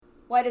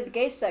why does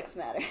gay sex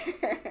matter?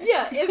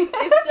 Yeah,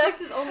 if sex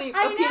is only a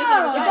penis and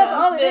a vagina, that's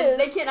all it is.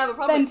 They can't have a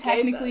problem then with gay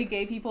technically sex.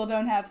 gay people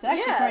don't have sex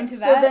Yeah, according to so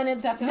that then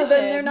definition. So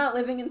then they're not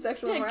living in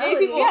sexual Yeah, morality. gay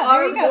people Yeah,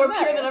 are there you go. more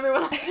Matter. pure than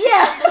everyone else.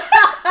 Yeah.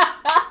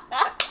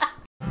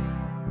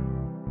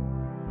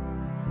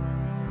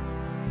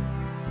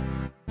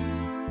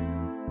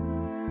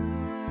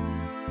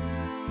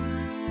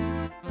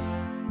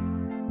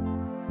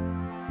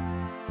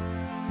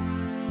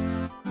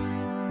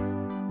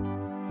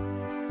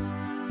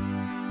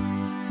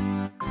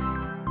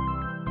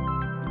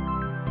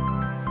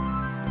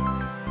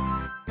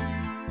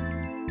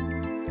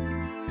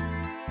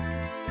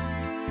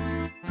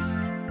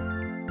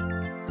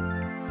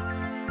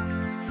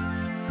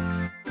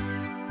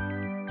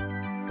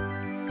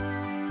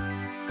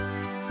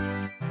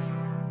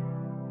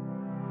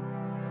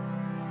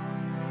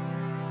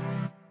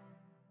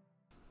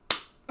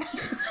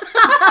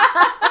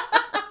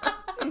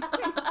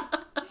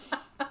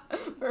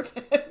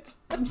 Perfect.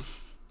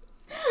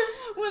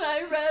 When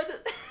I read...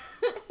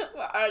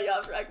 We're already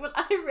off track. When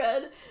I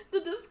read the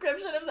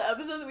description of the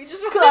episode that we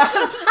just released,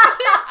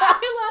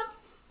 I laughed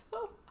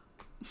so...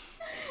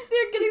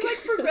 They're getting,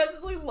 like,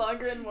 progressively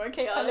longer and more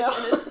chaotic,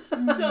 and it's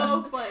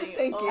so funny.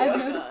 Thank you. I've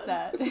my noticed God.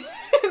 that.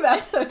 The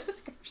episode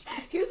description.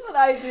 Here's what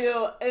I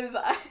do is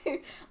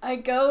I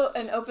go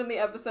and open the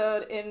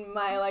episode in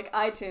my like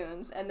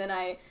iTunes and then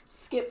I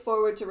skip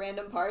forward to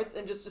random parts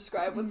and just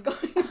describe what's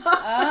going on.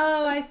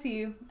 Oh, I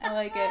see. I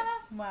like it.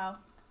 Wow.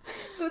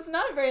 So it's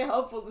not a very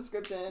helpful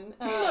description.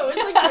 No,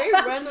 it's like very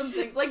random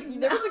things. Like,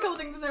 there was a couple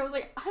things in there I was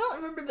like, I don't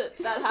remember that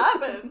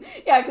happened.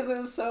 Yeah, because it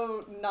was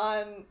so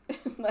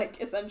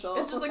essential.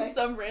 It's just like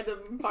some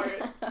random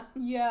part.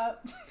 Yeah.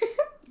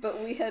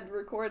 But we had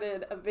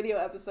recorded a video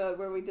episode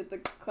where we did the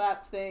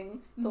clap thing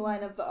to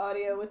line up the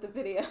audio with the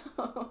video.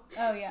 Oh,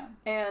 yeah.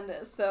 And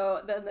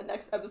so then the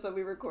next episode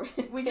we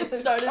recorded, We just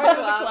Taylor started the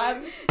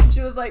clapping. clap. And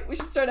she was like, we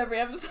should start every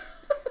episode.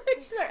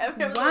 We should start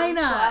every episode Why with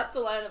not? clap to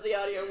line up the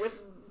audio with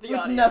the with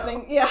audio.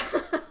 nothing. Yeah.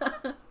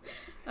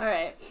 All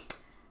right.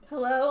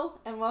 Hello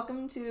and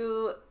welcome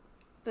to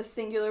the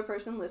singular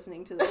person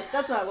listening to this.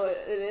 That's not what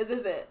it is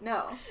it?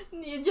 No.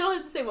 You don't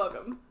have to say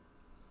welcome.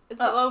 It's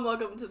Oh. hello and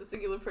welcome to the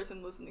singular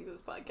person listening to this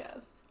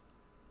podcast.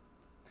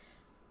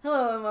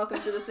 Hello and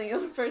welcome to the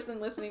singular person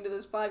listening to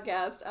this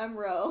podcast. I'm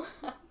Ro.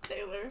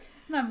 Taylor.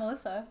 And I'm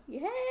Melissa.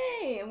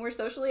 Yay! And we're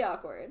socially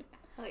awkward.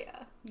 Hell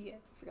yeah. Yes.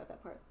 Forgot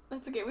that part.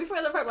 That's okay. We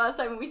forgot that part last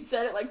time and we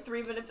said it like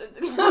 3 minutes into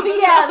the episode.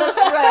 Oh, yeah,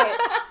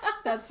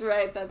 that's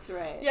right. That's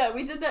right. Yeah,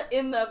 we did that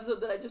in the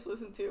episode that I just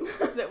listened to.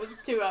 That was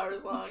 2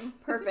 hours long.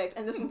 Perfect.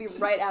 And this will be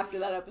right after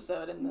that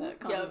episode in the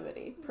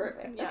continuity.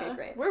 Perfect. Yeah. Okay,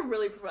 great. We're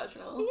really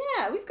professional.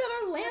 Yeah, we've got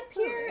our lamp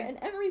here Absolutely. and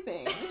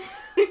everything.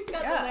 We've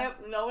got Yeah. the lamp.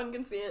 No one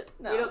can see it.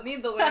 No. We don't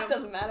need the That lamp.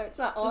 doesn't matter. It's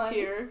not It's on. just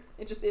here.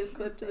 It just is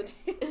clipped to the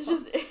table. It's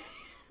just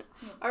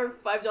our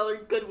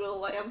 $5 Goodwill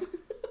lamp.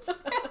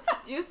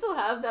 Do you still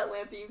have that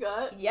lamp you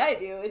got? Yeah, I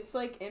do. It's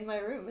like in my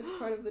room. It's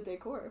part of the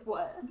decor.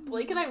 What?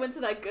 Blake and I went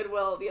to that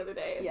Goodwill the other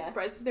day. Yeah.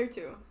 Bryce was there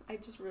too. I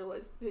just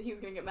realized that he was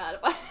gonna get mad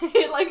if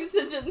I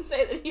didn't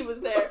say that he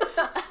was there.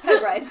 Hi,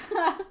 Bryce.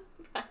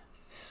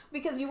 Bryce.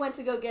 Because you went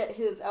to go get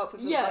his outfit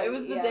for the Yeah, party. it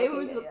was the day we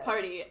went to the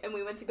party and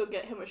we went to go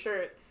get him a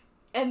shirt.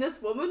 And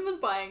this woman was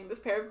buying this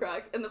pair of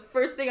Crocs, and the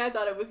first thing I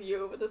thought it was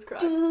you with this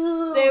Crocs.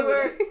 Dude. They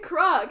were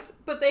Crocs,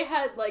 but they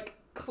had like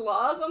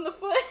claws on the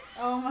foot.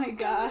 Oh my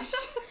gosh.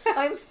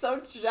 I'm so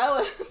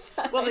jealous.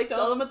 Well, they I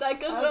sell don't them at that have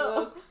Goodwill.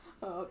 those.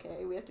 Oh,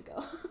 okay. We have to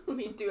go.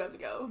 We do have to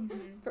go.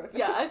 Perfect.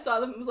 Yeah, I saw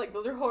them and was like,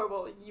 those are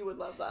horrible. You would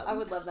love them. I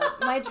would love that.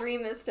 My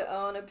dream is to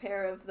own a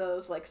pair of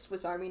those like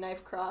Swiss Army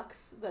knife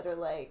Crocs that are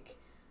like,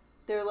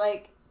 they're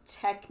like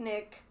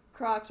Technic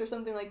Crocs or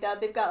something like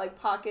that. They've got like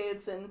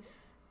pockets and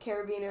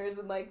carabiners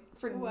and like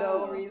for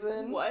no Wow.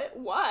 reason. What?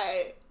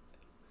 Why?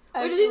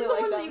 I Wait, are these really the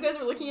like ones that them. you guys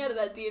were looking at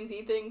that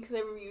D&D thing? Because I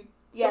remember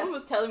Yes. someone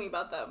was telling me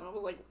about them, and I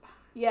was like,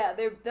 Yeah,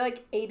 they're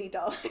like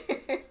 $80.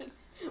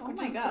 Oh Which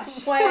my is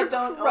gosh. why I don't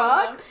own them.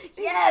 Crocs?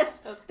 Yes,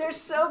 That's they're crazy.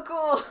 so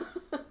cool.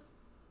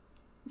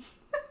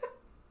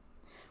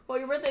 well,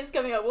 your birthday's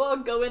coming up. We'll all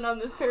go in on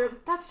this pair of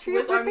That's true.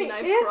 Your Swiss Army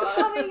birthday knife is Crocs.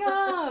 coming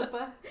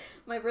up.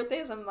 My birthday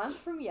is a month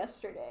from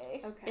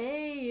yesterday. Okay.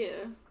 Hey.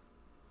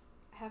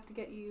 I have to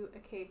get you a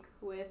cake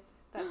with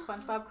that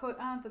SpongeBob quote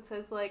on it that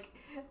says, like,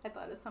 I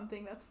thought of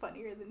something that's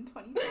funnier than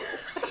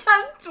 25.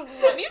 I'm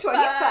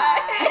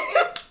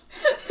 25.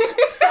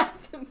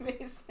 That's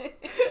amazing.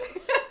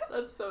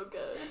 That's so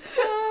good.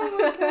 Oh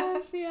my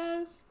gosh,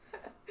 yes.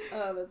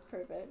 Oh, that's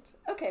perfect.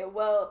 Okay,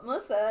 well,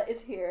 Melissa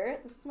is here.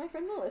 This is my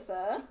friend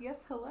Melissa.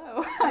 Yes,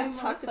 hello. I've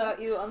talked about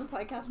you on the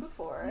podcast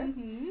before.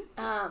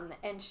 Mm-hmm.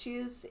 And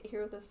she's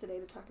here with us today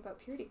to talk about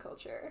purity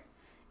culture.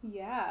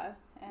 Yeah,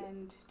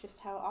 and just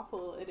how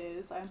awful it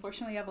is. I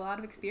unfortunately have a lot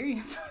of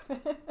experience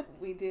with it.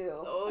 We do.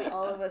 Oh, yeah.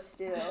 All of us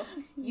do.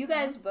 You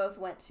guys both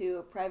went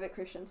to private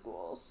Christian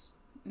schools.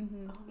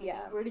 Mm-hmm. Oh my Yeah.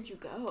 God, where did you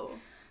go?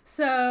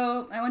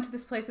 So I went to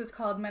this place. It's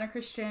called Mena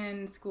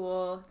Christian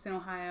School. It's in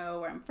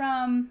Ohio, where I'm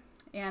from,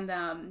 and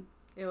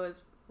it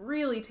was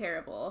really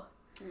terrible.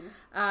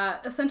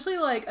 Essentially,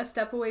 like, a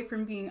step away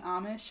from being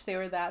Amish. They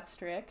were that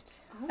strict.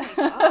 Oh my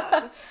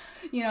god.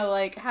 You know,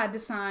 like, had to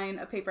sign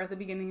a paper at the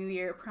beginning of the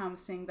year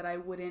promising that I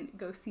wouldn't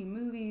go see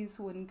movies,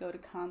 wouldn't go to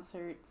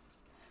concerts,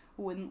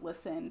 wouldn't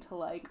listen to,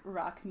 like,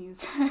 rock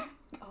music.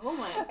 Oh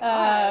my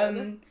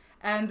god.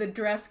 And the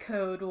dress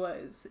code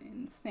was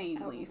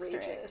insanely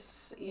Outrageous.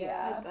 strict.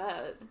 Yeah, I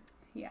bet.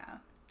 Yeah.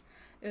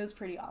 It was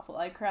pretty awful.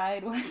 I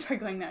cried when I started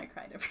going there. I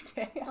cried every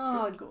day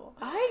after school.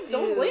 I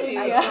don't blame you.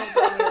 I don't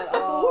blame you at all.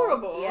 That's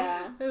horrible.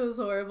 Yeah. It was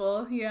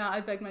horrible. Yeah,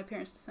 I begged my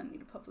parents to send me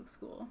to public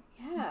school.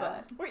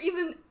 Yeah. Or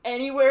even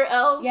anywhere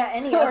else. Yeah,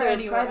 any Or other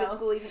anywhere private else.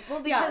 school even.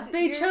 Well, Yeah, because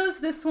they chose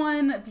this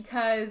one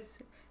because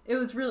it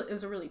was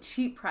a really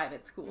cheap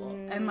private school,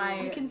 and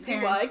my I can see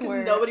parents why, because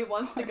were nobody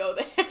wants to go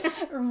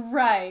there.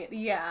 right.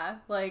 Yeah,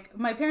 like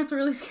my parents were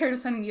really scared of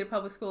sending me to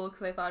public school because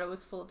they thought it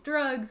was full of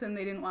drugs, and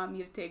they didn't want me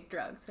to take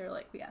drugs. They're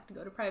like, we have to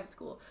go to private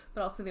school,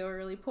 but also they were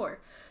really poor,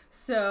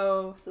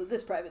 so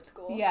this private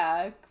school.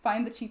 yeah,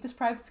 find the cheapest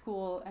private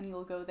school and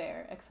you'll go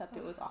there. Except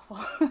it was awful.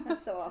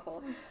 That's so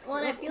awful. Sounds Well,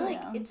 and I feel like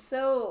terrible. it's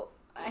so.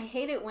 I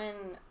hate it when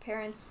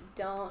parents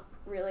don't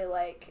really,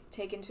 like,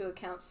 take into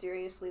account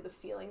seriously the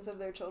feelings of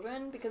their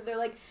children, because they're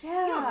like,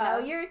 Yeah. you don't know,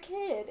 you're a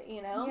kid,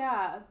 you know?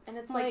 Yeah. And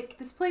it's Like,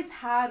 this place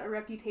had a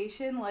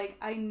reputation. Like,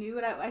 I knew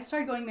what I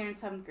started going there in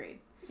 7th grade.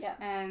 Yeah.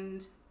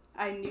 And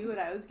I knew what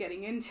I was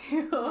getting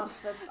into. Oh,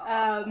 that's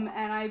awful.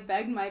 And I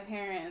begged my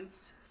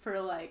parents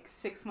for, like,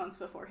 6 months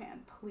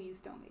beforehand, please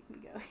don't make me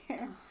go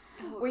here.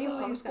 Were you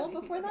Please don't homeschooled make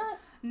me before go that?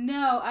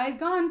 No, I'd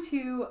gone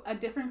to a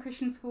different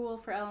Christian school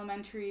for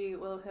elementary,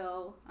 Willow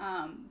Hill,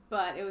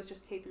 but it was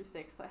just K through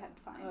 6, so I had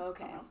to find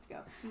somewhere else to go.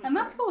 And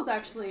that school was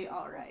actually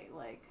all right.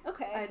 Like,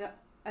 Okay.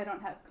 I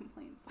don't have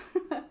complaints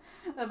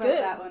about Good,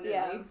 that one, really.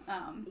 yeah.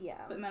 Yeah.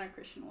 But Menor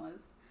Christian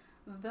was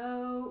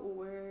the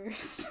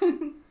worst.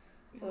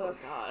 Oh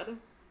god.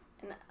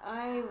 And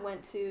I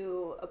went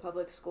to a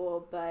public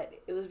school, but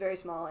it was very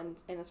small and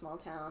in a small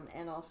town,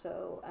 and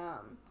also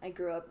I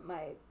grew up,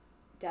 my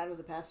dad was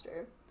a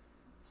pastor,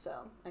 so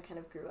I kind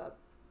of grew up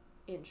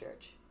in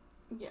church.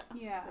 Yeah.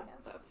 Yeah.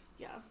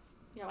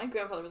 Yeah, my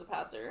grandfather was a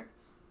pastor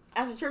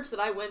at a church that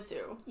I went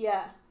to.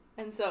 Yeah.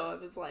 And so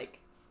it was like,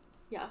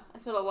 yeah, I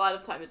spent a lot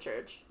of time at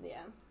church.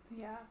 Yeah.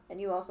 Yeah. And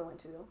you also went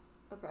to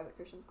a private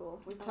Christian school.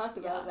 We've talked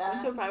about I that.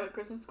 went to a private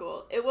Christian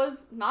school. It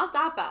was not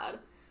that bad,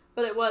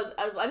 but it was,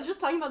 I was just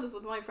talking about this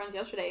with my friends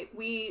yesterday.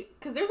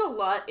 Because there's a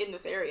lot in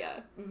this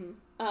area.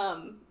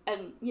 Mm-hmm.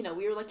 And, you know,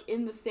 we were, like,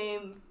 in the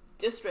same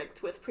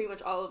district with pretty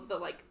much all of the,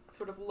 like,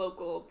 sort of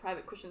local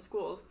private Christian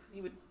schools, because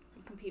you would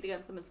compete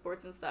against them in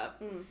sports and stuff.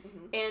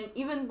 Mm-hmm. And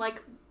even,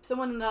 like,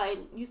 someone that I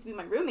used to be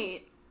my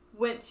roommate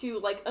went to,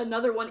 like,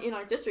 another one in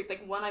our district,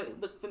 like, one I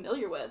was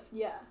familiar with.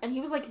 Yeah. And he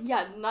was like,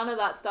 yeah, none of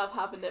that stuff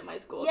happened at my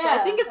school. Yeah. So I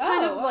think it's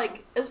kind of, wow.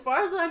 like, as far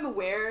as I'm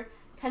aware,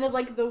 kind of,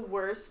 like, the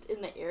worst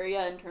in the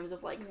area in terms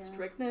of, like, Yeah.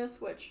 strictness,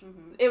 which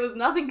Mm-hmm. it was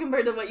nothing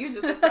compared to what you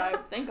just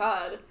described, thank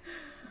God.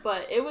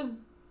 But it was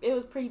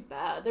pretty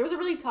bad. There was a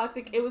really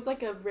toxic, it was,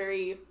 like, a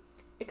very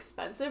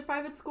expensive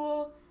private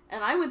school,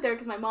 and I went there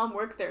because my mom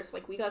worked there, so,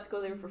 like, we got to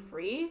go there for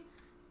free.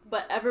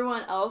 But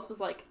everyone else was,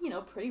 like, you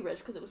know, pretty rich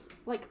because it was,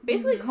 like,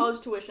 basically Mhm.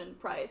 college tuition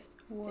priced.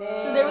 Whoa.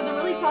 So there was a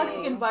really toxic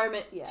Dang.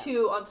 environment, Yeah.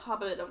 too, on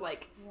top of it, of,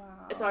 like, Wow.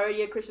 it's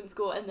already a Christian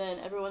school, and then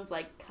everyone's,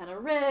 like, kind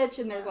of rich,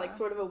 and there's, like, Yeah.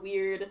 sort of a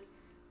weird,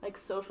 like,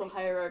 social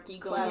hierarchy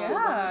going on.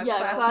 Classism.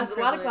 Yeah, Class, and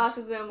a lot of privilege.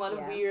 classism, a lot of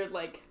Yeah. weird,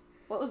 like,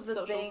 What was the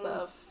social thing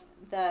stuff.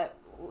 that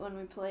when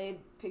we played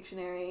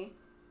Pictionary,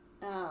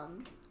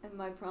 and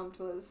my prompt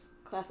was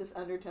classist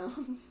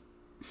undertones?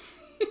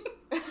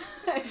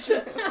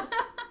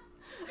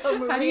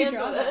 Oh, How do you Marie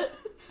draw Antoinette.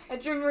 I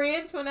drew Marie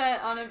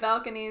Antoinette on a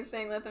balcony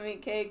saying "Let them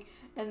eat cake,"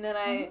 and then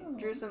I Oh.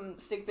 drew some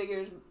stick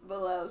figures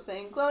below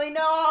saying "Chloe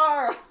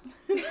noarr."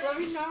 But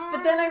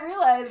But then I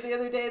realized the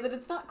other day that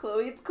it's not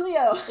Chloe, it's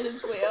Cleo. It is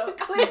Cleo.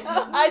 Cleo.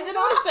 I didn't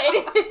want to say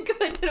anything because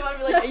I didn't want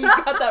to be like, oh, you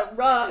got that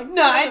wrong.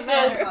 No, I Doesn't did.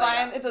 matter. It's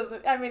fine. It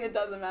doesn't. I mean, it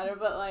doesn't matter.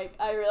 But like,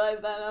 I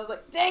realized that, and I was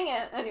like, "Dang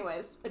it!"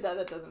 Anyways,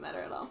 that doesn't matter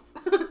at all.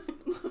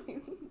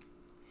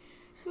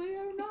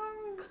 Cleo, no.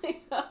 Cleo,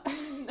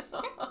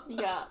 no.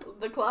 Yeah,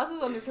 the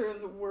classes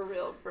undertones were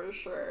real for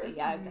sure.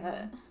 Yeah, I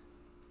bet.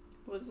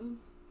 Was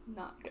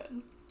not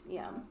good.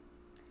 Yeah.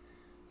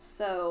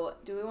 So,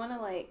 do we want to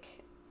like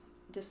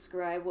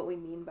describe what we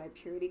mean by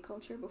purity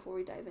culture before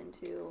we dive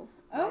into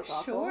Oh, Life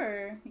Awful?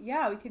 sure.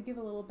 Yeah, we could give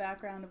a little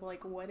background of,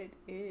 like, what it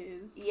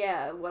is.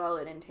 Yeah, what all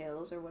it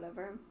entails or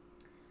whatever.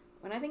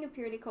 When I think of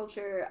purity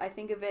culture, I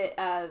think of it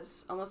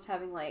as almost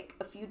having like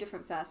a few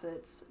different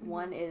facets. Mhm.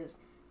 One is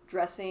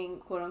dressing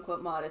quote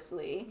unquote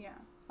modestly, Yeah.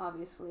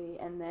 obviously,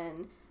 and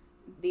then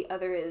the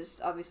other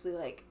is obviously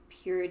like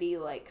purity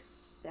like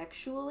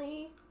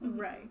sexually.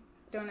 Right.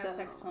 Don't have So,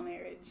 sex till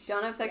marriage.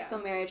 Don't have sex Yeah.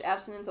 till marriage,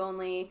 abstinence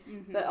only,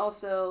 Mhm. but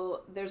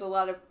also there's a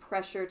lot of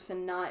pressure to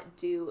not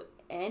do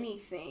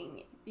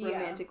anything Yeah.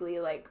 romantically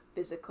like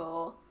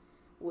physical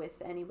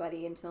with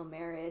anybody until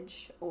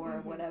marriage or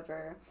Mhm.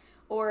 whatever.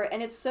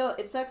 And it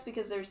sucks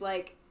because there's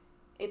like,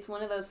 it's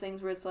one of those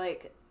things where it's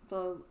like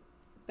the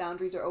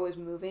boundaries are always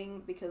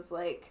moving because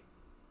like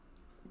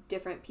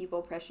different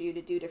people pressure you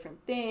to do different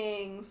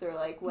things or,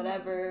 like,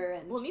 whatever.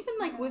 And well, even,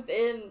 like,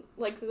 within,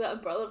 like, the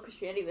umbrella of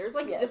Christianity, there's,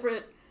 like,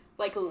 different,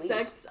 like, beliefs.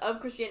 sects of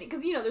Christianity.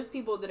 Because, you know, there's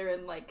people that are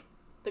in, like,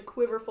 the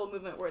quiverful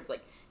movement where it's,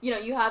 like, you know,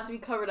 you have to be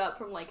covered up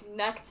from, like,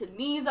 neck to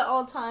knees at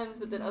all times.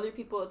 But then other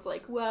people, it's,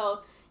 like,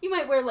 well, you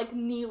might wear, like,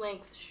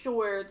 knee-length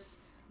shorts.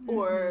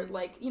 Or,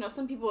 like, you know,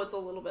 some people it's a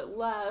little bit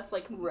less.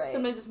 Like,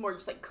 sometimes it's more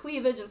just, like,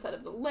 cleavage instead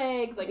of the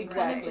legs. Like, it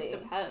kind of just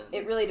depends.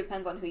 It really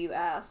depends on who you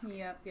ask.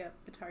 Yep.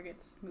 The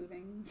target's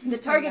moving. The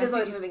target is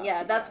always moving.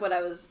 Yeah, that's what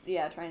I was,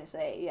 trying to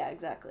say. Yeah,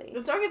 exactly.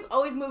 The target's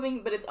always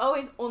moving, but it's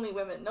always only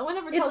women. No one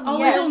ever tells me. It's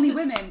always only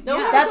women. No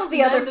one ever that's tells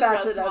the other men to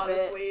facet dress of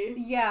modestly. it.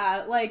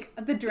 Yeah, like,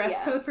 the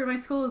dress code for my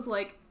school is,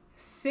 like,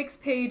 6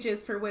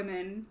 pages for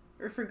women,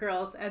 or for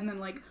girls, and then,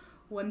 like,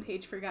 1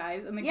 page for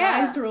guys. And the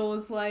guys' rule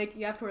is, like,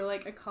 you have to wear,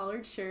 like, a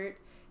collared shirt.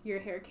 Your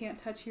hair can't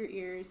touch your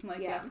ears, and,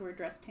 like, you have to wear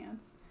dress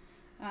pants.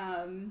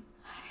 I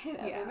hate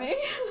anime.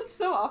 That's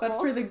so awful. But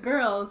for the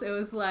girls, it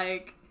was,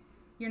 like,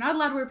 you're not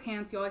allowed to wear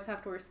pants, you always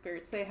have to wear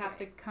skirts. They have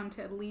to come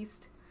to at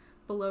least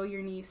below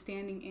your knee,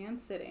 standing and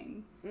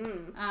sitting.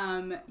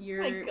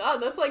 My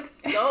God, that's, like,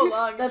 so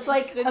long. That's,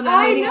 like, a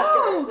I mini know,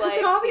 skirt. because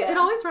it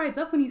always rides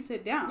up when you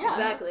sit down. Yeah.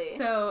 Exactly.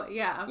 So,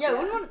 yeah. Yeah, we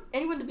wouldn't want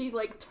anyone to be,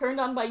 like, turned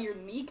on by your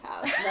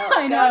kneecap. No,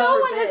 I know. No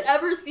one has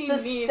ever seen the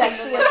me sexiest and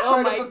been like, oh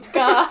part my of a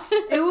God.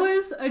 person. It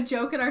was a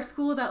joke at our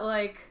school that,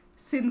 like,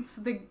 since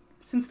the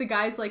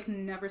guys, like,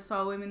 never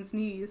saw women's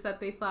knees, that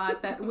they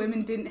thought that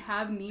women didn't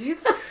have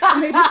knees,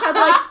 and they just had,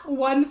 like,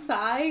 one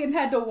thigh and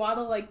had to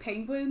waddle like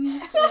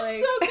penguins.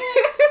 Like, so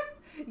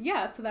good.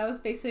 yeah, so that was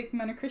basic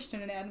men are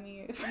Christian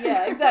anatomy.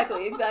 Yeah,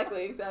 exactly.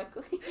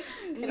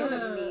 They don't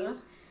have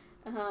knees.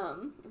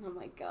 Oh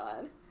my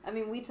God. I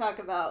mean, we talk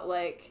about,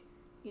 like,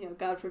 you know,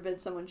 God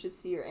forbid someone should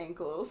see your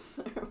ankles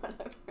or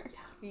whatever.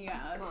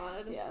 Yeah.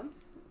 God. Yeah.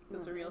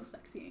 Those are real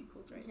sexy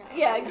ankles right there.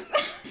 Yeah,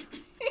 exactly.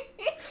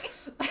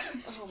 I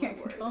just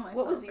can't control myself.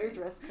 What was your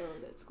dress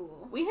code at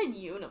school? We had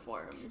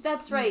uniforms.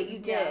 That's right, you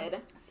did. Yeah.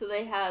 So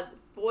they had,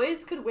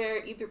 boys could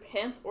wear either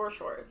pants or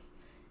shorts.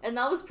 And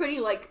that was pretty,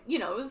 like, you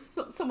know, it was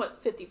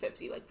somewhat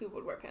 50-50. Like, people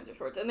would wear pants or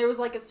shorts. And there was,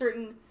 like, a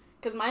certain,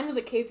 because mine was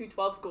a K through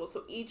 12 school,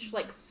 so each,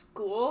 like,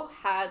 school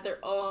had their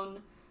own,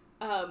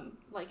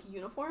 like,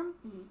 uniform.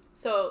 Mm-hmm.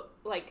 So,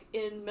 like,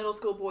 in middle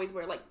school, boys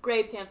wear, like,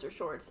 gray pants or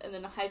shorts. And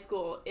then in high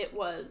school, it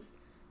was,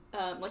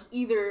 like,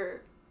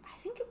 either, I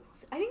think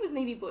it was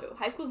navy blue.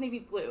 High school's navy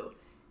blue.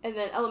 And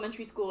then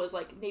elementary school was,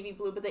 like, navy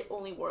blue, but they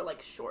only wore,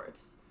 like,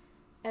 shorts.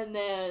 And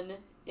then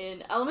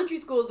in elementary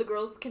school, the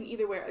girls can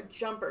either wear a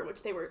jumper,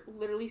 which they were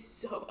literally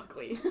so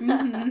ugly.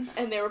 Mm-hmm.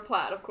 And they were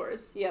plaid, of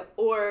course. Yep.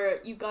 Or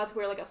you got to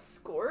wear, like, a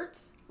skirt.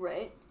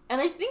 Right. And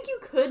I think you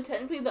could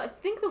technically, I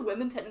think the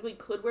women technically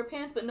could wear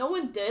pants, but no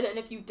one did, and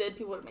if you did,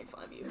 people would have made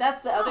fun of you.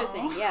 That's the other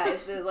thing, yeah,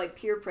 is the, like,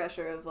 peer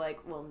pressure of, like,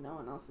 well, no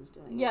one else is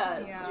doing it.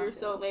 Yeah, you're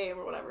so lame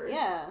or whatever.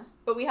 Yeah.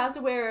 But we had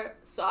to wear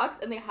socks,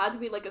 and they had to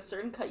be, like, a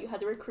certain cut. You had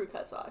to wear crew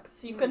cut socks,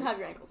 so you couldn't have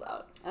your ankles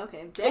out.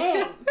 Okay,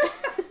 dang.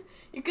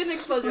 You couldn't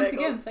expose your Once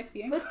ankles. again,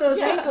 sexy ankles. Put those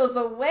ankles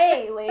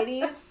away,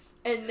 ladies.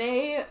 And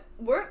they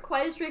weren't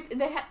quite as strict.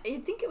 And they had, I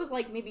think it was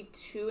like maybe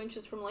 2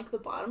 inches from like the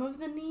bottom of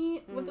the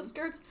knee with the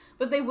skirts.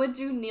 But they would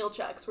do kneel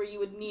checks where you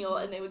would kneel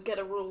and they would get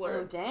a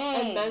ruler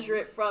and measure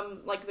it from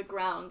like the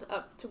ground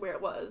up to where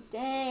it was.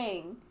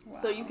 Dang. Wow.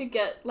 So you could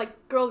get,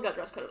 like, girls got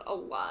dress coded a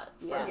lot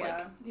for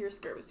like your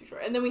skirt was too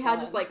short. And then we had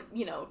just like,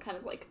 you know, kind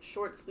of like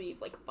short sleeve,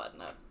 like button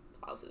up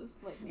blouses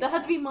that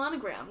had to be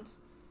monogrammed.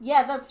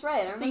 Yeah, that's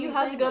right. So you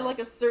had to go to like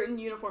a certain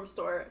uniform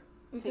store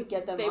to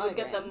get them they would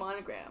get them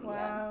monogrammed. Wow.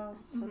 Yeah,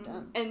 that's so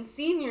dumb. And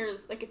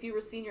seniors, like if you were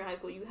senior high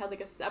school, you had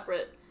like a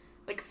separate,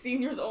 like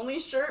seniors only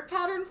shirt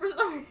pattern for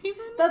some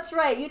reason. That's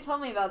right. You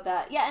told me about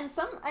that. Yeah, and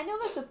I know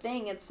that's a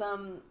thing at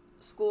some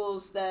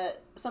schools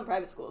some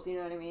private schools, you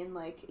know what I mean?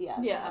 Like, they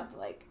have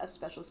like a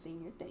special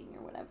senior thing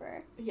or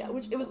whatever. Yeah,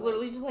 which it was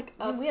literally just like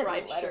a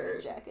striped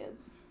shirt.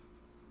 Jackets.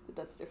 But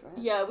that's different.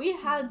 Yeah, we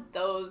had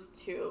those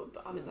too,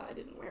 but obviously I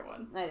didn't wear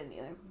one. I didn't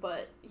either.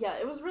 But yeah,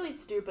 it was really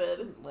stupid.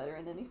 Didn't let her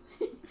in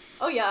anything.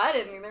 Oh yeah, I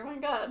didn't either. My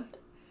God,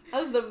 I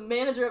was the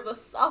manager of the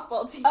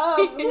softball team.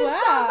 Oh, wow. So was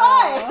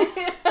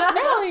I.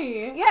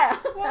 Really? Yeah.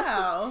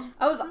 Wow.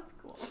 That's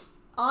cool.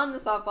 On the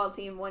softball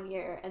team one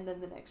year, and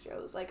then the next year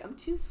I was like, I'm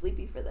too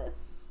sleepy for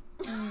this.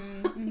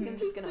 Mm-hmm. I think I'm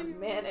just gonna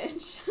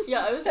manage.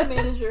 Yeah, I was the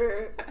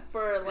manager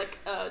for like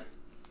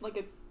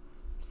a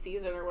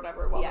season or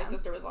whatever while my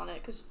sister was on it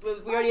because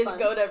we already had to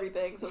go to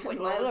everything, so it's like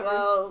might as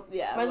well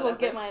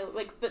get my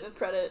like fitness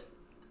credit.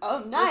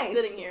 Oh, nice. Just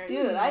sitting here,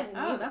 dude. That's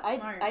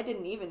smart. I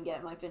didn't even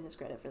get my fitness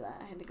credit for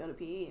that. I had to go to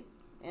PE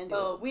and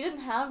do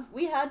it.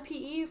 We had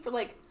PE for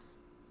like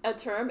a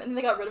term, and then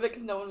they got rid of it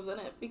because no one was in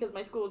it because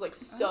my school was like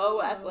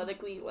so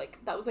athletically, like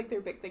that was like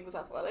their big thing was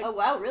athletics. Oh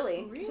wow,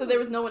 really? So there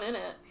was no one in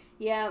it.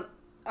 Yeah.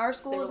 Our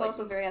school was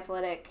also very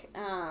athletic,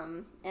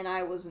 and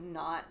I was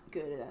not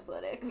good at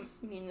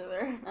athletics. Me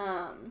neither.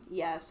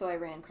 Yeah, so I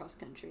ran cross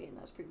country, and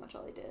that's pretty much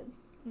all I did.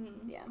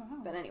 Mm-hmm. Yeah,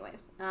 but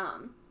anyways,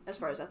 as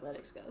far as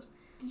athletics goes.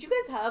 Did you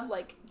guys have,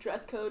 like,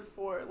 dress code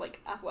for,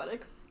 like,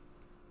 athletics?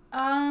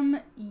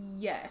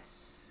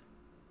 Yes.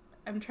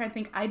 I'm trying to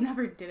think. I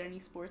never did any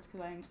sports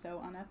because I'm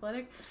so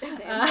unathletic. Same.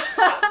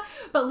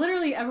 But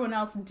literally everyone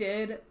else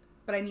did.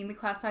 But I mean, the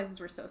class sizes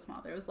were so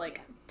small. There was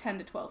like 10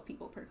 to 12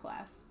 people per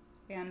class.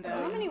 And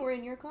How many were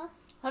in your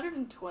class?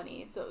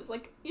 120, so it was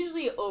like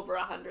usually over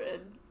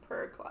 100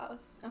 per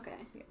class. Okay.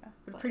 Yeah,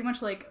 but pretty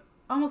much like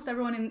almost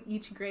everyone in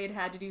each grade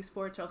had to do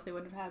sports, or else they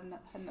wouldn't have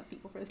had enough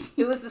people for the team.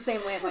 It was the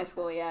same way at my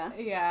school, yeah.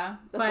 Yeah.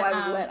 That's why I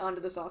was let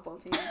onto the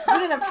softball team. We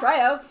didn't have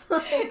tryouts.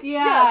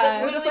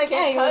 Yeah. We were just like,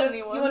 hey,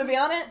 you want to be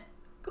on it?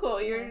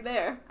 Cool, you're Yeah.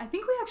 there. I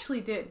think we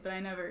actually did, but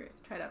I never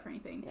tried out for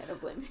anything. Yeah, don't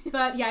blame me.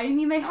 But yeah, I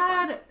mean, they It's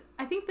not had,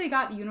 I think they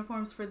got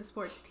uniforms for the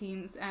sports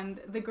teams,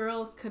 and the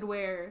girls could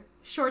wear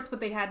shorts, but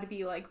they had to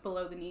be like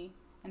below the knee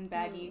and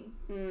baggy.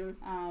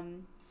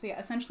 So yeah,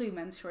 essentially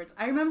men's shorts.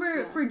 I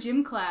remember for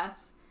gym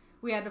class,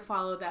 we had to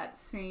follow that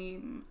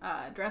same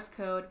dress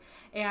code,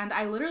 and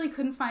I literally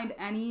couldn't find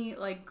any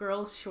like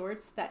girls'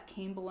 shorts that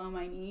came below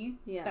my knee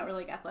that were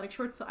like athletic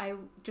shorts, so I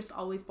just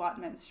always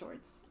bought men's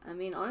shorts. I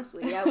mean,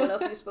 honestly, yeah, what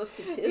else are you supposed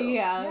to do?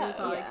 Yeah, that's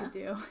all I could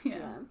do.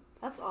 Yeah.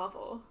 That's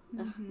awful.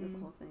 That's the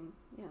whole thing.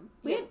 Yeah.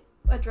 We had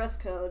a dress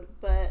code,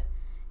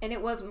 and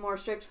it was more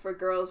strict for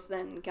girls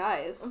than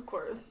guys. Of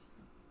course.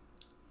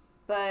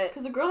 But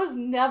because a girl has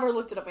never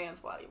looked at a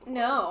man's body before.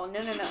 No.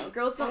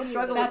 Girls don't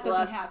struggle with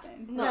lust. That doesn't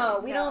happen.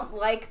 No, we don't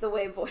like the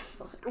way boys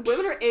look.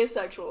 Women are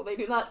asexual. They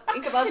do not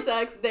think about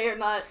sex. They are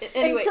not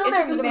anyway. Until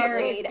they're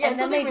married, and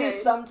then they do married.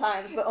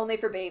 sometimes, but only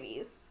for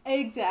babies.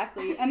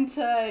 Exactly, and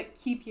to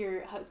keep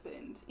your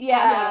husband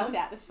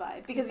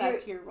satisfied, because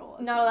that's your role.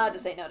 Not allowed to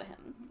say no to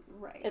him.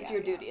 Right. It's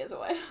your duty as a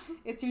wife.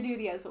 It's your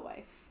duty as a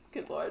wife.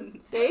 Good lord.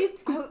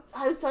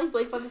 I was telling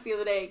Blake about this the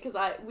other day, because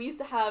we used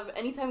to have,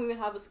 anytime we would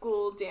have a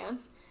school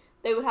dance,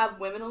 they would have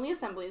women-only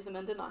assemblies, the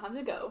men did not have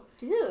to go.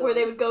 Dude. Where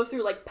they would go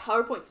through, like,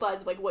 PowerPoint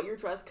slides of, like, what your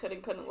dress could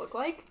and couldn't look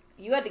like.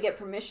 You had to get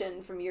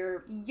permission from your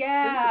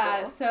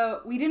principal.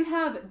 So we didn't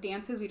have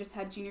dances, we just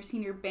had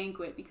junior-senior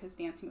banquet, because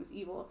dancing was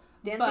evil.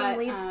 Dancing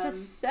leads to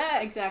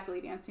sex.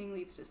 Exactly, dancing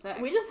leads to sex.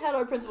 We just had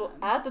our principal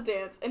at the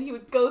dance, and he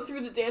would go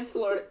through the dance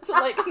floor to,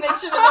 like, make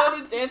sure that no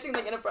one was dancing,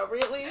 like,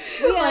 inappropriately.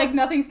 Like,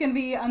 nothing's gonna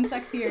be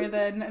unsexier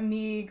than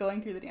me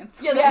going through the dance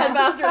floor. Yeah, the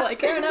headmaster, like,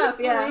 fair enough,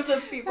 yeah. through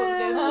the people on the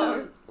dance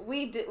floor.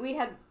 We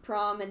had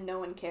prom, and no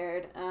one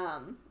cared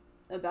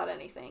about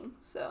anything.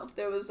 So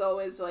there was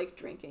always, like,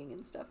 drinking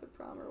and stuff at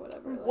prom or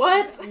whatever.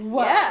 What?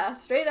 What? Yeah,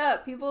 straight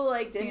up. People,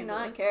 like, did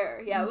Scandalous. not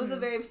care. Yeah, it was a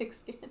very big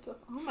scandal.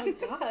 Oh my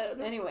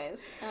god.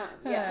 Anyways,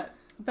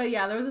 but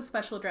yeah, there was a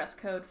special dress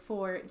code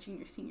for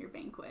junior-senior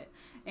banquet.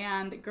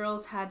 And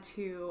girls had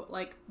to,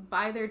 like,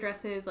 buy their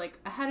dresses, like,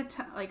 ahead of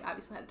time, like,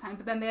 obviously ahead of time,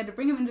 but then they had to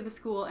bring them into the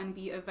school and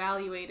be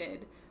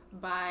evaluated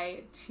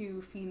by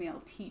 2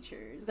 female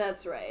teachers.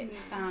 That's right.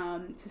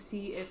 To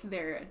see if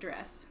their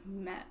dress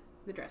met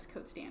the dress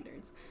code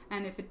standards.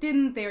 And if it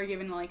didn't, they were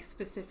given, like,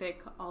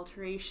 specific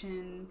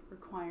alteration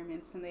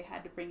requirements, and they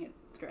had to bring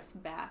the dress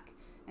back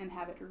and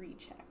have it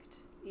rechecked.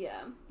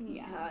 Yeah.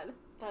 Yeah. God.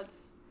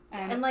 That's...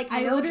 And like,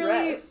 I no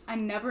literally, dress. I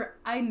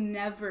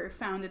never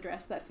found a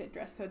dress that fit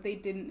dress code. They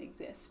didn't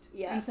exist.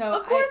 Yeah. And so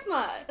of course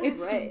not.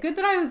 It's right. good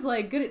that I was,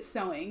 like, good at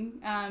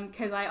sewing,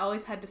 because I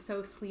always had to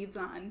sew sleeves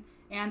on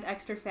and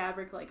extra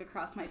fabric, like,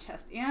 across my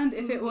chest. And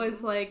if it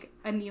was, like,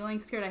 a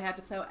knee-length skirt, I had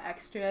to sew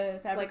extra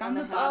fabric Like, on on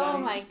the the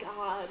bottom. Oh my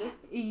god.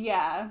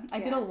 Yeah. I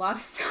did a lot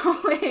of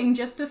sewing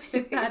just to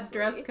fit that Seriously.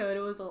 dress code.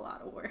 It was a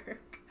lot of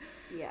work.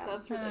 Yeah.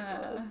 That's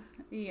ridiculous.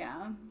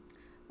 Yeah.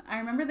 I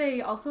remember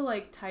they also,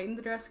 like, tightened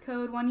the dress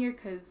code one year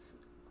because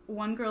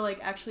one girl, like,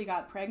 actually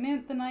got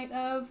pregnant the night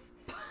of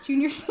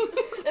junior senior.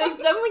 It was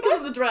definitely because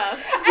of the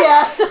dress.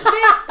 Yeah.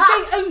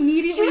 They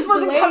immediately She just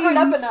wasn't blamed, covered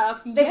up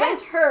enough. They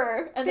Yes. blamed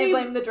her, and they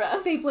blamed the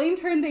dress. They blamed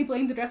her and they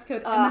blamed the dress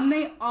code. And then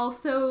they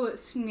also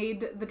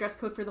made the dress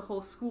code for the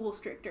whole school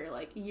stricter,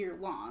 like, year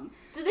long.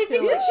 Did they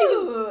think that she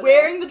was Dude.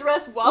 wearing the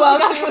dress while While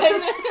she she got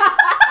was-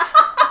 pregnant?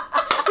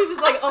 He was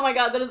like, oh my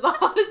god, that is the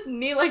hottest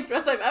knee-length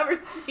dress I've ever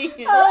seen.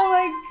 Oh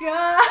my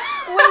god.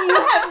 When you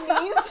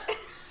have knees.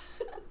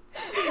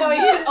 No,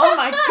 oh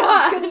my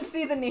god. He couldn't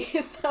see the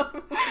knees while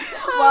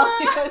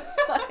he was,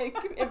 like,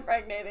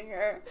 impregnating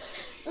her.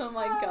 Oh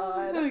my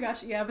god. Oh my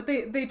gosh, yeah, but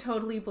they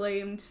totally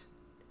blamed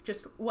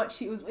just what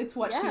she was, it's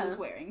what she was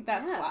wearing.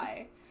 That's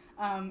why.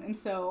 And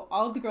so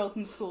all of the girls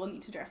in school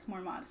need to dress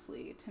more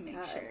modestly to make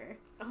sure.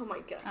 Oh my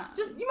god.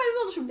 Just, you might as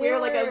well just wear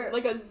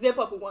like a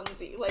zip-up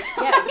onesie. Like,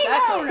 Yeah,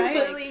 exactly. right?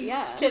 Literally,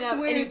 Yeah. can't Just have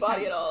wear any it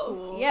body tight at to all.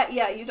 school.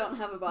 Yeah, you don't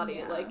have a body.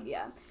 Yeah. Like,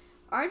 yeah.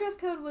 Our dress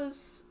code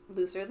was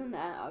looser than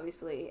that,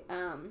 obviously.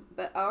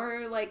 But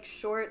our, like,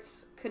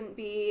 shorts couldn't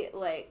be,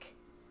 like,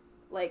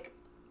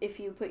 if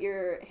you put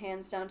your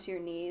hands down to your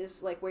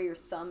knees, like, where your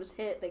thumbs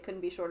hit, they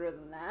couldn't be shorter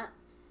than that.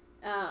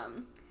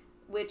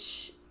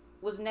 Which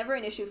was never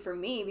an issue for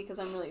me because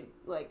I'm really,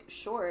 like,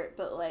 short,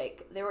 but,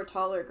 like, there were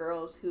taller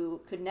girls who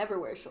could never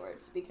wear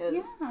shorts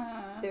because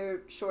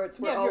their shorts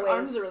were always... their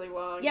arms are really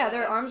long. Yeah,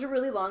 their arms were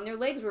really long, their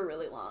legs were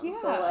really long.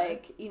 Yeah. So,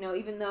 like, you know,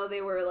 even though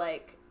they were,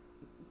 like,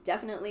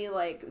 definitely,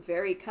 like,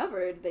 very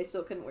covered, they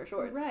still couldn't wear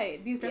shorts.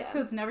 Right. These dress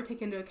codes never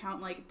take into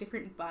account, like,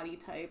 different body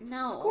types.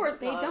 No, Of course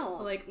they not.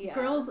 don't. Like, Yeah.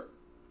 girls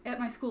at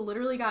my school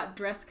literally got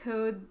dress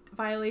code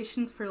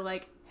violations for,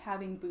 like,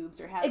 having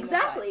boobs or having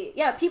exactly.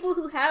 Yeah, people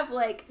who have,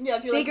 like,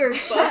 if you're, bigger like,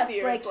 chests,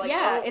 bustier, like,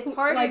 yeah, it's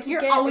harder like, to you're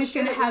get always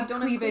going to have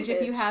cleavage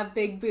if you have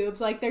big boobs.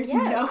 Like, there's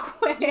no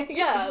way.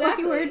 Yeah, Unless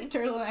you wear a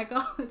exactly. turtleneck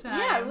all the time.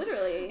 Yeah,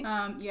 literally.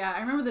 Yeah, I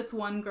remember this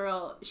one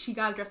girl, she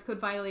got a dress code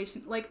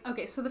violation. Like,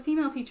 okay, so the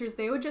female teachers,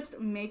 they would just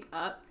make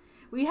up.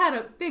 We had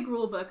a big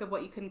rule book of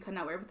what you could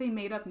not wear, but they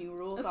made up new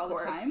rules all the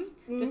time.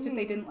 Just if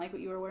they didn't like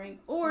what you were wearing.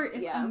 Or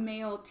if a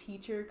male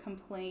teacher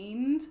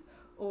complained,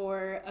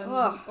 or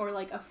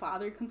like, a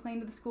father complained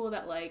to the school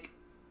that, like,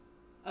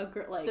 a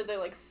girl, like... that they,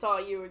 like, saw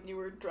you and you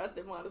were dressed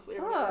immodestly.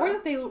 Or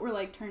that they were,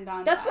 like, turned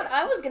on. That's what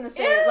I was gonna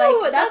say.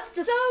 Ew, like, that's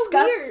disgusting.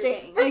 So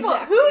weird. First of all,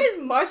 who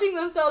is marching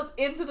themselves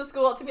into the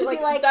school to be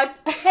like that,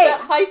 hey,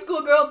 that high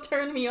school girl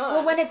turned me on?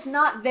 Well, when it's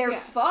not their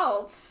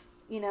fault,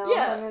 then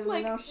there's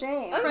like, no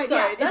shame. I'm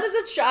sorry, that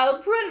is a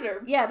child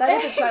predator. Yeah,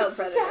 that is a child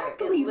predator.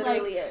 Exactly. It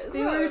literally like, is.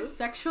 They were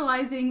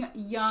sexualizing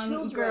young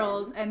Children.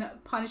 girls and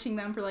punishing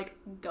them for, like,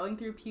 going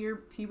through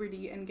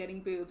puberty and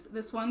getting boobs.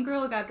 This one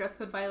girl got a dress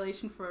code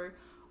violation for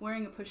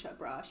wearing a push-up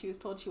bra. She was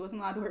told she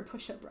wasn't allowed to wear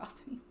push-up bras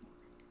anymore.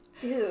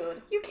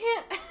 Dude. You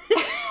can't...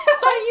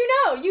 How do you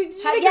know? You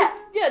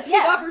take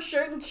off her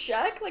shirt and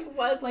check? Like,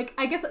 what? Like,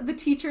 I guess the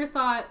teacher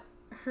thought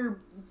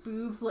her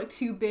boobs looked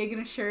too big in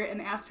a shirt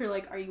and asked her,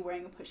 like, are you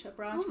wearing a push-up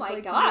bra? Oh my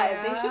like, god,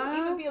 yeah. they shouldn't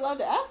even be allowed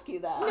to ask you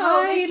that.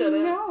 No, they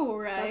shouldn't. I know,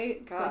 right?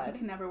 It's God. like, you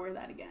can never wear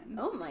that again.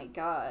 Oh my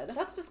god.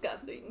 That's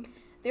disgusting.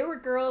 There were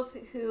girls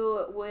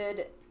who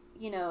would,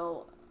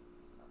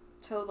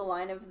 toe the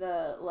line of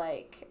the,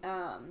 like,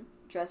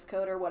 dress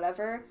code or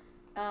whatever,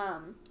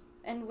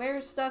 and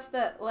wear stuff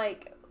that,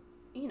 like,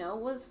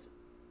 was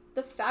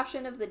the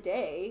fashion of the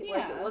day. Yeah.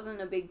 Like, it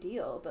wasn't a big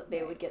deal, but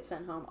they would get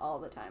sent home all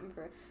the time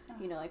for,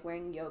 like,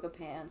 wearing yoga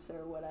pants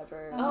or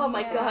whatever. Oh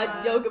my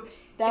god, yoga pants.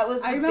 That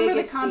was the I remember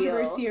biggest the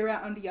controversy deal.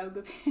 around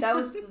yoga pants. That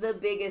was the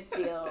biggest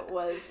deal,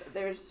 was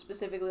there's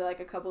specifically, like,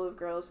 a couple of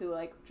girls who,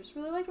 like, just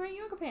really like wearing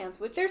yoga pants,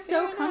 which they're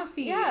so enough.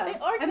 comfy. Yeah. They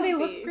are comfy. And they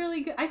look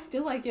really good. I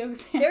still like yoga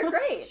pants. They're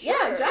great. Sure.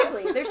 Yeah,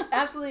 exactly. There's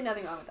absolutely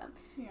nothing wrong with them.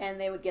 Yeah. And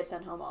they would get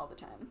sent home all the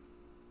time.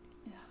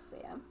 Yeah.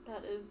 But yeah.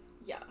 That is,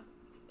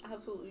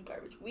 absolutely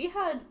garbage. We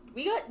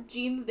got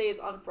jeans days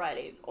on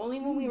Fridays, only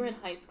when we were in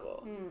high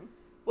school. Mm.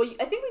 Well,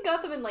 I think we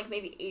got them in, like,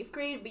 maybe 8th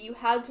grade, but you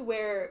had to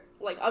wear,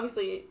 like,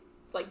 obviously,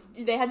 like,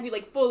 they had to be,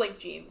 like, full-length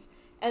jeans,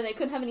 and they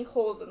couldn't have any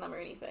holes in them or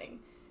anything.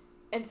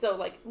 And so,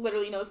 like,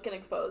 literally no skin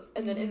exposed.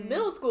 And then in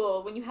middle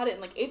school, when you had it in,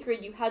 like, 8th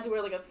grade, you had to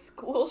wear, like, a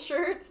school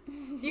shirt.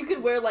 So you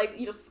could wear, like,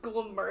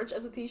 school merch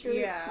as a t-shirt.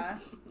 Yeah.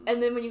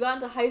 And then when you got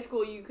into high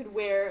school, you could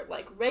wear,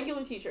 like,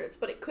 regular t-shirts,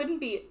 but it couldn't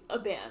be a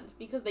band,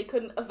 because they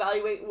couldn't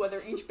evaluate whether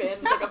each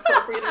band was, like,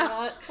 appropriate or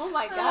not. Oh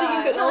my god. So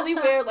you could only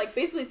wear, like,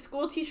 basically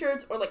school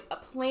t-shirts or, like, a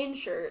plain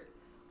shirt,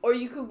 or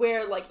you could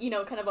wear, like,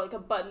 kind of like a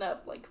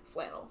button-up, like,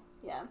 flannel.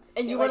 Yeah.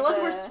 And you Like weren't allowed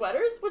to wear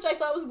sweaters, which I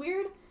thought was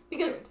weird.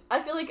 Because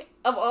I feel like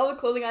of all the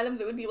clothing items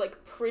that would be,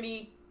 like,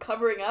 pretty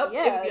covering up, it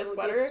would be a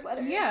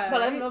sweater. Yeah.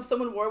 But I don't know if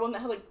someone wore one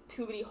that had, like,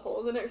 too many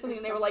holes in it or something,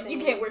 and they were like, you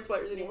can't wear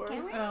sweaters anymore.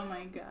 Oh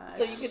my god.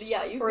 So you could, you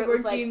or could it wear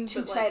was, like, jeans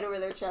too but, tight like, over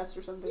their chest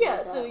or something yeah,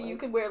 like that. so you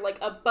could wear, like,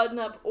 a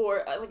button-up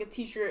or, like, a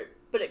t-shirt,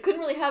 but it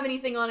couldn't really have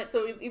anything on it,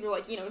 so it's either,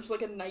 like, just,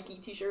 like, a Nike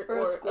t-shirt or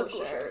a school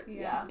shirt.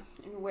 Yeah.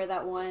 And wear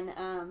that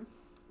one,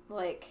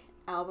 like,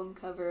 album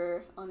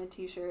cover on a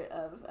t-shirt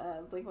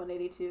of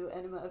Blink-182,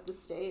 Enema of the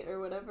State, or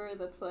whatever,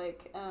 that's,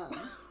 like,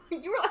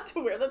 You were allowed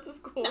to wear that to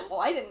school? No,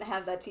 I didn't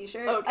have that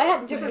t-shirt. Okay, I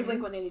had different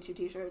Blink-182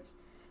 t-shirts,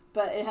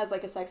 but it has,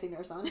 like, a sexy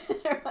nurse on it.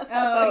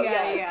 Oh,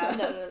 yeah.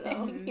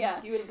 No.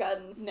 Yeah. You would have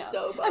gotten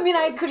so busted. I mean,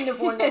 I couldn't have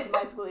worn that to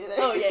my school either.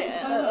 Oh,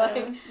 yeah. But,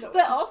 like,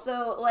 but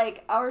also,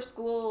 like, our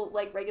school,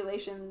 like,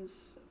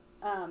 regulations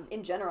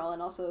in general,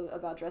 and also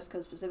about dress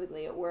code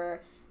specifically,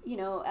 were,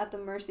 at the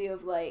mercy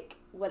of, like,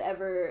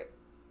 whatever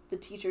the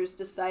teachers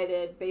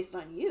decided based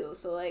on you.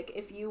 So, like,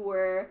 if you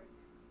were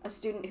a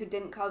student who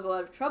didn't cause a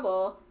lot of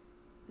trouble,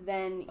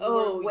 then you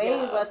were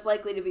way less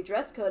likely to be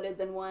dress coded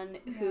than one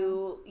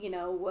who,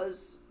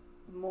 was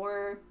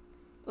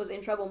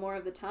in trouble more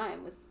of the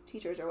time with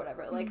teachers or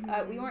whatever. Like,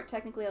 we weren't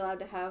technically allowed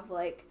to have,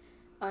 like,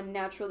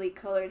 unnaturally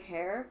colored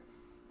hair.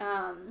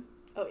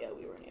 Oh, yeah,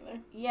 we weren't either.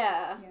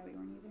 Yeah. Yeah, we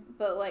weren't either.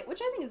 But, like, which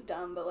I think is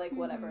dumb, but, like,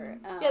 whatever.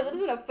 Yeah, that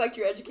doesn't affect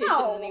your education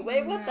in any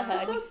way. What the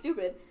heck? It's so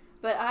stupid.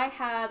 But I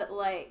had,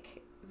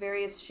 like,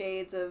 various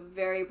shades of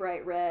very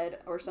bright red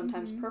or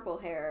sometimes purple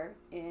hair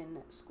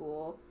in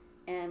school,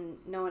 and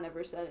no one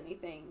ever said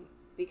anything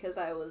because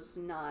I was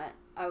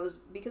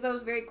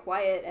very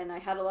quiet and I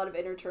had a lot of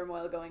inner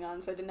turmoil going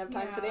on, so I didn't have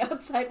time for the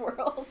outside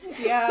world.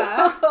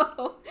 Yeah.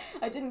 So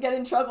I didn't get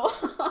in trouble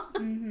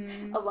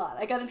a lot.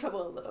 I got in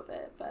trouble a little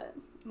bit, but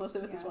most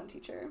of it with this one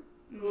teacher.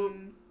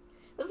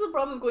 This is the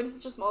problem with going to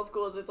such a small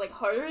school, is it's, like,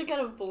 harder to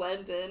kind of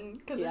blend in,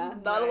 because Yeah.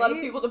 there's not a lot of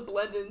people to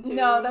blend into.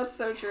 No, that's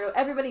so true.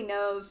 Everybody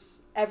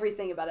knows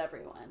everything about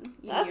everyone.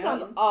 That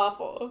sounds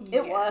awful.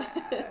 It was.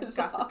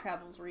 Gossip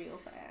travels real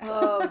fast.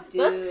 Oh,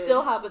 dude. That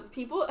still happens.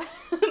 People,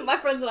 my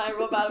friends and I are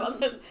real bad about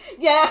this.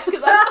 Yeah.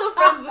 Because I'm still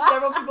friends with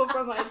several people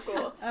from high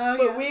school. Oh,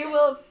 But yeah. we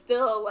will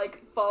still,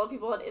 like, follow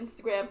people on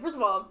Instagram. First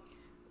of all,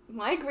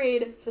 my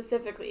grade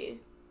specifically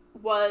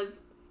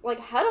was, like,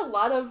 had a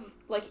lot of,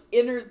 like,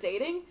 inner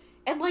dating.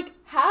 And, like,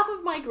 half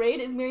of my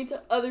grade is married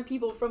to other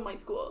people from my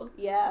school.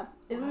 Yeah.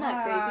 Isn't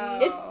that Wow.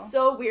 crazy? It's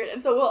so weird.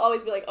 And so we'll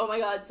always be like, oh my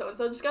god,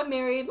 so-and-so just got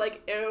married,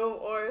 like, ew.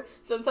 Or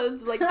so-and-so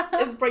just, like,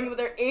 is pregnant with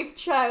their 8th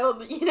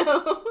child, you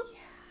know?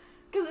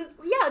 Because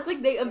it's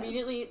like they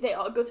immediately, they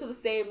all go to the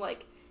same,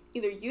 like,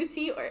 either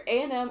UT or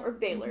A&M or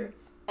Baylor.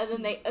 And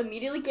then they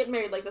immediately get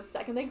married, like, the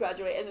second they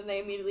graduate. And then they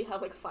immediately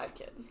have, like, 5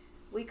 kids.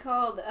 We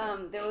called,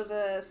 there was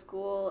a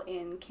school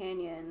in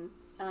Canyon,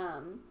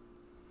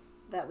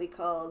 that we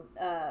called,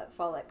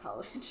 Follett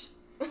College.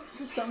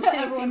 So many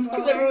Everyone people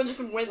Because everyone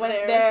just went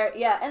there.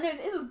 Yeah, and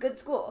it was a good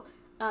school.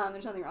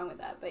 There's nothing wrong with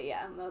that, but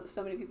yeah,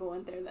 so many people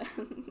went there that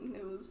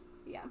it was,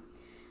 yeah.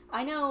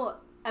 I know,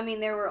 I mean,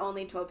 there were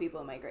only 12 people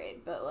in my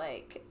grade, but,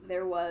 like,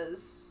 there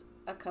was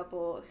a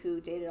couple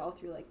who dated all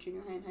through, like,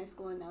 junior high and high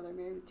school, and now they're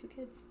married with 2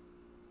 kids.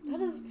 That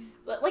is,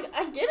 like,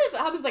 I get it if it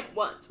happens, like,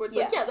 once. Where it's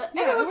like, Yeah.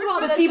 every once in a while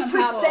But that the does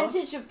happen.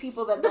 percentage of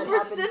people that The happened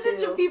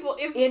percentage to of people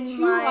is in too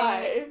my-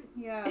 high.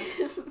 Yeah.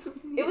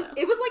 It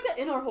was like that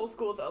in our whole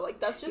school though. Like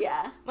that's just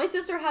Yeah. my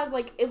sister has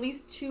like at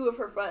least 2 of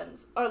her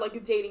friends are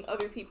like dating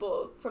other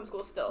people from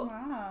school still.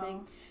 Wow.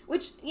 Thing.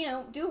 Which, you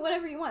know, do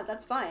whatever you want.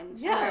 That's fine.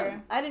 Yeah.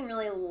 I didn't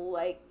really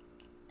like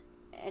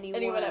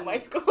anyone at my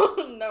school?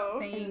 No.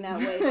 Same. in that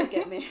way to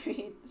get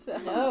married. So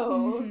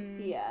No.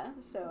 Mhm. yeah,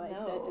 so that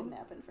No. didn't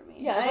happen for me.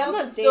 Yeah, And if I I'm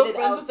also not still dated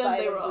friends with them,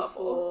 outside they of were the awful.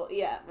 school.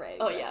 Yeah, right.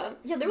 Oh exactly. yeah.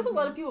 Yeah, there was a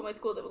lot of people in my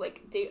school that would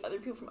like date other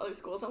people from other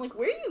schools. I'm like,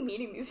 where are you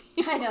meeting these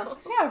people? I know.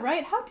 Yeah,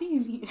 right? How do you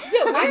meet?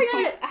 Yeah, where are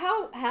you?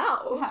 How?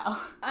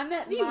 Wow. I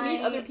met How do you my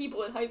meet other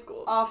people in high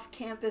school?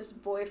 off-campus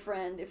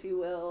boyfriend, if you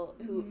will,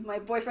 who my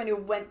boyfriend who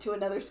went to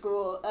another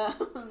school.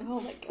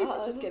 Oh my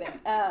god. Just kidding.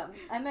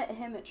 I met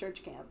him at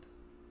church camp.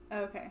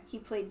 Okay. He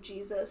played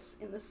Jesus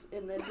in the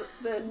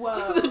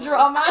Whoa. the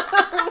drama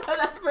or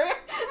whatever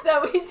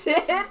that we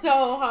did.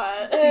 So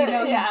hot. So you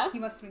know Yeah. he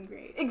must have been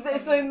great. Exactly.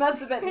 So he must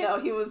have been. No,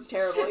 he was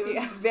terrible. He was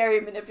Yeah.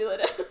 very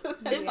manipulative.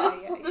 Is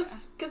Yeah,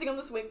 this kissing on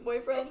the swing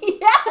boyfriend?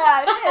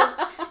 Yeah, it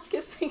is.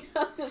 Kissing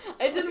on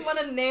this. I didn't want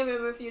to name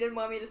him if you didn't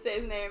want me to say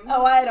his name.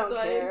 Oh, I don't so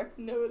care.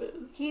 I know it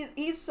is.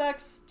 He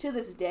sucks to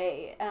this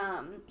day.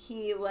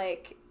 He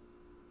like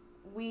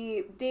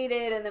we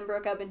dated and then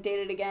broke up and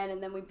dated again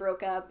and then we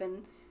broke up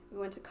and we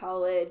went to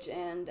college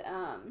and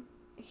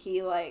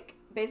he like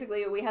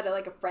basically we had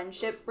a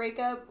friendship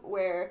breakup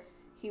where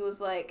he was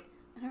like,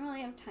 I don't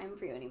really have time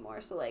for you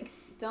anymore, so like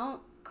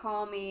don't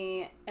call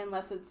me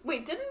unless it's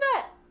Wait, didn't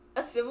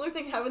a similar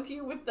thing happen to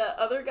you with the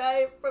other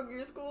guy from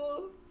your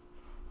school?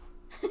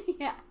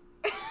 yeah.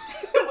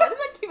 Why does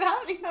that keep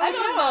happening to I you?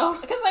 don't know,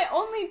 because I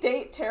only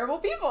date terrible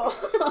people.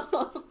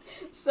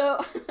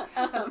 So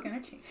That's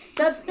gonna change.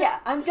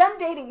 I'm done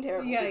dating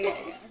terrible Yeah, people.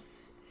 yeah.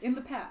 In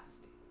the past.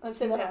 I'm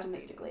saying that Yeah,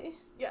 optimistically.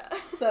 Yeah.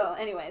 So,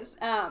 anyways,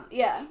 I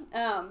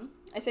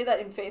say that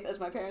in faith, as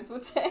my parents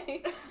would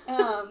say.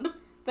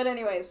 But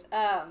anyways,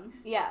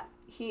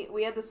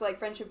 we had this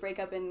friendship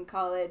breakup in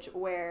college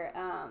where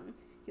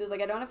he was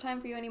like, I don't have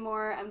time for you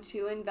anymore. I'm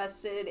too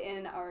invested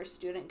in our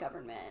student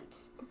government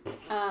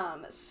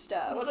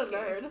stuff. What a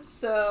nerd.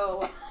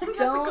 So Cut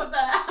don't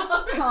that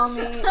out. call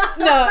me.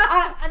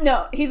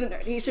 No, he's a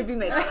nerd. He should be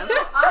made fun of.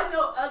 I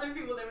know other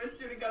people that were in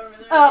student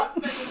government. Oh,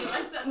 That were offended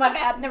when I said my that.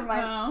 bad. Never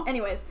mind. No.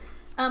 Anyways,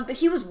 but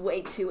he was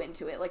way too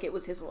into it. Like, it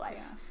was his life.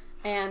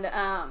 Yeah.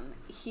 And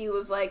he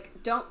was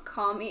like, don't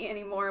call me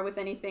anymore with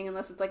anything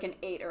unless it's like an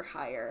 8 or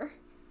higher.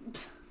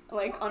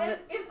 Like, on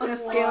a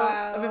scale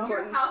of Wow.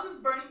 importance. Your house is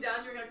burning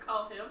down, you're gonna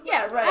call him?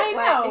 Yeah, right.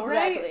 I know,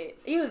 exactly. right?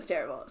 He was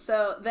terrible.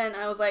 So then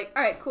I was like,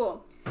 all right,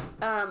 cool.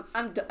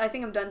 I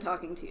think I'm done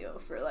talking to you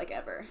for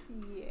ever.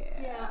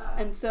 Yeah.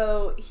 And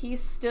so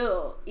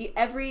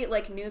every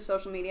new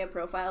social media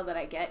profile that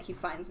I get, he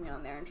finds me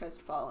on there and tries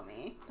to follow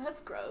me.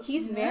 That's gross.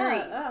 He's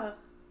married. Ugh.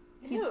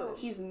 Ew.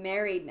 He's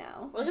married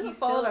now. Well, he hasn't He's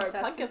still followed our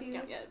obsessed with podcast you?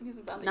 account yet. He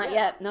hasn't found it Not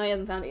yet. No, he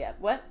hasn't found it yet.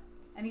 What?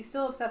 And he's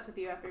still obsessed with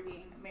you after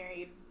being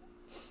married.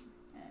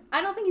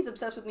 I don't think he's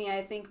obsessed with me.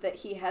 I think that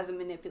he has a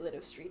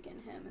manipulative streak in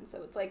him, and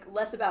so it's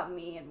less about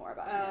me and more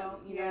about him.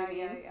 You know what I mean?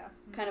 Yeah.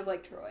 Kind of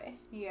like Troy.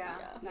 Yeah.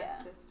 Yeah.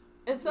 Narcissist.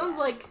 It sounds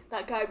Yeah. like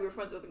that guy we were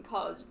friends with in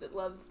college that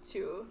loves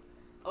to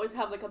always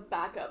have a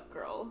backup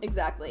girl.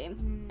 Exactly.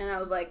 Mm. And I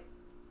was like,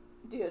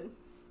 dude,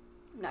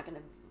 I'm not gonna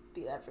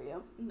be that for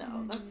you.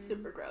 No, that's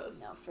super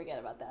gross. No, forget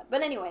about that.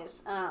 But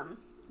anyways,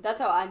 that's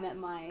how I met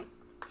my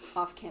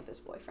off-campus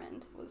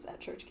boyfriend, was at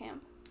church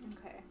camp.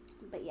 Okay.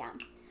 But yeah, I'm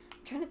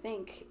trying to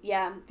think.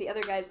 Yeah, the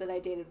other guys that I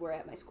dated were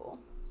at my school,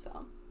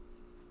 so.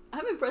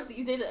 I'm impressed that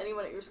you dated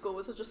anyone at your school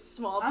with such a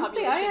small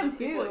Honestly, population I am of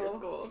people at your too.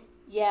 school.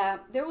 Yeah,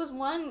 there was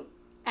one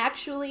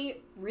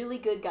actually really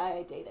good guy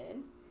I dated.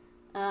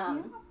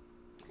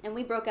 And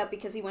we broke up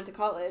because he went to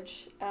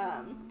college.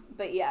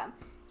 But yeah,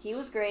 he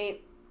was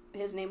great.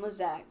 His name was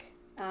Zach.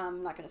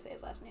 I'm not going to say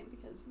his last name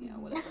because,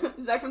 whatever.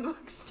 Zach from the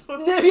bookstore.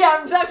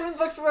 Yeah, Zach from the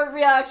bookstore.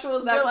 Yeah, actual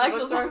Zach Real from the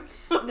actual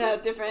bookstore.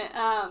 No, different.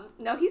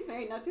 No, he's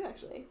married now too,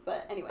 actually.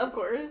 But anyways. Of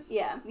course.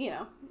 Yeah,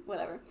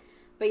 whatever.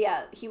 But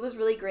yeah, he was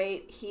really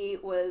great. He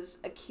was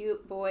a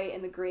cute boy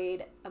in the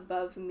grade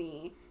above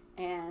me.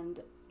 And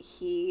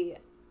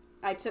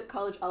I took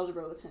college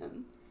algebra with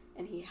him.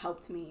 And he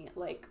helped me,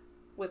 like,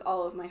 with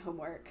all of my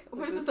homework.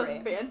 What is this, a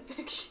fan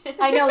fiction?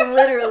 I know,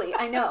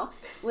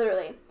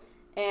 literally.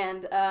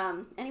 And,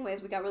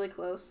 anyways, we got really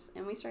close,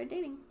 and we started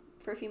dating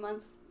for a few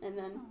months, and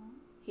then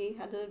he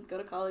had to go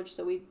to college,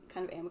 so we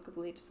kind of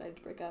amicably decided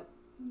to break up.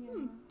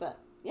 Yeah. But,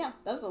 yeah,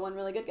 that was the one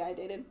really good guy I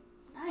dated.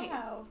 Nice.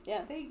 Wow.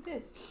 Yeah. They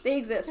exist. They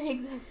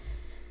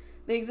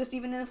exist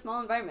even in a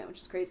small environment, which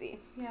is crazy.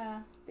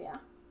 Yeah. But yeah.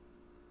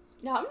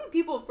 Now, how many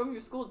people from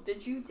your school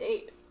did you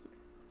date?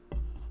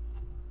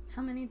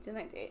 How many did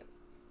I date?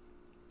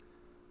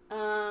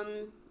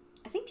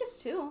 I think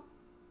just 2.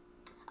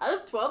 Out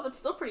of 12, that's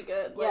still pretty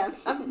good. Like, Yeah.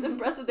 I'm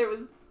impressed that there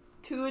was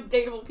 2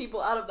 dateable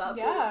people out of that.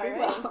 Yeah, pool.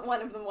 right. Well,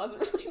 one of them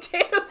wasn't really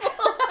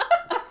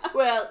dateable.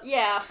 Well,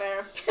 yeah,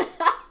 fair.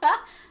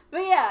 But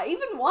yeah,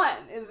 even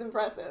 1 is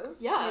impressive.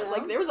 Yeah,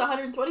 like there was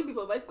 120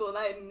 people at my school, and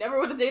I never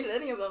would have dated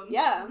any of them.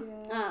 Yeah.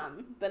 Yeah.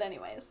 But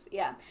anyways,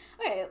 yeah.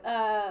 Okay,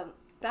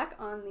 back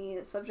on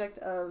the subject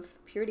of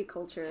purity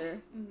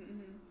culture,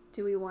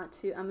 do we want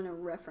to, I'm going to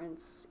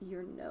reference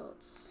your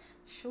notes.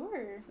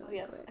 Sure. Oh,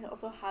 yes, I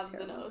also have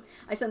the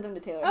notes. I sent them to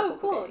Taylor. Oh,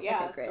 cool. Okay. Yeah,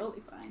 okay, it's great.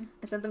 totally fine.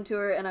 I sent them to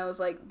her, and I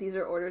was like, these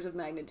are orders of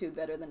magnitude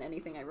better than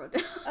anything I wrote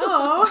down.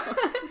 Oh.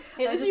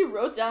 Hey, at least you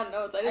wrote down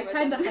notes. I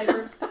kind didn't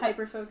of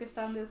hyper focused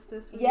on this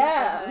week.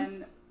 Yeah.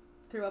 And then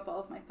threw up all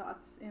of my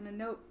thoughts in a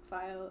note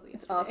file yesterday.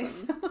 It's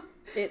awesome.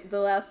 So. The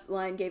last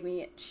line gave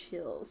me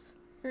chills.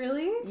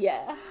 Really?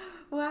 Yeah.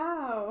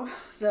 Wow.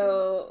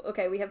 So,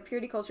 okay, we have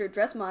purity culture,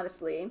 dress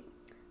modestly.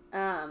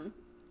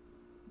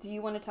 Do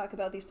you want to talk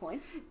about these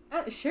points?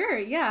 Sure,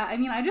 yeah. I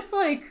mean, I just,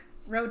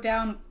 wrote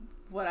down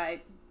what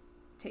I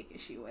take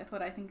issue with,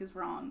 what I think is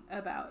wrong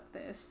about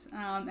this.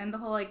 And the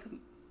whole,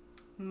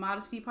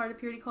 modesty part of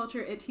purity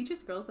culture, it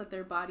teaches girls that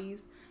their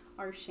bodies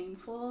are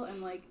shameful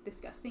and,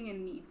 disgusting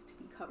and needs to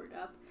be covered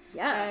up.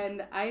 Yeah.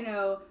 And I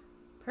know,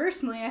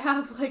 personally, I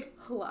have,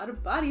 a lot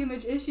of body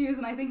image issues,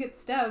 and I think it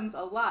stems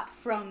a lot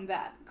from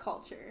that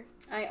culture.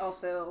 I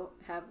also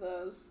have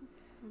those.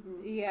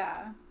 Mm-hmm.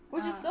 Yeah.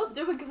 Which is so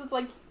stupid because it's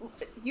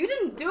you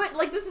didn't do it.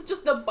 This is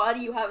just the body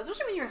you have,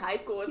 especially when you're in high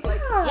school. It's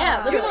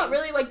yeah, you're not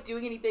really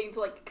doing anything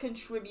to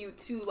contribute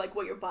to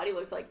what your body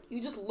looks like.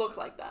 You just look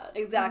like that.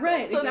 Exactly.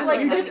 Right. So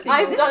exactly. it's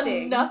I've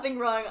done nothing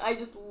wrong. I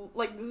just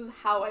this is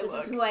how I look. This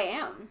is who I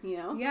am.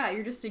 Yeah,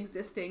 you're just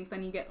existing.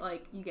 Then you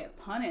get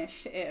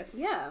punished if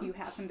you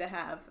happen to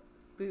have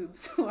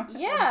boobs. Or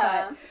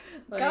yeah.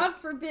 But, God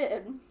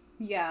forbid.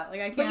 Yeah, I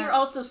can't. But you're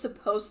also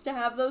supposed to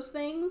have those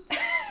things.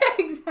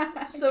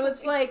 Exactly. So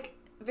it's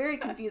very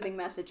confusing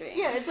messaging.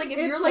 Yeah, it's if It's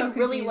you're so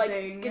really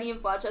confusing. skinny and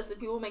flat chested,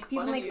 people make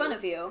fun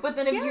of you. But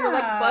then if you're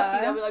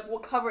busty, they'll be we'll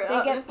cover it they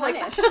up. Get and it's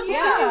punished.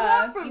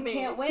 Yeah. You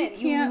can't win.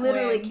 You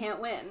literally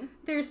can't win.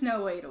 There's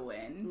no way to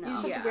win. No. You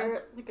just have to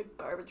wear a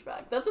garbage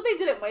bag. That's what they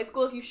did at my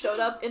school. If you showed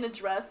up in a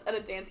dress at a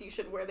dance you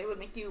should wear, they would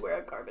make you wear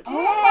a garbage bag.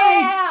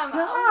 Oh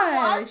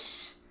my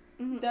gosh.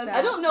 That's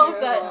I don't know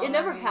terrible. if it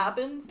never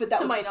happened, but that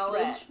to was my the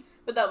knowledge. threat.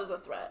 But that was the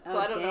threat. So Oh,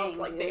 I don't know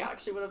dang, if they dude.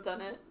 actually would have done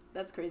it.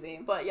 That's crazy.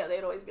 But yeah,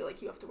 they'd always be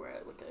you have to wear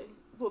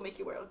we'll make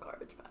you wear a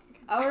garbage bag.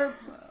 Our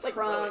It's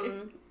prom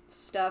really.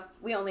 stuff,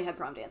 we only had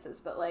prom dances,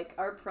 but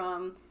our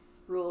prom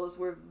rules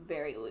were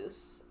very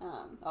loose,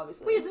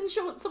 obviously. Wait, didn't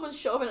someone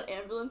show up in an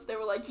ambulance? They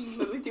were you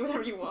literally do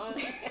whatever you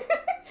want.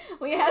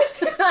 We had.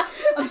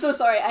 I'm so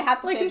sorry. I have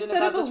to tangent instead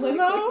about of a this really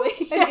limo,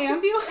 quickly. an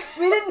ambulance.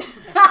 We didn't.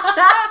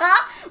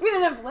 We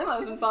didn't have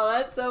limos in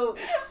Follett, so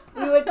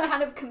we would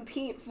kind of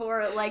compete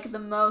for the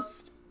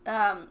most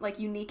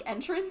unique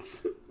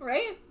entrance,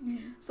 right?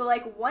 Mm. So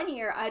one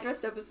year I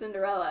dressed up as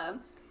Cinderella,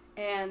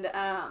 and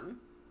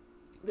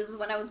this is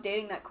when I was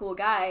dating that cool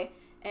guy.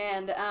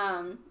 And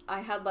I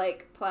had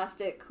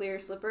plastic clear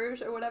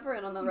slippers or whatever,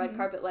 and on the red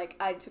carpet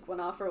I took one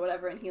off or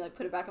whatever, and he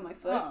put it back on my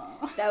foot.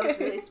 Aww. That was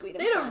really sweet.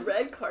 They had a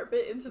red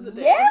carpet into the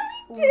dance. Yeah,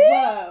 we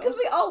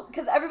did. Whoa.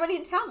 Because everybody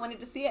in town wanted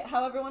to see it,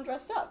 how everyone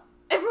dressed up.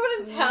 Everyone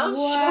in town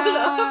showed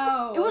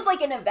up. It was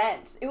an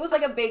event. It was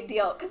a big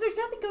deal because there's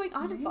nothing going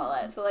on in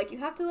Follett, so you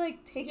have to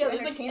take your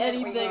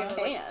entertainment where you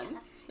can.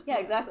 Yes. Yeah,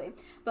 exactly.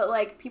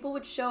 But people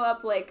would show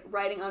up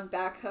riding on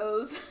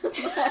backhoes,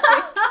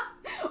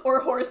 or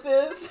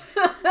horses.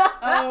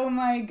 Oh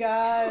my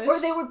gosh. Or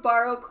they would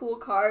borrow cool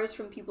cars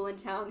from people in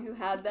town who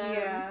had them.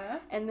 Yeah.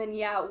 And then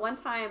one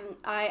time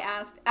I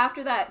asked,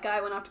 after that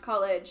guy went off to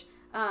college,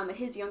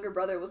 his younger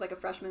brother was a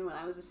freshman when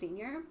I was a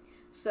senior.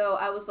 So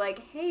I was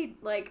hey,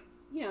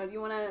 do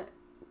you want to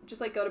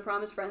just go to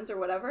prom as friends or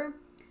whatever?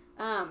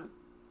 And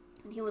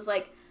he was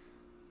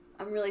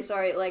I'm really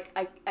sorry,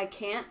 I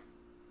can't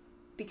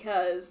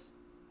because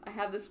I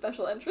have this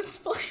special entrance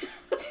plan,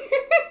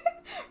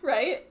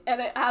 right?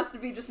 And it has to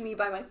be just me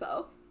by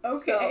myself. Okay.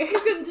 So, You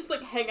couldn't just,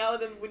 like, hang out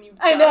with them when you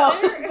got I know,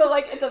 there. but,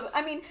 like, it doesn't,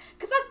 I mean,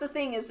 because that's the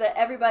thing is that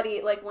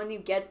everybody, like, when you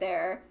get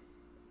there,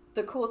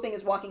 the cool thing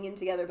is walking in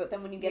together, but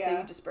then when you get there,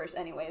 you disperse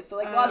anyways. So,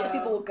 like, lots of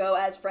people will go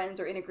as friends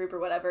or in a group or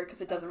whatever,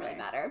 because it doesn't really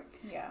matter.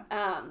 Yeah.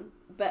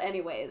 But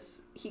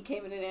anyways, he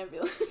came in an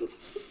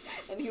ambulance,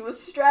 and he was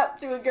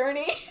strapped to a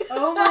gurney.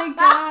 Oh my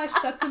gosh,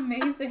 that's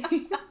amazing.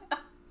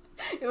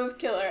 It was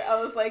killer. I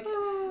was like,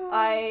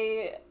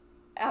 I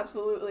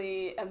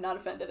absolutely am not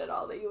offended at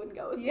all that you wouldn't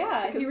go with me.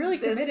 Yeah, he really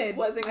this committed.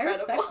 was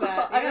incredible. I respect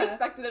that. Yeah. I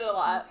respected it a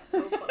lot. That's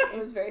so funny. It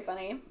was very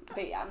funny.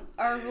 But yeah,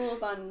 our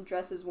rules on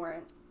dresses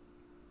weren't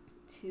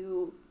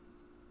too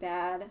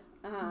bad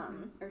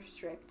or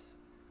strict.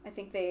 I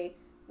think they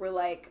were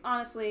like,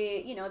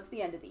 honestly, you know, it's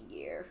the end of the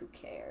year. Who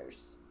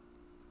cares?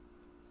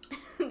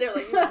 They're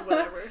like,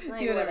 whatever. Like,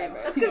 Do whatever you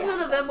want. That's because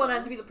none of them want to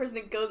have to be the person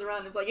that goes around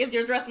and is like, is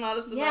your dress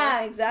modest enough?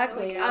 Yeah,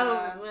 exactly. Like, I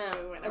don't,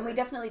 whatever. And we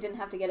definitely didn't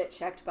have to get it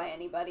checked by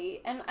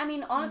anybody. And, I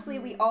mean, honestly,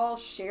 we all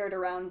shared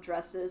around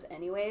dresses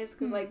anyways,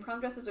 because, like, prom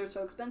dresses are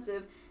so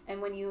expensive,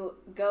 and when you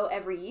go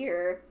every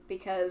year,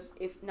 because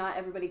if not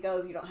everybody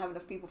goes, you don't have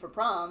enough people for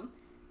prom,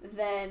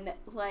 then,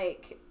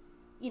 like,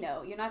 you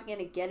know, you're not going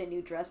to get a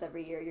new dress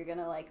every year. You're going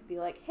to, like, be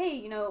like, hey,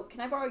 you know,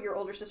 can I borrow your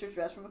older sister's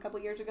dress from a couple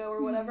years ago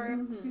or whatever?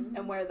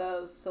 And wear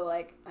those. So,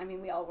 like, I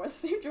mean, we all wore the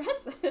same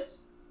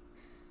dresses.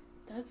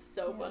 That's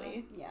so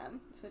funny. Yeah,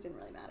 so it didn't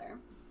really matter.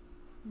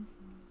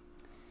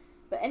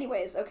 But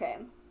anyways, okay.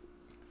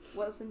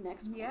 What was the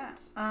next point?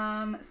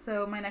 Yeah.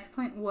 So my next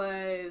point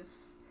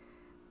was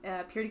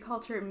purity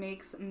culture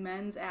makes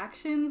men's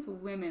actions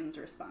women's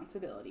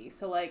responsibility.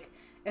 So, like,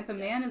 if a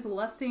man is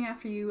lusting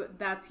after you,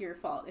 that's your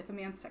fault. If a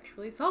man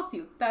sexually assaults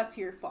you, that's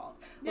your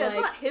fault. Yeah, like,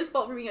 it's not his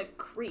fault for being a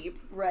creep.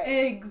 Right.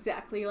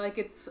 Exactly. Like,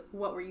 it's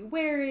what were you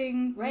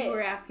wearing? Right. You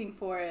were asking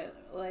for it.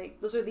 Like,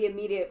 Those are the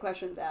immediate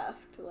questions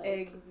asked. Like,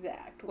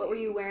 exactly. what were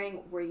you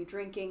wearing? Were you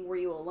drinking? Were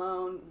you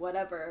alone?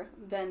 Whatever.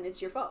 Then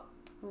it's your fault.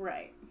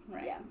 Right.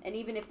 Right. Yeah. And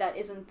even if that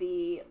isn't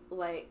the,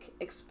 like,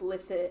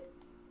 explicit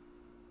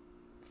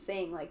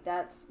thing, like,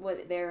 that's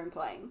what they're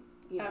implying.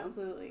 You know?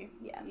 Absolutely.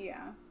 Yeah.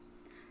 Yeah.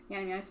 Yeah,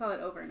 I mean, I saw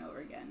that over and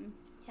over again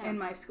Yeah. in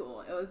my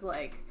school. It was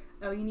like,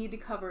 oh, you need to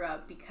cover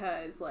up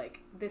because, like,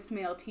 this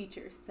male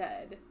teacher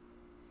said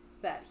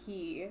that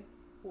he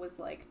was,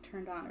 like,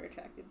 turned on or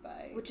attracted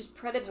by... Which is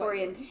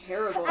predatory and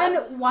terrible. And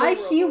That's why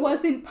horrible. he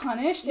wasn't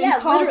punished Yeah,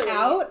 and called literally,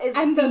 out, is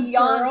and the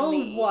beyond girl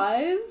me.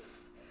 was...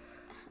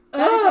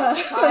 That is Ugh.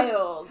 a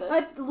child.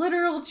 A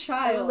literal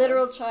child. A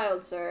literal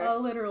child, sir. A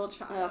literal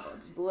child. Ugh,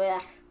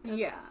 blech. That's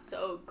Yeah.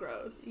 so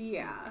gross.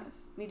 Yeah.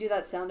 We do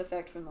that sound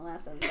effect from the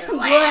last episode.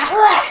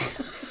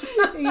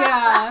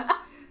 Yeah.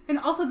 And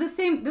also this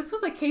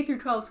was a K through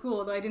 12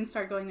 school, though I didn't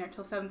start going there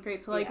till 7th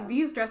grade. So, like, Yeah.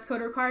 these dress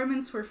code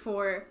requirements were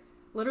for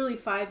literally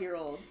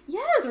 5-year-olds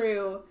Yes.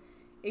 through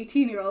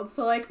 18-year-olds.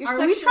 So, like, You're are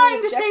we sexually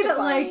trying to say that,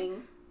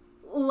 objectifying.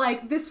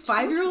 like this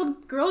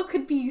 5-year-old girl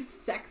could be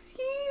sexy?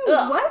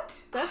 Ugh.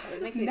 What? That's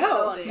It makes me No,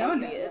 so disgusting. no,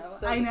 uncomfy. no. It's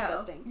so I know.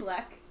 disgusting.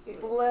 Black.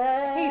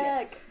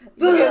 Black.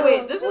 Okay,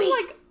 wait, this Wait. is,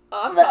 like,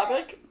 off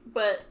topic,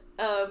 but,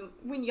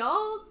 when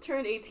y'all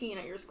turned 18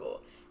 at your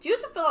school, do you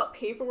have to fill out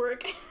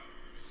paperwork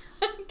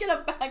and get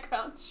a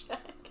background check?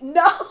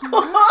 No.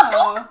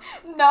 No.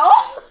 No.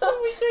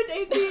 When we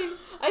turned 18,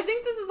 I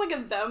think this was like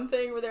a them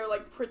thing where they were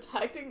like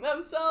protecting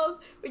themselves.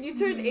 When you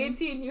turned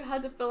 18, you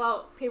had to fill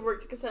out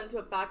paperwork to consent to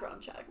a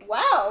background check.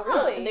 Wow,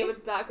 really? And they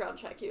would background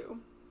check you.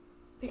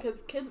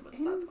 Because kids went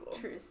to that school.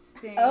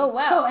 Interesting. Oh,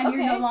 wow, Oh, and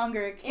you're okay. no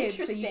longer a kid, so you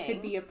Interesting.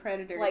 could be a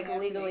predator. Like, and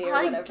legally everything. or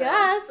I whatever.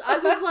 guess. I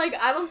was like,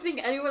 I don't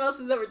think anyone else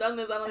has ever done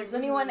this. I don't think Has this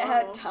anyone is had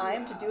normal.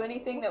 time to do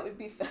anything that would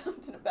be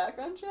found in a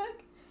background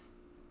check?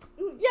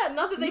 Yeah,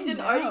 not that they Who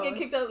didn't already knows? get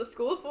kicked out of the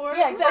school for.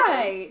 Yeah, exactly.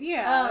 Right,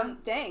 yeah.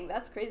 Dang,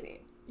 that's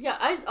crazy. Yeah,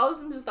 I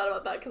also just thought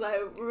about that because I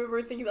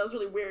remember thinking that was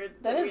really weird.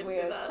 That we is didn't do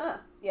weird. that. Huh.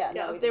 Yeah,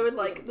 Yeah, no, we they would didn't-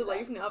 we like, didn't the do lady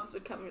that. from the office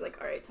would come and be like,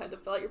 alright, time to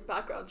fill out your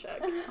background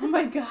check. Oh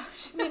my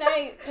gosh. I mean,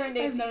 I turned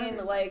I've 18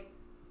 never-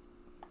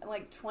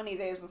 like 20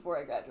 days before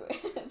I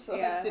graduated. So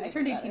Yeah, that didn't I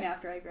turned even 18 matter.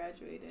 after I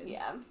graduated.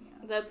 Yeah.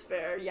 That's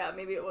fair. Yeah,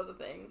 maybe it was a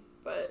thing.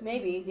 But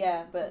Maybe,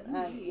 yeah, but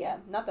yeah,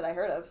 not that I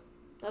heard of.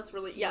 that's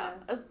really, yeah.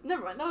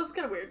 Never mind, that was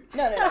kind of weird.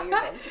 No, you're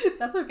good.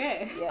 That's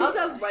okay. Yeah, I'll have to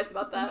yeah. ask Bryce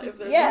about that. If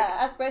there's Yeah,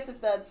 ask Bryce if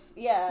that's,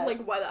 yeah.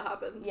 like why that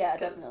happened. Yeah, 'cause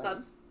definitely.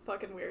 That's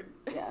fucking weird.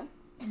 Yeah.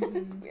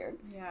 It's weird.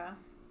 Yeah.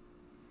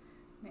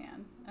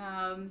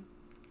 Man.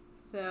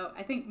 So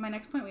I think my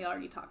next point we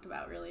already talked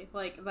about, really.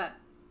 Like, that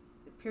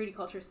purity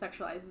culture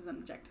sexualizes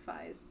and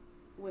objectifies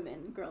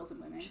Women. girls and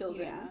women.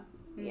 Children.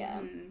 Yeah. Yeah.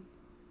 Mhm.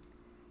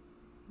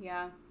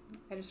 Yeah.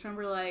 I just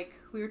remember, like,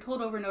 we were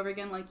told over and over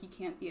again, like, you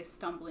can't be a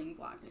stumbling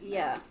block to men.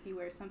 Yeah. Like, if you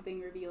wear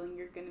something revealing,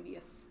 you're going to be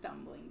a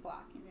stumbling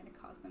block. You're going to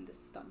cause them to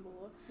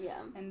stumble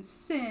Yeah. and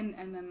sin,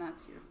 and then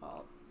that's your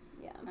fault.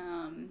 Yeah.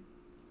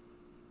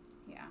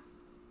 Yeah.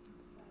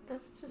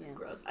 That's just Yeah.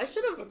 gross. I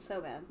should have. It's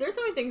so bad. There's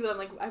so many things that I'm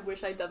like, I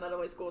wish I'd done that in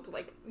my school to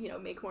like, you know,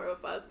 make more of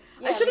a fuss.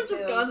 Yeah, I should have me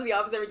just too. gone to the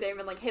office every day and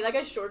been like, hey, that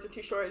guy's shorts are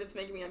too short and it's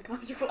making me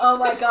uncomfortable. Oh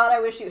my god, I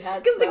wish you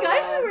had. Because so the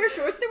guys bad. who wear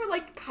shorts, they were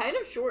like kind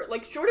of short,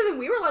 like shorter than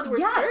we were allowed to wear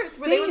Yeah, skirts,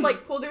 where they would same.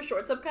 like pull their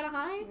shorts up kind of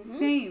high.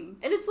 Same.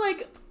 And it's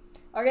like,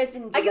 Our guys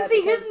didn't do I can that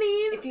see his because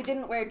knees. If you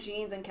didn't wear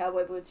jeans and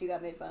cowboy boots, you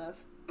got made fun of.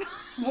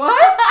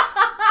 What?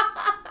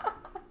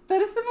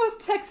 That is the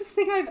most Texas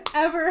thing I've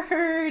ever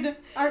heard.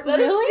 that is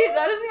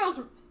the most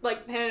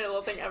like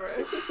panhandle thing ever.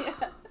 Yeah.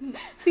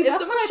 See, If that's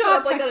someone what I showed thought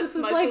up like that Texas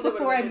at was my like school, they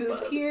before I would've made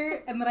moved fun.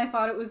 here, and then I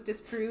thought it was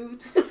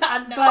disproved. No.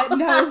 But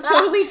no, it's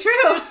totally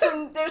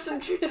true. There's some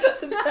truth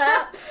to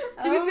that.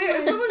 To be fair,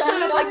 if someone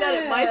showed up like that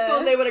at my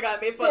school, they would have got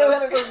made fun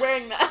of for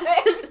wearing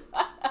that.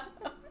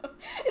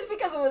 It's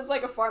because it was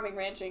like a farming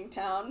ranching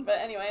town, but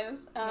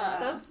anyways. Yeah.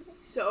 That's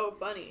so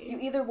funny. You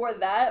either wore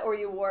that or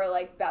you wore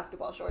like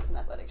basketball shorts and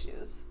athletic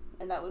shoes.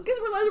 And that was... Because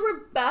we're allowed to wear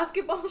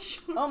basketball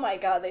shorts. Oh my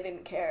god, they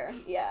didn't care.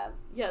 Yeah.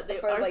 Yeah, As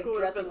far as our like school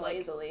would've dressing been, like,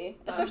 lazily.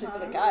 that's Especially for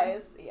the true.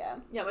 guys. Yeah.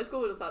 Yeah, my school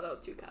would have thought that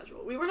was too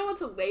casual. We weren't allowed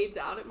to lay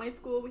down at my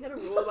school. We had a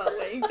rule about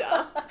laying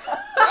down.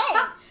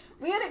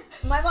 Dang!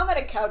 My mom had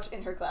a couch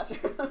in her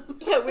classroom.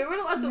 Yeah, we weren't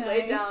allowed to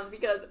lay Nice. down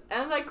because,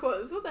 and I quote,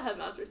 this is what the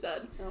headmaster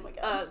said, Oh my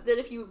god. that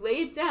if you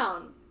laid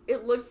down,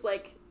 it looks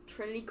like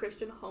Trinity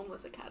Christian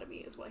Homeless Academy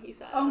is what he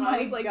said. Oh and I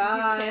my was like,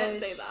 gosh. you can't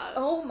say that.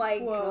 Oh my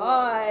Whoa.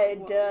 god.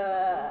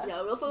 Whoa.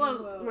 Yeah, we also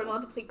Whoa. weren't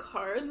allowed to play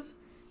cards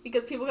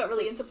because people got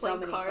really Played into so playing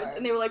many cards, cards.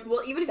 and they were like,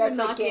 well, even if That's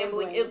you're like not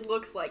gambling, gambling. it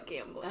looks like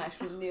gambling. I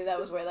actually knew that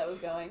was where that was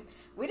going.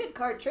 We did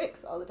card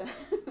tricks all the time.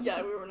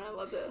 Yeah, we were not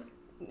allowed to.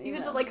 You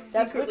had to know, like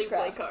that's secretly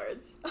play witchcraft.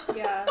 cards.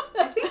 Yeah.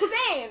 That's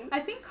insane. I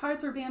think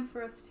cards were banned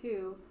for us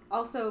too.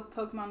 Also,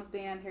 Pokemon was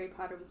banned, Harry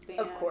Potter was banned.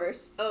 Of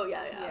course. Oh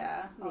yeah.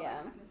 Yeah. All Yeah.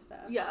 that kind of stuff.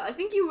 Yeah, I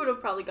think you would have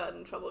probably gotten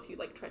in trouble if you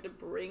like tried to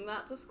bring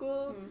that to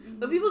school. Mm.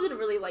 But people didn't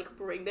really like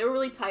bring. They were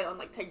really tight on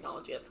like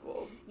technology at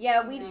school.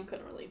 Yeah, So you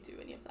couldn't really do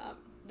any of that.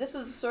 this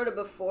was sort of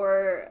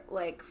before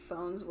like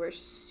phones were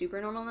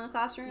super normal in the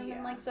classroom Yeah.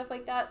 and like stuff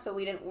like that, so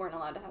weren't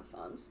allowed to have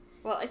phones.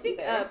 Well, I think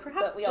Either,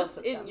 perhaps but we all just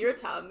took in them. your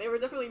town, they were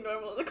definitely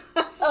normal in the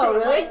classroom. Oh,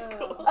 really? At my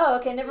school. Oh,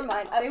 okay, never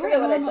mind. I They were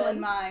forget what I normal said. in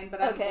mine,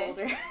 but Okay. I'm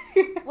older.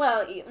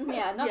 Well,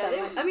 yeah, not Yeah, that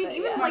much. I mean, but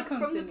even yeah. like Smartphones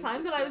from the didn't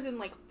time that exist I yet. was in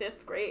like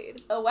 5th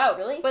grade. Oh wow,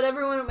 really? But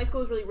everyone at my school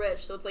was really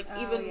rich, so it's like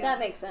Oh, even yeah. That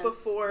makes sense.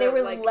 Before, they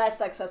were like- less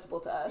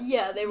accessible to us.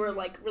 yeah, they were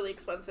like really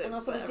expensive. And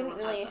also, we but didn't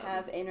everyone really had them.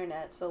 have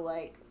internet, so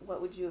like,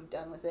 what would you have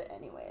done with it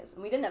anyways?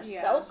 And we didn't have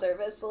Yeah. cell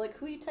service, so like,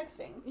 who are you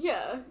texting?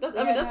 Yeah, I mean that's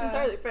Yeah.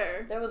 entirely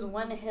fair. There was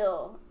one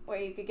hill where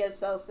you could get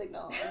cell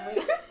signal, and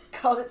we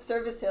called it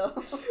Service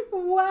Hill.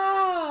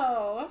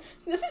 Wow.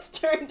 This is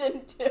turned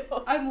into...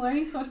 I'm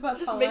learning so much about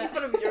Just Paulette. making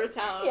fun of your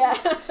town.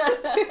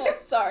 Yeah.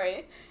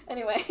 Sorry.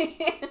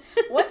 Anyway,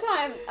 one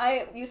time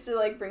I used to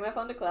like bring my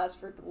phone to class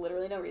for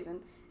literally no reason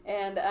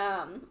and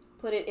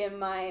put it in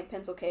my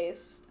pencil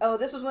case. Oh,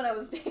 this was when I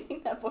was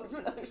dating that boy from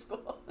another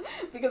school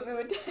because we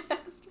would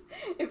text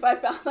if I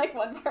found like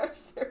one bar of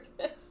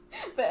service.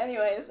 But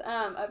anyways,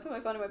 I put my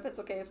phone in my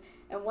pencil case,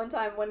 and one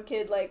time one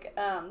kid like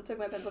took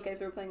my pencil case.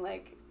 We were playing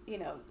like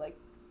like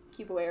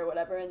keep away or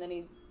whatever, and then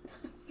he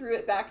threw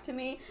it back to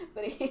me,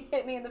 but he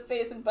hit me in the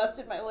face and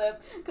busted my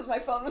lip because my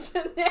phone was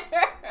in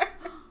there.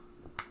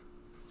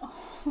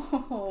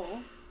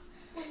 Oh.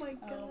 Oh my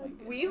god.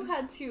 goodness. We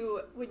had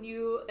to,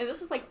 and this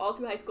was like all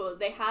through high school,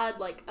 they had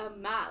like a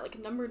mat, like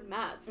numbered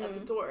mats at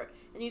the door,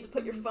 and you had to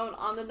put your phone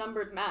on the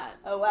numbered mat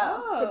Oh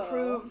wow. Oh. to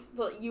prove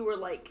that you were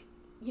like,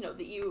 that you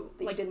That you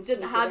like didn't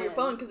didn't sneak have it your in.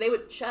 phone because they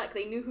would check.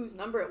 They knew whose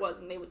number it was,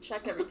 and they would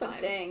check every time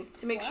Dang.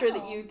 to make sure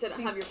that Wow. you didn't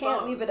So have you your can't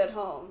phone. leave it at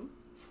home.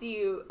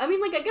 So I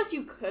mean, like I guess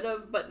you could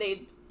have, but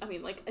I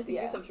think the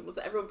Yeah. assumption was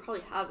that everyone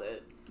probably has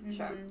it.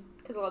 Sure. Mhm.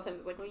 Because a lot of times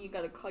it's like, well, you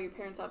gotta call your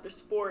parents after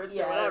sports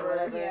Yeah, or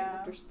whatever. Yeah.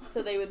 After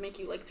So they would make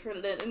you like turn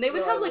it in, and they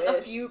would Well, have like I a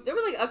wish. few. There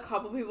was like a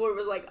couple people where it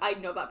was like, I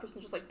know that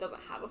person just like doesn't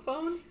have a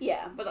phone,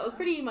 Yeah. but that was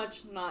pretty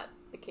much not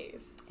the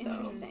case. So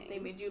Interesting. They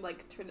made you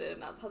like turn it in.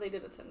 That's how they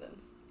did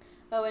attendance.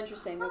 Oh,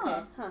 interesting. Huh.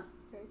 Okay. Huh.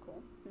 Very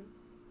cool.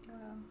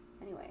 Wow.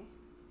 Anyway,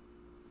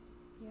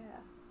 Yeah.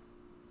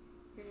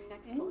 your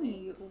next point.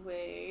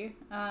 Anyway,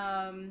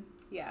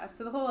 yeah,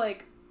 so the whole,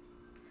 like,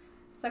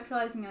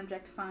 sexualizing and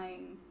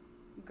objectifying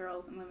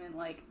girls and women,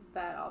 like,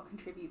 that all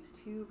contributes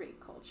to rape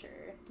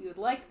culture. You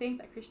would think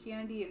that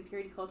Christianity and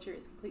purity culture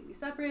is completely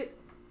separate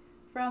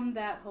from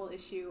that whole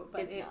issue,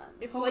 but It's it not.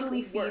 It's,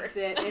 totally like, feeds worse.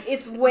 it.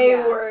 It's way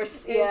yeah,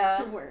 worse.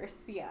 Yeah. It's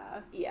worse,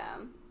 yeah. Yeah.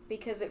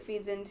 Because it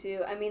feeds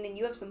into, I mean, and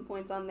you have some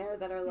points on there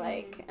that are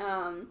like,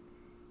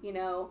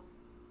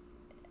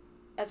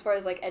 as far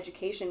as like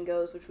education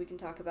goes, which we can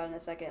talk about in a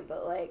second,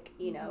 but like,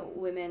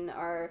 women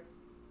are,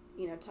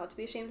 taught to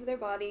be ashamed of their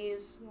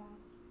bodies, Yeah.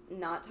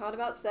 not taught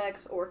about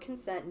sex or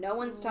consent. No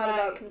one's taught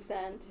about Right.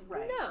 consent.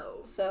 Right. No.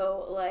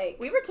 So, like...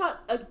 We were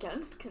taught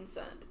against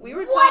consent. We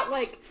were What? taught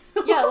like,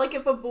 yeah, like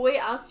if a boy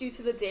asked you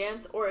to the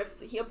dance, or if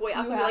a boy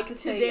asked You you have like to to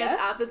say dance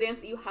yes? at the dance,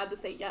 that you had to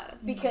say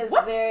yes. Because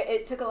What?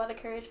 it took a lot of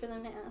courage for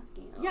them to ask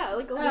you. Yeah,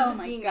 like Oh just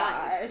my being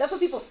gosh. nice. That's what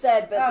people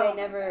said, but Oh they my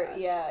never... gosh.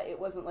 Yeah, it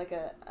wasn't like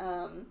a...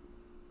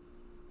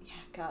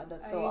 God,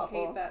 that's so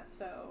awful. I hate that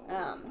so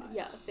much.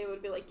 Yeah, they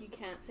would be like, you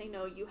can't say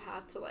no, you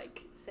have to,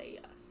 like, say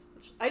yes.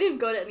 Which, I didn't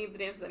go to any of the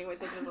dances anyway,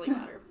 so it didn't really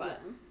matter,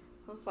 but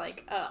I was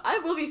like, I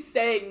will be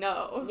saying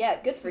no. Yeah,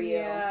 good for you.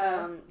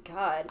 Yeah.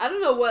 God. I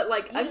don't know what,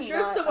 like, You I'm do sure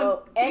if not someone, owe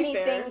to be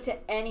anything fair,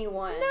 to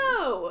anyone.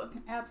 no.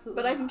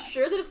 Absolutely But I'm not.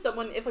 sure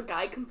that if a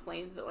guy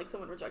complained that, like,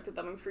 someone rejected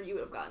them, I'm sure you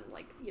would have gotten,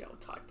 like, you know,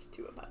 talked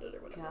to about it or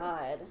whatever.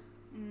 God.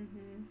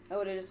 Mm-hmm. I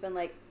would have just been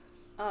like,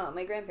 oh,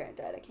 my grandparent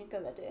died. I can't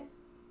go that day.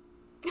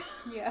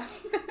 Yeah.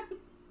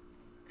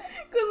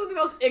 Because it's the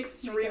most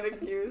extreme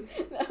excuse.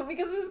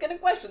 Because who's going to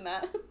question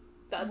that?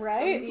 That's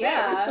Right? unfair.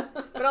 Yeah.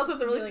 But also,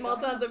 it's a really Be like, small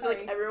oh, town, so I feel like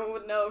sorry. everyone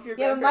would know if your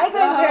Yeah, but my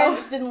grandparents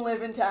grandparents didn't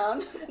live in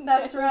town.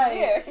 That's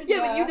right. Dear. Yeah,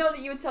 but you know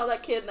that you would tell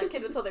that kid, and that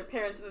kid would tell their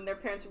parents, and then their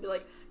parents would be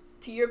like,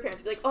 to your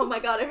parents, be like, oh my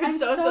God, I heard I'm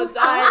so-and-so so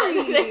died. sorry.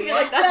 And they'd be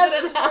like,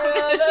 that's what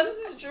happened.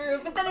 That's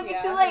true. But then it'd be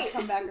too Yeah, late.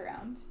 come back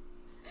around.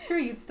 Sure,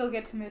 you'd still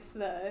get to miss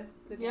the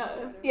Yeah. dance or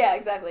whatever. Yeah,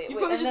 exactly. You Wait,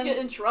 probably and just then- get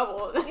in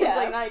trouble. It's Yeah.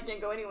 like, now you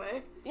can't go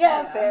anyway.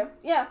 Yeah, Yeah. fair.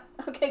 Yeah.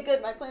 Okay,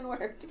 good. My plan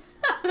worked.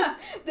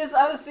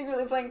 I was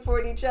secretly playing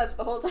 4D chess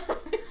the whole time.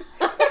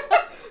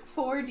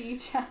 4D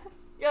chess.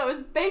 Yeah, I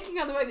was banking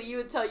on the way that you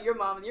would tell your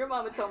mom, and your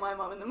mom would tell my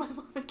mom, and then my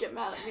mom would get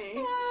mad at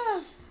me.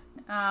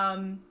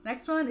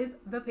 Next one is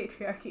the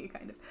patriarchy,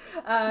 kind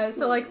of.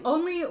 So, like,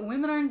 only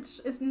women are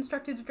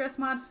instructed to dress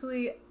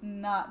modestly,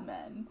 not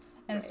men.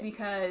 And it's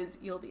because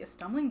you'll be a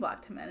stumbling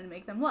block to men and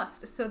make them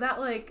lust. So that,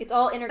 like... It's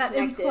all that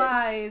interconnected.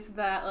 implies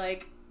that,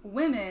 like,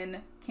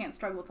 women can't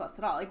struggle with lust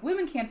at all. Like,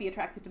 women can't be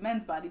attracted to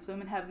men's bodies.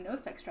 Women have no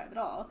sex drive at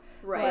all.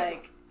 Right.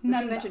 Like, Which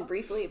none you at mentioned all.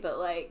 briefly, but,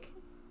 like,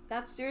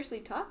 that's seriously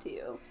taught to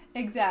you.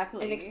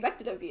 Exactly. And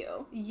expected of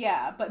you.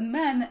 Yeah, but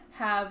men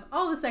have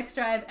all the sex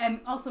drive and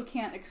also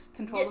can't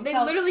control Yeah, themselves.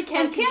 they literally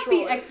can't and can't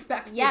control be it.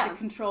 expected Yeah. to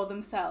control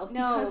themselves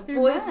No, because they're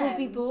boys men. will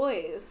be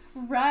boys.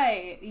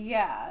 Right,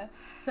 yeah.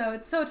 So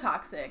it's so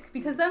toxic.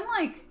 Because then,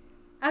 like,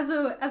 as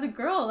a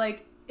girl,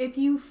 like, if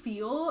you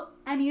feel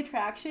any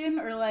attraction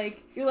or,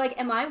 like... You're like,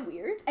 am I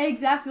weird?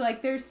 Exactly,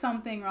 like, there's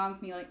something wrong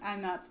with me. Like,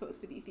 I'm not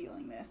supposed to be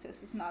feeling this.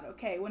 This is not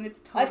okay. When it's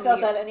totally... I felt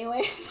that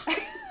anyways.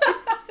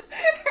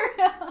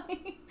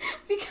 Really?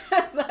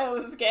 Because I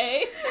was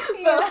gay.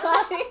 Yeah.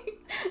 But, like,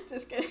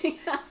 just kidding.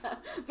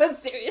 But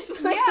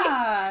seriously.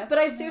 Yeah. But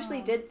I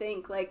seriously did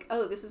think, like,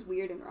 oh, this is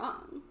weird and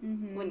wrong.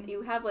 Mm-hmm. When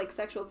you have, like,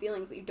 sexual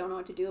feelings that you don't know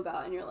what to do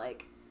about, and you're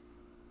like,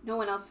 no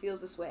one else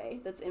feels this way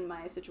that's in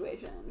my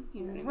situation.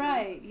 You know what I mean?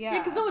 Right, yeah. Yeah,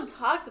 because no one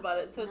talks about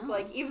it, so it's No.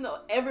 like, even though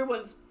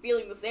everyone's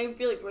feeling the same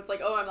feelings, where it's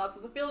like, oh, I'm not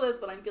supposed to feel this,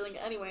 but I'm feeling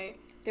it anyway,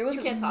 There was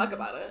you can't talk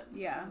about it.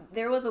 Yeah.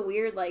 There was a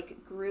weird,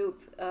 like,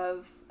 group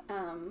of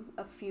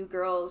a few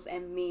girls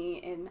and me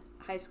in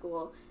high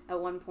school at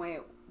one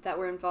point that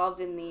were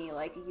involved in the,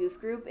 like, youth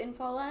group in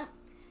Follett.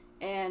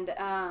 And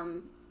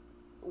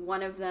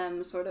one of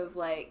them sort of,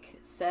 like,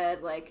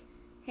 said, like,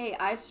 hey,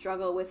 I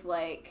struggle with,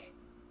 like,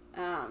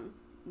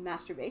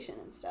 masturbation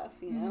and stuff,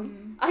 you know?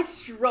 Mm-hmm. I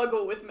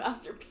struggle with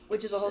masturbation.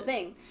 Which is a whole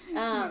thing.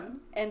 And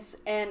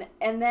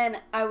then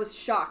I was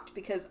shocked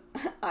because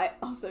I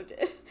also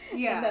did.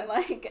 Yeah. And then,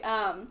 like,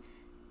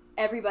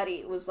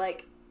 everybody was,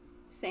 like,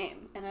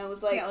 same. And I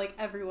was like... Yeah, like,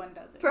 everyone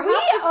does it. Perhaps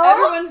if all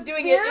everyone's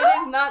doing do? it,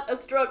 it is not a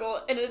struggle,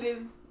 and it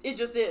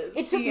just is.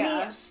 It took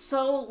Yeah. me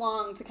so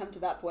long to come to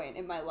that point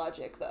in my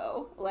logic,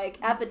 though. Like,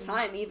 at the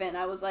time, even,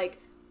 I was like,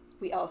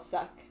 we all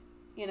suck.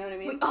 You know what I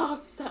mean? We all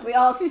suck. We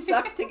all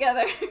suck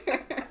together.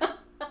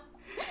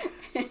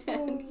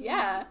 And,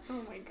 yeah.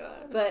 Oh my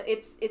god. But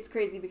it's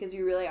crazy because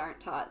you really aren't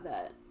taught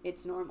that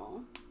it's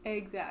normal.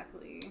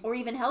 Exactly. Or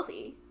even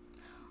healthy.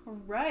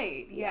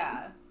 Right, Yeah.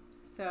 yeah.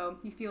 So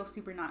you feel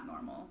super not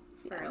normal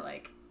for, Yeah.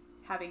 like,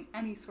 having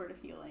any sort of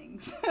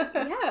feelings.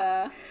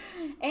 Yeah.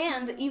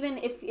 And even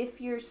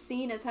if you're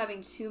seen as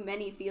having too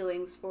many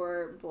feelings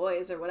for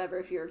boys or whatever,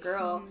 if you're a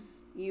girl,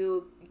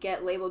 you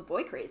get labeled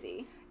boy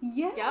crazy.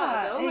 Yeah,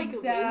 Yeah, they'll, like,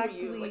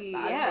 exactly. label you, like,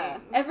 bad Yeah.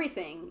 things.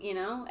 Everything, you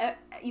know?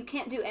 You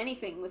can't do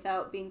anything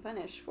without being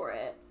punished for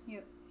it.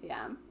 Yep.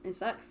 Yeah. It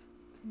sucks.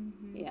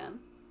 Mm-hmm. Yeah.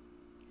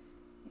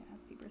 Yeah,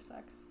 super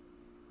sucks.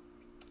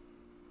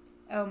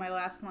 Oh, my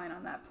last line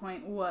on that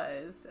point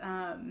was,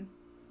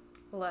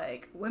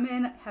 like,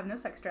 women have no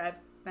sex drive,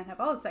 men have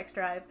all the sex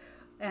drive,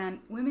 and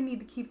women need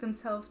to keep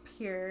themselves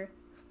pure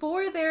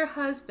for their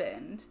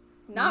husband,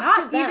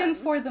 Not for even them.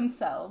 for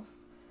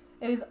themselves.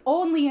 It is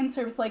only in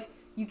service, like,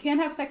 you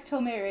can't have sex till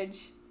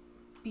marriage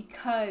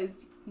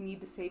because you need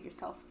to save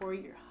yourself for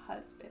your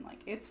husband. Like,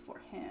 it's for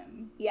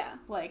him. Yeah.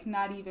 Like,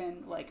 not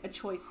even, like, a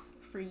choice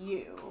for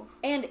you.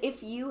 And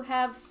if you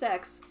have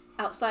sex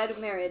outside of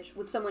marriage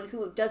with someone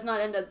who does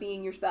not end up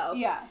being your spouse,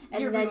 Yeah,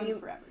 and you're then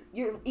ruined forever.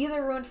 you're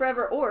either ruined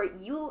forever or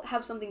you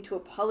have something to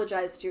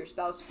apologize to your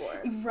spouse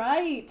for.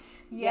 Right.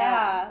 Yeah.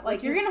 Yeah. Like,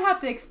 Like, you're you going to have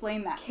to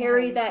explain that. to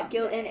Carry him that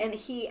guilt, someday. and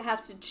he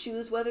has to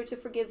choose whether to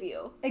forgive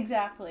you.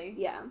 Exactly.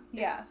 Yeah.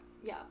 Yeah.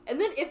 Yeah, and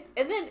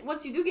then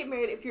once you do get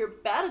married, if you're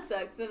bad at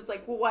sex, then it's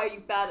like, well, why are you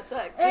bad at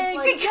sex? And it's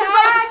like, because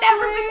I've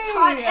never been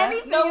taught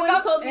anything no one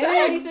about told me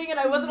sex. anything, and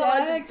I wasn't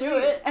allowed to do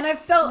it. And I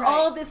felt Right.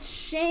 all this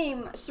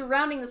shame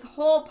surrounding this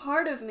whole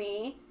part of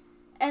me,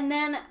 and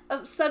then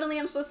suddenly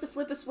I'm supposed to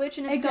flip a switch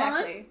and it's gone?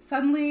 Exactly.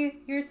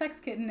 Suddenly, you're a sex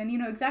kitten and you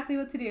know exactly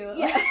what to do.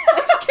 Yes,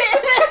 sex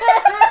kitten!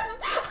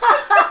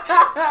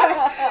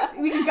 Sorry,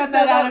 we can cut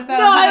that out if that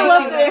no, was I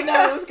loved issue. it.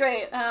 No, it was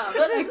great.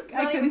 That is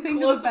I not couldn't even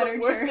think close of a better to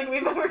the worst term. thing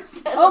we've ever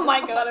said. Oh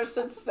my god, I've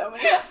said so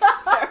many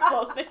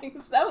terrible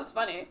things. That was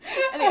funny.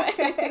 Anyways.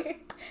 Okay.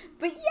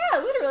 But yeah,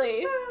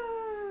 literally.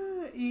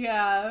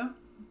 Yeah.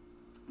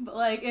 But,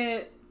 like,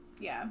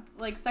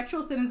 like,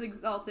 sexual sin is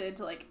exalted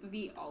to, like,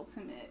 the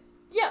ultimate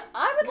Yeah,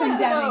 I would like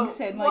to condemning know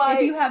sin. why, Like,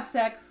 if you have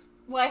sex,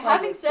 why like,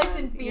 having it's sex done.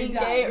 and being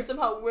You're gay done. are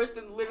somehow worse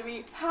than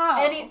literally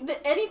how?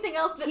 anything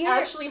else that Here-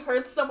 actually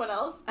hurts someone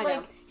else. I know.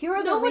 Like, Here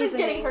are the no one is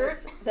getting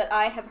reasonings that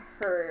I have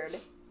heard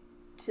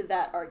to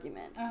that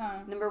argument. Uh-huh.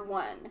 Number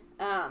one,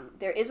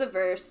 there is a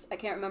verse, I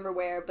can't remember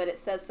where, but it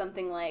says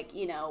something like,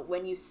 you know,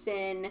 when you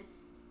sin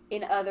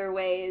in other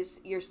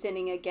ways, you're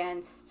sinning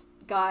against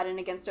God and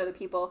against other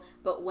people,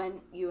 but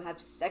when you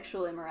have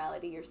sexual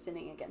immorality, you're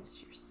sinning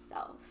against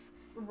yourself.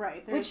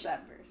 Right, there's Which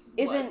that verse.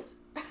 Isn't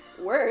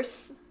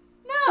worse.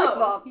 no. First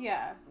of all,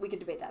 Yeah. we could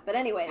debate that. But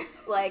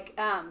anyways, like,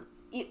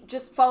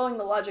 just following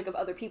the logic of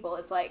other people,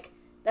 it's like,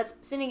 that's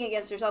sinning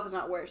against yourself is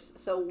not worse,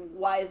 so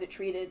why is it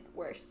treated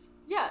worse?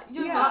 Yeah,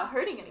 you're Yeah. not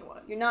hurting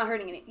anyone. You're not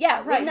hurting any. Yeah,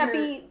 Right, wouldn't that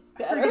you're be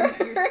better?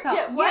 hurting yourself.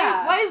 Yeah,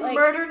 Yeah, why is like-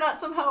 murder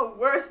not somehow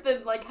worse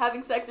than, like,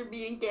 having sex or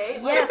being gay?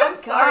 Like, Yes, I'm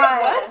sorry,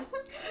 God. what?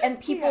 And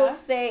people Yeah.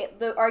 say,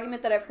 the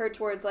argument that I've heard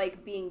towards,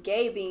 like, being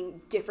gay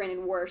being different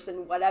and worse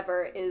and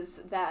whatever is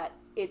that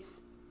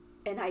it's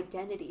an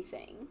identity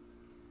thing.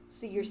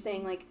 So you're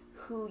saying, like,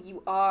 who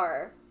you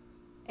are,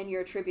 and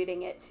you're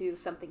attributing it to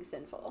something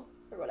sinful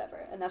or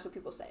whatever. And that's what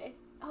people say,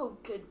 Oh,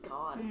 good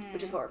God.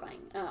 which is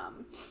horrifying.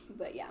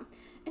 But yeah.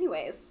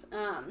 Anyways,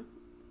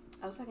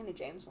 I was talking to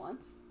James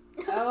once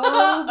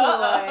Oh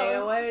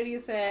boy, what did he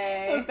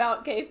say?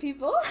 about gay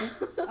people.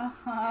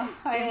 Uh-huh.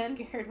 I'm And-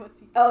 scared what's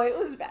he... Oh, it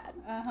was bad.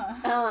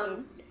 Uh-huh.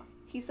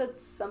 He said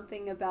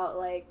something about,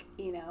 like,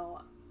 you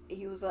know,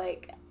 he was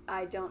like,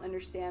 I don't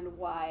understand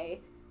why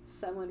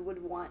someone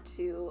would want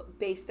to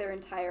base their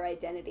entire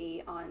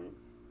identity on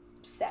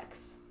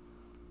sex.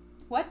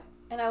 What?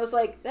 And I was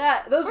like,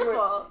 those First were of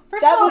all,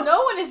 that was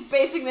no one is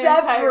basing their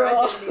entire several-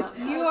 identity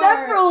on You that.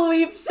 are several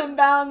leaps and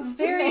bounds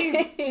to Very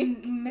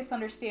make.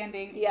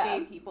 misunderstanding Yeah.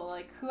 gay people.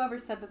 Like, whoever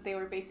said that they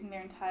were basing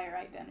their entire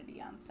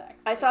identity on sex.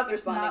 I Like, stopped it's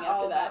responding not all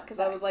after that about because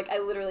I was sex. like, I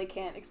literally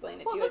can't explain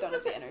it to Well, you. I don't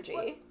that's have the the energy.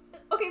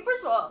 What- Okay,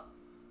 first of all,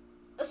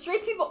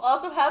 straight people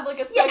also have, like,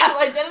 a sexual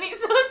identity,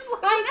 so it's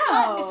like, I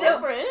know. it's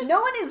different. No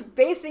one is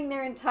basing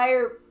their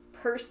entire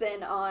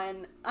person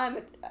on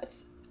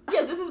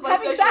Yeah, this is my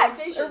having sexual sex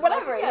orientation. or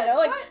whatever, Like, you yeah, know,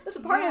 like what? that's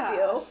a part Yeah. of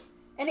you,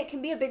 and it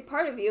can be a big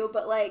part of you.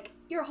 But like,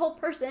 you're a whole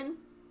person.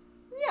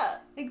 Yeah.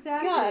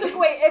 Exactly. You just took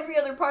away every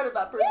other part of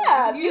that person.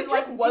 Yeah, because you didn't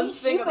just like one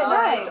thing about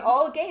dehumanized it.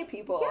 all gay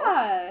people.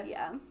 Yeah.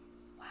 Yeah.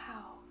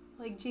 Wow.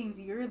 Like, James,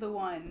 you're the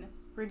one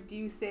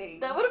reducing.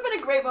 That would have been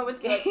a great moment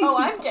to be like, oh,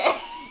 I'm gay.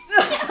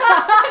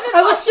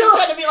 I was still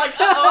trying to be like,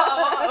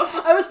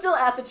 oh. I was still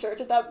at the church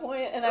at that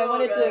point, and I Oh,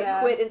 wanted God. to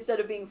Yeah. quit instead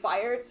of being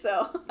fired.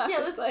 So I Yeah,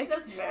 was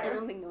that's I fair.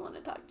 don't think they want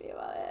to talk to you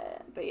about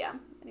it. But yeah.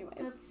 Anyways.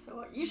 That's so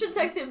hard. You should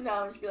text him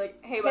now and just be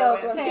like, hey, Hey, by the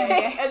also, way, I'm I'm gay.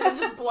 gay. And then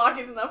just block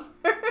his number.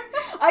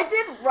 I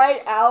did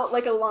write out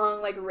like a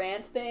long like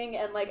rant thing,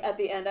 and like at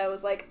the end I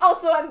was like,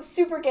 also I'm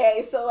super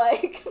gay, so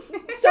like,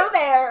 so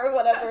there or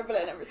whatever. But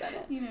I never said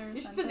it. You never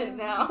You should sent send it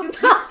now.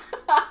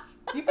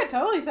 You could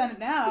totally send it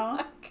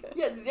now.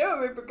 Yeah, 0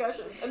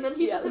 repercussions. And then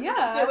he just has to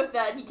Yeah. sit with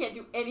that and he can't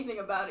do anything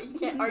about it. He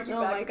can't argue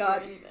Oh back my with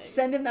god! you or anything.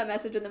 Send him that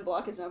message and then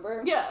block his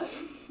number. Yeah.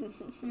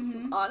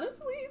 Mhm.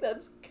 Honestly,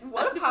 that's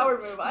What a power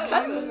move. I It's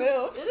love kind of a it.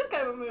 move. It is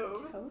kind of a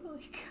move.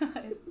 Totally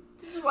good.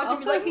 Just watch him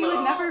Also, be like, he would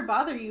 "Oh." never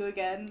bother you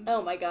again.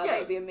 Oh my god, Yeah, that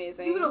would be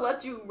amazing. He would have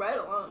let you right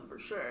alone for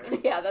sure.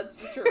 Yeah,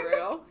 that's true.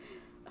 Oh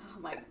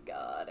my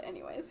god.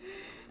 Anyways,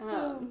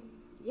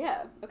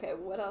 yeah. Okay.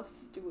 What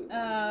else do we?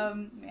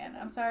 Man,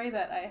 I'm sorry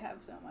that I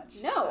have so much.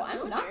 No, stuff I'm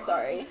to not do.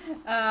 sorry.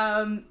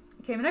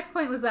 Okay, my next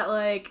point was that,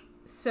 like,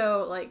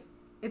 so, like,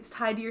 it's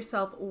tied to your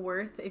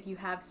self-worth. If you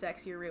have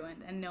sex, you're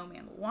ruined, and no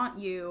man will want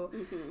you,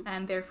 Mm-hmm.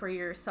 and therefore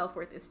your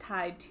self-worth is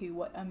tied to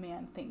what a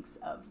man thinks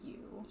of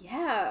you.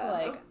 Yeah.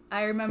 Like,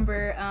 I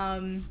remember,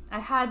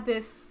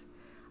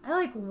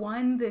 I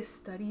won this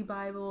study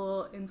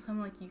Bible in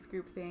some, like, youth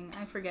group thing.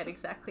 I forget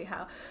exactly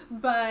how,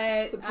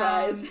 but... The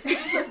prize.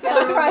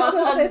 Everyone prize wants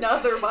was this-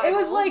 another Bible. It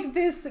was like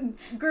this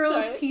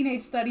girls' Sorry.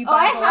 teenage study Oh,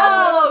 I Bible.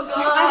 have.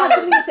 Oh, I had God.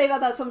 something to say about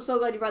that, so I'm so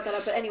glad you brought that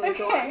up. But anyways,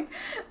 go on.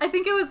 I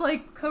think it was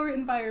like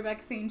co-written by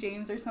Rebecca St.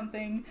 James or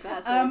something.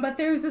 Fascinating. But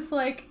there was this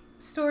like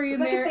story in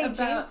Rebecca there St.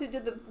 about James, who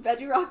did the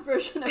Veggie Rock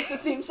version of the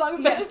theme song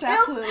of yes, VeggieTales.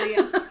 absolutely,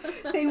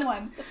 yes, same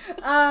one.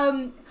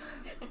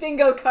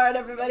 Bingo card,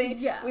 everybody.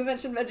 Yeah. We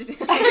mentioned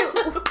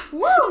VeggieTales.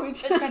 Woo! We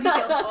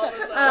VeggieTales all the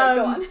time. Sorry,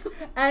 go on.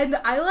 And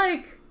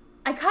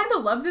I kind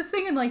of loved this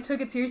thing and like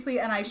took it seriously,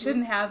 and I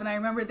shouldn't have. And I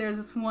remember there was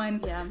this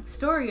one Yeah.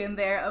 story in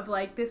there of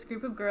like this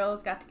group of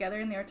girls got together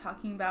and they were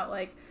talking about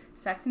like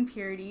sex and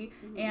purity,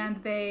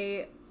 and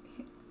they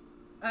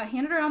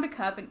handed around a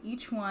cup and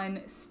each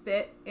one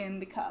spit in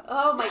the cup.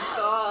 Oh my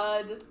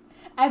god.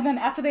 And then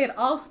after they had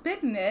all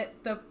spit in it,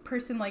 the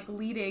person, like,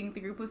 leading the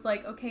group was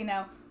like, okay,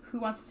 now, who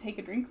wants to take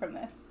a drink from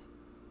this?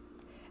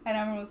 And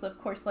everyone was, of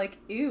course, like,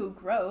 ew,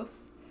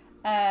 gross.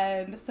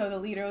 And so the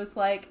leader was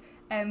like,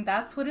 and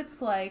that's what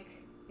it's like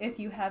if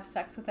you have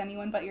sex with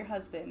anyone but your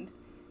husband.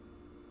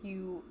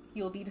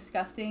 You'll be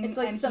disgusting. It's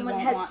like and someone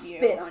he has won't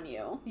spit want on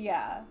you.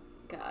 Yeah.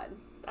 God.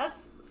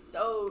 That's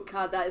so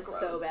God, that is gross.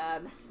 so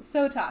bad.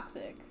 So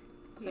toxic.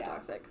 So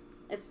toxic.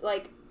 It's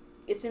like,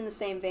 it's in the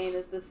same vein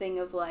as the thing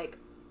of, like,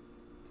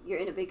 you're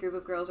in a big group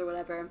of girls or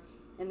whatever,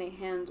 and they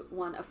hand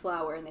one a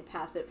flower and they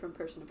pass it from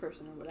person to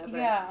person or whatever.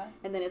 Yeah.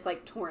 And then it's,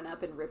 like, torn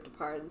up and ripped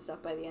apart and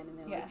stuff by the end, and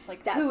they're Yeah, it's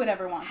like, that's who would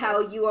ever want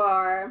how this? you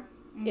are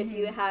Mm-hmm. if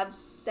you have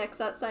sex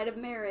outside of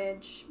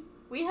marriage.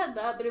 We had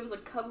that, but it was a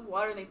cup of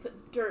water and they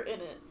put dirt in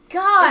it.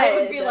 God! And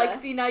they would be like,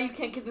 see, now you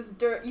can't get this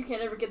dirt, you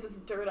can't ever get this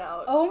dirt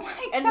out. Oh my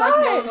god. And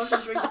like, no one wants to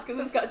drink this because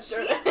it's got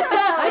dirt in it.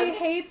 I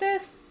hate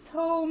this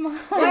so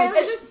much. And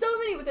there's so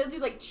many, but they'll do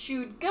like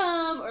chewed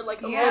gum or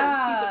like a rolled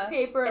piece of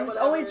paper. And or it's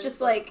whatever. always just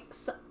like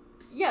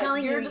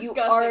telling you're you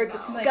disgusting are now.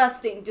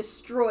 disgusting,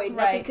 destroyed,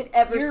 Right. nothing could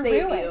ever You're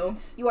save ruined. you.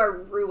 You are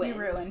ruined.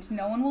 You're ruined.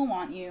 No one will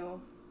want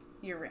you.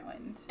 You're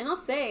ruined. And I'll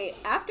say,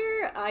 after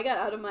I got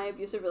out of my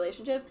abusive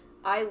relationship,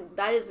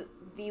 that is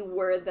the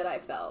word that I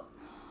felt.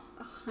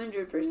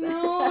 100%.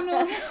 No.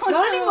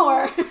 Not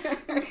anymore.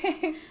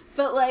 Okay.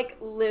 But, like,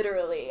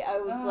 literally, I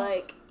was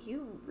like,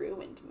 you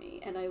ruined me,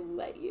 and I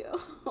let you.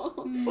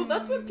 Well,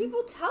 that's what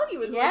people tell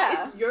you. Is like,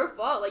 it's your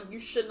fault. Like, you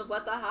shouldn't have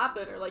let that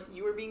happen. Or, like,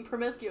 you were being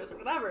promiscuous or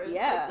whatever. It's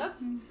Yeah. like,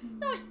 that's...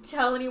 Not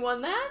tell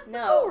anyone that.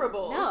 That's No.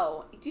 horrible.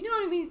 No. Do you know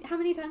what I mean? How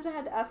many times I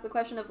had to ask the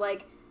question of,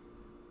 like,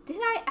 did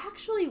I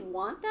actually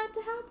want that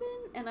to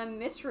happen? And I'm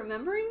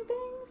misremembering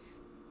things?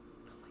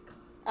 Oh my god.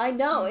 I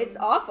know, it's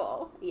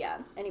awful. Yeah,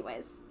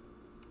 anyways.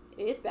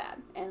 It's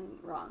bad and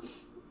wrong.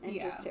 And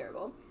just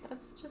terrible.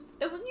 That's just...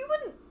 You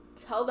wouldn't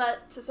tell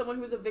that to someone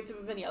who's a victim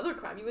of any other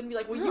crime. You wouldn't be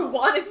like, well, you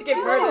wanted to get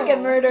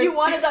murdered. You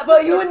wanted that person.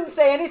 Well, you wouldn't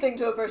say anything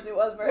to a person who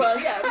was murdered. Well,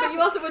 yeah, but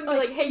you also wouldn't be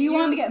like, hey, you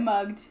wanted to get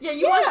mugged. Yeah,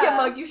 you wanted to get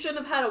mugged. You shouldn't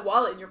have had a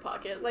wallet in your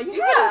pocket. Like, you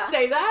wouldn't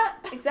say that.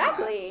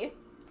 Exactly.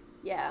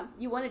 Yeah,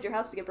 you wanted your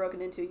house to get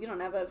broken into. You don't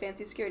have a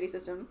fancy security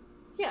system.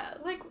 Yeah,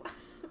 like,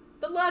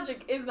 the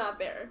logic is not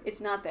there. It's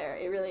not there.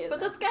 It really isn't.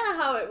 But that's kind of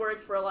how it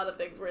works for a lot of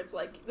things, where it's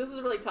like, this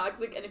is really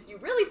toxic, and if you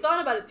really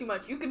thought about it too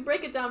much, you can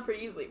break it down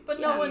pretty easily.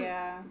 But no one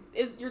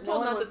is, you're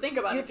told not to think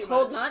about it too much. You're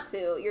told not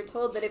to. You're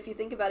told that if you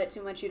think about it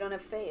too much, you don't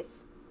have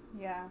faith.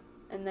 Yeah.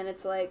 And then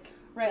it's like,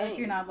 right, dang. like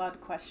you're not allowed to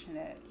question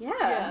it. Yeah.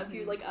 Yeah, if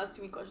you, like, ask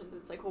too many questions,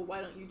 it's like, well, why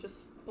don't you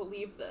just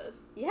believe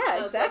this?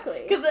 Yeah,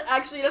 exactly. Because it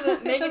actually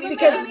doesn't make any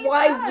sense. Because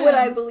why would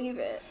I believe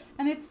it?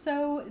 And it's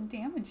so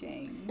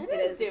damaging. It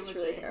is. damaging. It's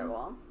really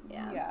terrible.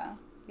 Yeah. Yeah.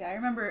 Yeah, I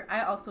remember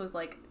I also was,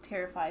 like,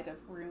 terrified of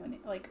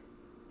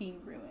being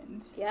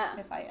ruined. Yeah.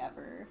 If I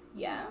ever,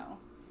 Yeah. know.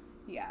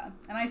 Yeah.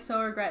 And I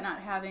so regret not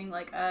having,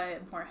 like, a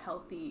more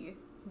healthy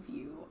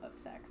view of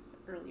sex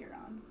earlier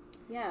on.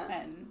 Yeah.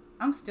 And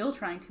I'm still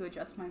trying to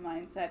adjust my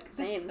mindset because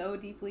Same. it's so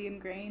deeply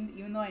ingrained,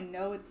 even though I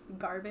know it's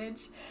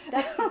garbage.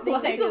 That's the thing.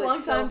 It takes a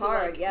long time to,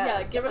 like,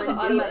 get rid of the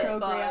undo automatic it.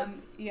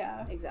 thoughts.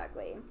 Yeah.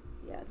 Exactly.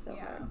 Yeah, it's so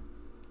hard.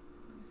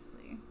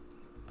 Honestly.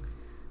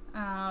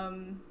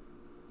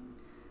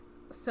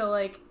 So,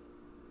 like,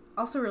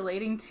 also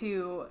relating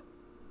to,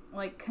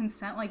 like,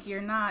 consent, like,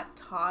 you're not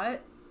taught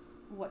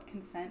what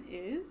consent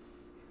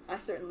is. I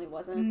certainly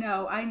wasn't.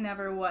 No, I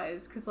never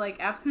was. Because, like,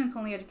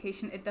 abstinence-only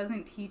education, it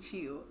doesn't teach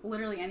you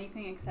literally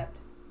anything except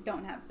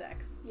don't have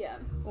sex. Yeah.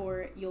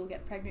 Or you'll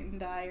get pregnant and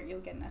die, or you'll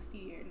get an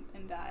STD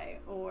and die,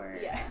 or...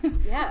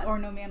 Yeah. Or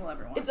no man will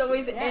ever want It's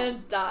always you.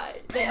 and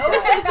die. They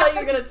always try to tell you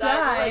you're gonna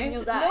die. And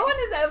you'll die. No one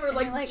has ever,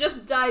 And like,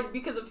 just died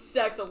because of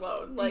sex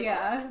alone. Like,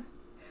 yeah.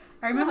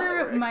 I That's not how it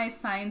remember works. my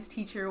science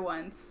teacher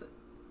once.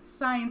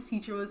 Science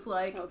teacher was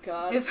like, Oh,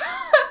 God.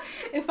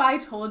 if I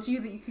told you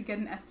that you could get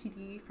an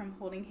STD from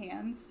holding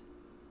hands,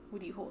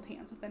 would you hold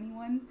hands with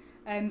anyone?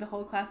 And the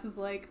whole class was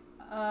like,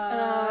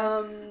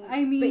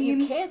 I mean, but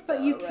you can't, but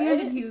though, you can. right?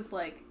 And he was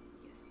like,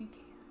 yes, you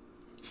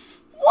can.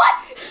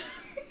 What?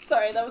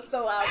 Sorry, that was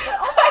so loud. But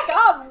oh my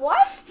God,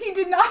 what? He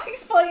did not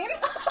explain. he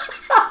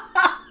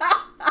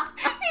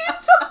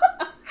just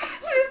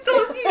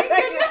told you you can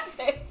get an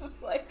STD. It's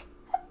just like,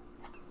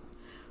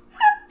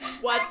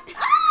 what?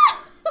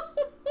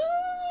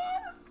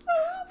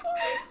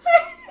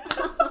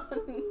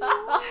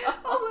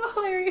 It's also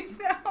hilarious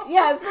now.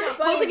 Yeah, it's really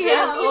funny. Holding too.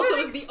 hands also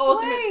even is the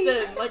ultimate explain.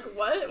 sin. Like,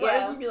 what? Why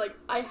Yeah. would you be like,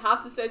 I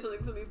have to say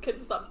something so these kids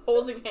will stop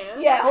holding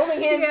hands? Yeah,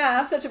 holding hands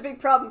Yeah. is such a big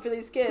problem for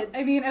these kids.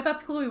 I mean, at that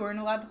school we weren't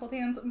allowed to hold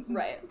hands.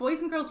 Right.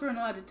 Boys and girls weren't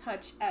allowed to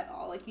touch at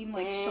all, like even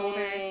like shoulder.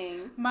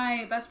 Dang.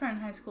 My best friend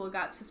in high school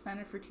got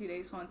suspended for 2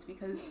 days once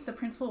because the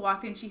principal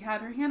walked in, she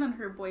had her hand on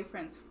her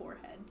boyfriend's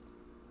forehead.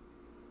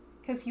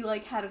 Because he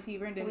like had a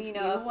fever and didn't We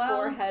feel know a well.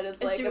 forehead is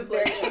And like she a was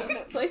very like-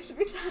 intimate place to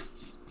be touched.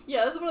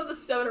 Yeah, that's one of the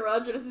 7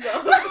 erogenous zones.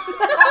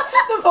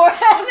 The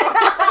forehead.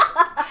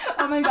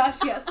 Oh my gosh,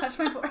 yes, touch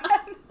my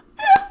forehead.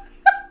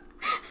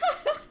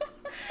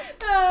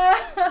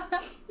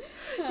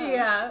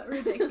 Yeah,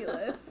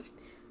 ridiculous.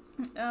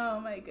 Oh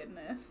my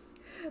goodness.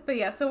 But But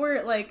yeah, so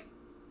we're, like,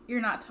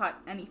 you're not taught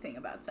anything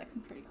about sex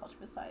and purity culture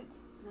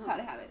besides how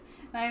to have it.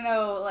 And I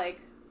know, like,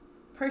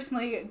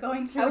 personally,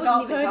 going through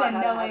adulthood and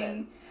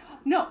knowing...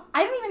 No,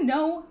 I didn't even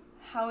know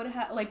how to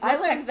have, like, what I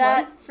learned sex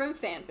that was. from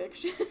fan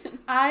fiction.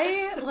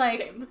 I,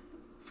 like, Same.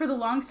 for the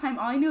longest time,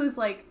 all I knew is,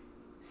 like,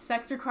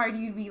 sex required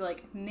you to be,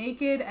 like,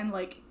 naked and,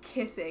 like,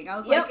 kissing. I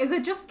was like, is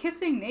it just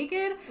kissing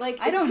naked? Like,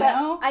 I don't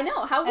know. I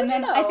know. How would and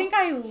then you know? I think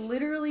I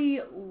literally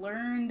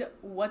learned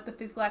what the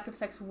physical act of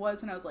sex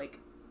was when I was, like,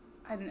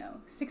 I don't know,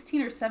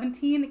 16 or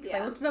 17, because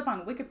I looked it up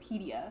on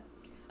Wikipedia.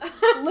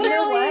 Literally, you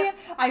know what?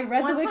 I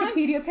read the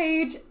Wikipedia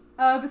page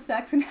of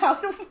sex and how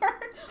it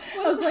works.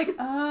 I was like,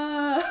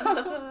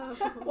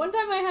 One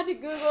time I had to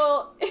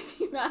Google, if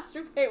you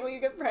masturbate, will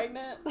you get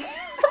pregnant?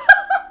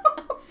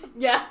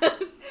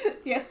 Yes.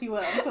 Yes, you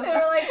will. I'm so They sorry.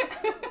 were like,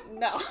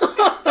 no.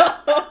 But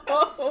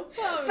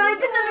I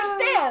didn't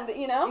understand,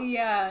 you know?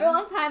 Yeah. For a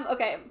long time,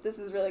 okay, this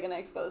is really going to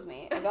expose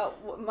me about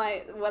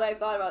what I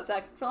thought about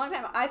sex. For a long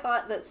time, I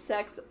thought that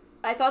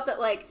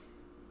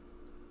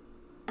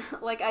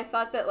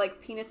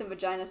penis and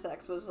vagina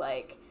sex was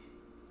like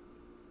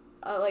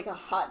a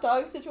hot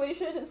dog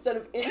situation instead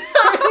of inserting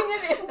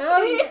it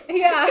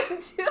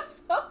into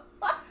someone.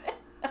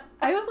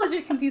 I was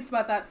legit confused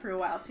about that for a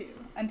while, too,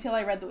 until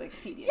I read the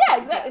Wikipedia. Yeah,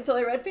 exactly, until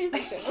I read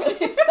fanfiction where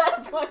they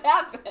said what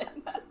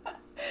happened.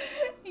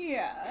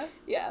 Yeah.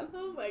 Yeah.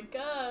 Oh my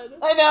god.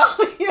 I know.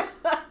 You're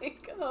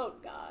like, oh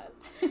god.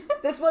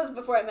 This was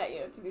before I met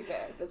you, to be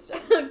fair, but still.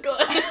 Good.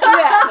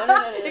 Yeah,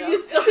 no. If you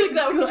still think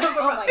that was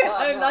Oh my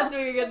god, I'm no. not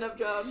doing a good enough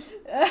job.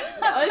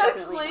 Definitely I've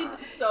explained not.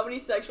 so many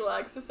sexual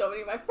acts to so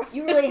many of my friends.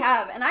 You really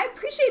have, and I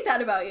appreciate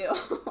that about you,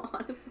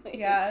 honestly.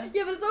 Yeah.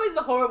 Yeah, but it's always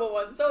the horrible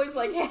ones. It's always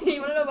like, hey, you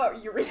want to know about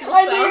urethral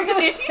I knew you were sounds?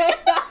 gonna say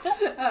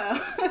that.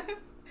 Oh.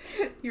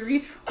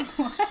 Urethral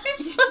what?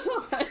 You just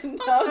want to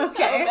know so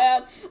Okay.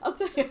 bad. I'll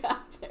tell you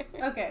after.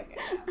 Okay.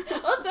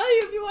 I'll tell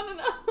you if you want to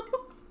know.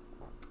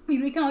 I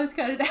mean, we can always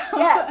cut it out.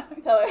 Yeah,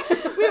 tell her.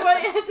 We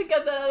might have to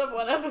cut that out of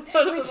one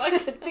episode of We the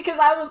podcast. did, because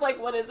I was like,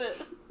 what is it?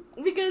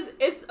 Because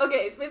it's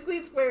basically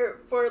it's where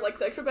for like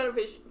sexual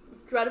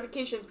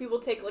gratification people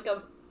take like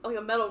a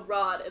metal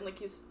rod and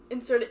like you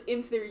insert it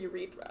into their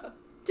urethra.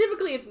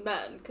 Typically it's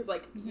men because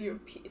like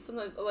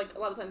sometimes like a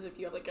lot of times if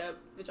you have like a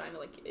vagina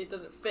like it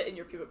doesn't fit in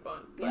your pubic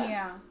bone. But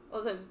Yeah. a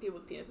lot of times people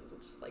with penises will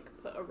just like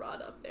put a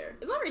rod up there.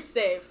 It's not very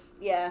safe.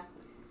 Yeah.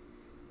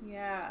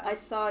 Yeah. I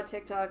saw a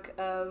TikTok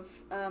of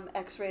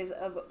x-rays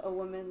of a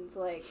woman's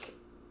like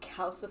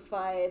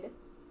calcified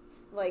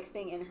like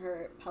thing in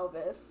her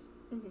pelvis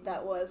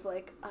that was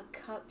like a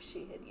cup she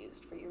had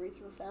used for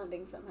urethral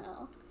sounding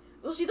somehow.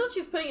 Well, she thought she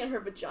was putting it in her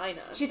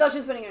vagina. She thought she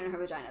was putting it in her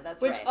vagina,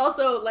 that's Which right.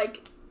 also,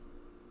 like,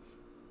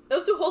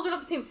 those two holes are not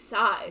the same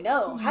size.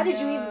 No, how did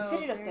you even No,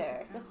 fit it up very there?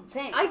 different. That's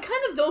insane. I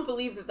kind of don't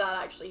believe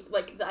that actually,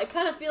 like, I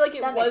kind of feel like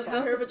it That makes was in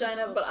sense. her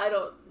vagina, but I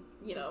don't,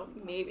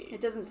 maybe.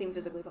 It doesn't seem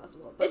physically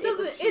possible. But It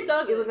doesn't- was it huge.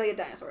 doesn't. It looked like a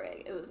dinosaur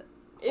egg. It was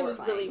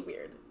horrifying. really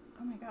weird.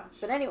 Oh my gosh.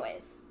 But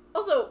anyways,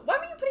 Also, why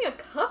were you putting a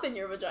cup in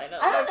your vagina?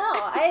 I don't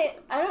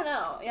know. I don't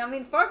know. Yeah, I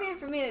mean, far be it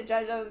from me to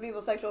judge other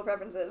people's sexual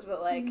preferences, but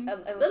like,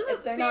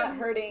 if they're not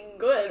hurting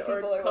good other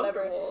people or whatever,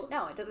 comfortable.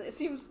 no, it doesn't. It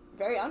seems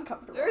very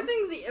uncomfortable. There are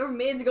things that are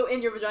made to go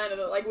in your vagina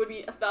that like would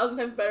be 1,000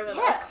 times better than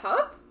Yeah. a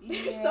cup.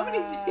 There's so many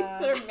Yeah. things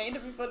that are made to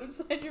be put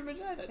inside your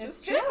vagina.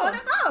 It's Just true. choose one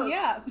of those.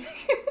 Yeah.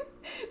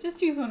 Just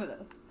choose one of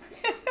those.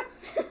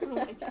 Oh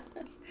my god.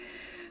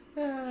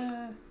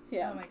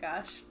 Yeah. Oh my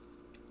gosh.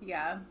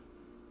 Yeah.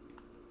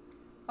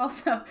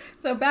 Also,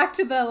 so back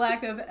to the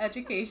lack of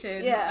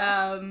education.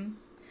 Yeah.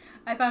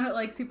 I found it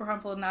like super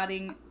harmful not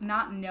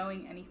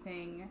knowing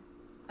anything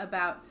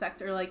about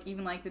sex or like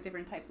even like the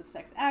different types of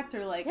sex acts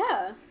or like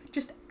Yeah.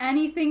 just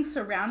anything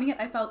surrounding it.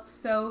 I felt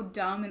so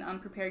dumb and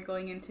unprepared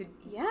going into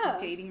Yeah.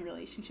 dating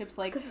relationships.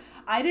 Like 'Cause-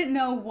 I didn't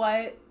know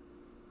what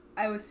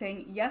I was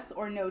saying yes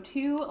or no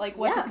to, like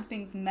what Yeah. different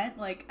things meant.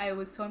 Like I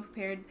was so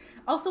unprepared.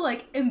 Also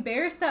like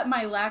embarrassed at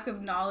my lack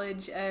of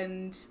knowledge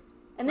and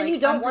then like, you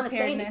don't want to say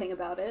unpreparedness. anything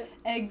about it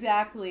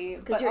Exactly.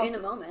 because But you're also, in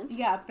a moment.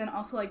 Yeah, but then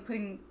also like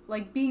being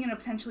in a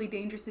potentially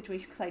dangerous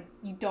situation because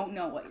you don't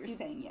know what you're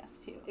saying yes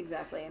to.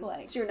 Exactly.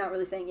 Like- So you're not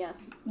really saying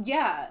yes.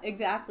 Yeah,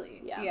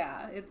 exactly. Yeah.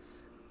 Yeah,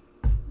 it's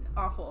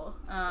awful.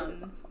 It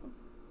is awful.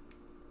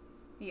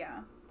 Yeah.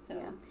 So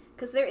Yeah.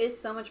 Because there is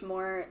so much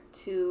more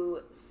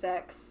to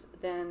sex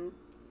than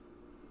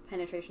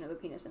penetration of a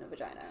penis in a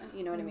vagina.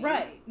 You know what I mean?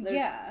 Right,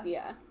 yeah.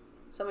 Yeah.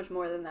 So much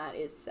more than that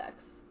is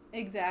sex.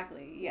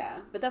 exactly. Yeah.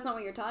 But that's not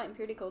what you're taught in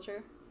purity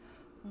culture.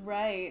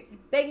 Right.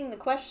 Begging the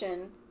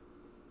question,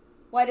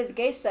 why does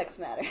gay sex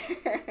matter?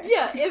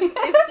 Yeah,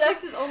 if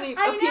sex is only a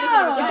I penis and a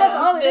know, vagina, that's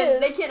all it then is.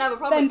 they can't have a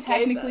problem Then with gay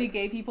technically sex.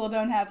 gay people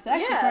don't have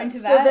sex Yeah, according to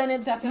so that then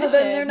it's definition. so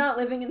then they're not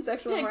living in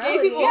sexual Yeah, immorality.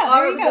 gay people Yeah,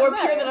 are there you go. more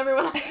Matter. pure than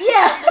everyone else.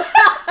 Yeah.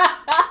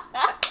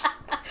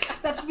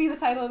 That should be the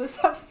title of this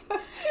episode.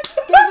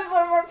 Gay people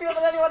are more pure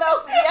than anyone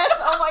else. Yes.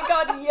 Oh my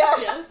god. Yes.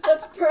 Yes.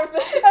 That's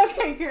perfect.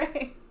 Okay,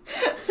 great.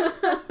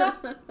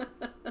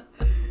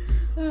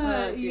 Oh,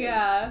 dear.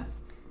 Yeah.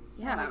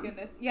 Yeah. Oh my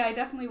goodness. Yeah, I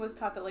definitely was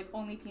taught that, like,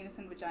 only penis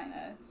and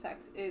vagina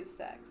sex is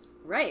sex.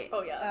 Right.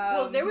 Oh, yeah.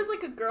 Well, there was,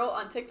 like, a girl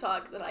on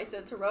TikTok that I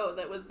sent to Ro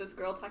that was this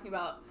girl talking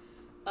about,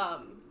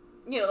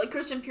 like,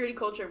 Christian purity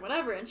culture and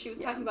whatever, and she was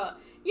talking about,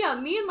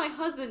 me and my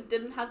husband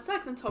didn't have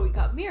sex until we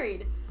got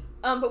married,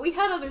 but we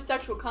had other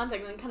sexual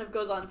contact, and then kind of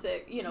goes on to,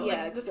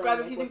 describe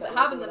a few things that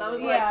happened, and I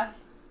was like,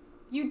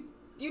 you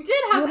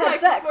did have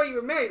sex before you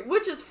were married,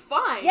 which is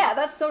fine. Yeah,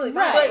 that's totally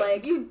fine. But,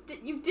 like, you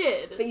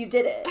did. But you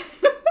did it.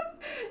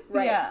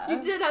 Right. Yeah. You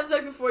did have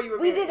sex before you were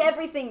married. We did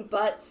everything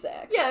but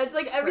sex. Yeah, it's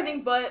like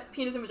everything but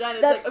penis and vagina.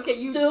 It's That's like,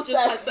 okay, you still just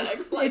had sex.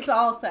 sex. Like, It's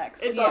all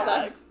sex. It's all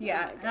sex.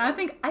 Yeah. Oh And I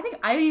think I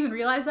didn't even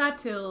realize that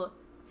till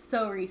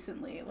so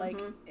recently. Like,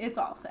 it's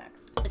all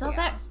sex. It's all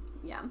sex.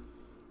 Yeah.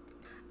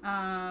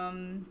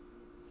 All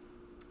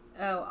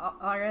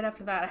right,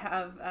 after that, I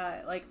have,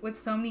 with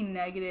so many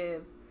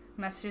negative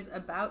messages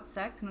about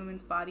sex and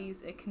women's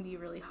bodies, it can be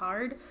really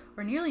hard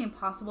or nearly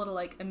impossible to,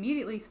 like,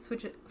 immediately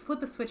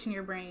flip a switch in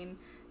your brain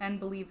and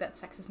believe that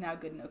sex is now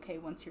good and okay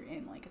once you're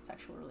in, like, a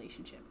sexual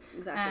relationship.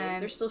 Exactly.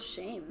 And there's still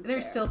shame.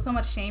 There's still so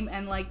much shame,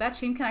 and, like, that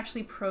shame can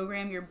actually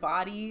program your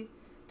body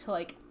to,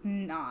 like,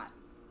 not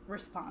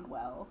respond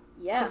well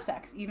to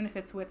sex, even if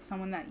it's with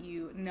someone that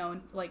you know,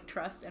 like,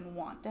 trust and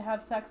want to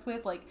have sex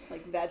with, like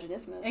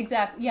vaginismus.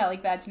 Exactly. Yeah,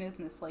 like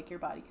vaginismus, like, your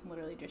body can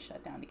literally just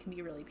shut down. It can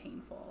be really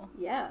painful.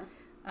 Yeah.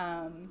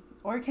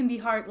 Or it can be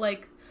hard,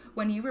 like,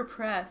 when you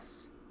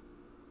repress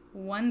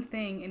one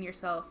thing in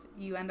yourself,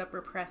 you end up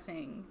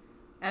repressing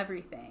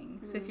everything.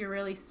 So if you're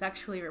really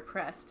sexually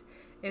repressed,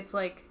 it's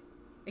like,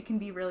 it can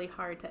be really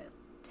hard to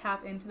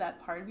tap into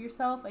that part of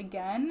yourself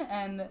again,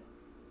 and,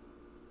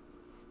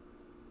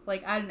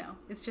 like, I don't know,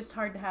 it's just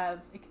hard to have,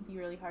 it can be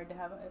really hard to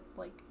have a,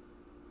 like,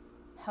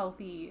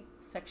 healthy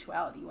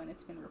sexuality when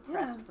it's been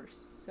repressed for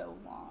so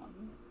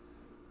long,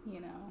 you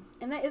know?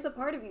 And that is a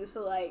part of you,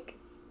 so, like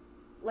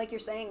you're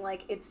saying,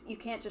 like, it's, you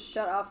can't just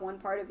shut off one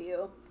part of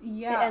you.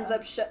 Yeah.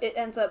 It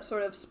ends up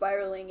sort of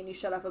spiraling, and you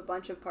shut off a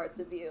bunch of parts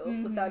of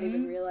you without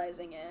even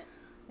realizing it.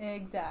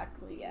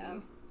 Exactly. Yeah.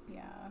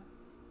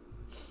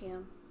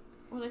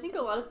 Well, I think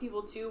a lot of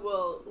people, too,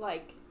 will,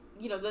 like,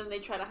 then they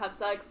try to have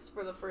sex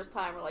for the first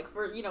time, or, like,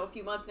 for, a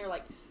few months, and they're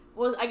like,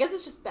 well, I guess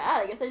it's just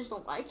bad. I guess I just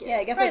don't like it. Yeah,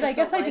 I guess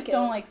I just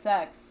don't like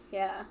sex.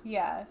 Yeah.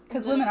 Yeah,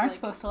 because women aren't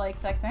supposed to like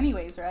sex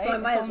anyways, right? So I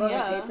might as well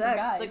just hate sex.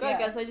 Guys, it's like, I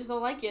guess I just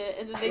don't like it.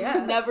 And then they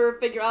just never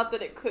figure out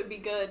that it could be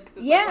good. Cause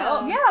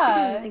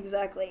it's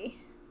exactly.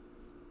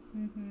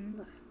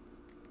 Mm-hmm.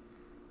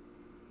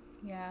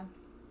 Yeah.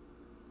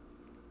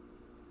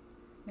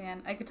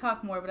 Man, I could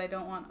talk more, but I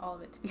don't want all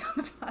of it to be on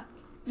the podcast.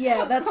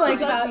 Yeah, that's like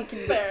that's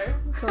fair.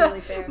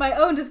 Totally fair. My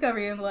own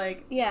discovery and,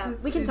 like,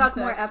 we can talk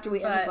more after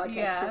we end the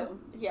podcast too.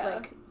 Yeah.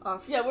 Like,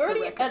 off. Yeah, we're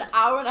already an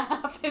hour and a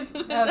half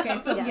into this. Okay,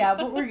 so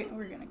but we're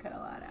gonna cut a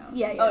lot out.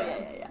 Yeah.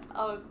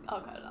 I'll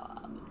cut it all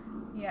out.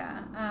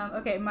 Yeah.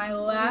 Okay, my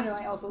last.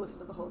 I also listened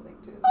to the whole thing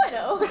too. Oh, I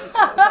know.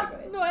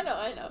 No, I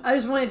know. I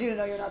just wanted you to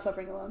know you're not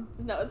suffering alone.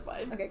 No, it's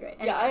fine. Okay, great.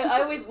 Yeah,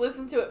 I always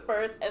listen to it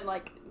first and,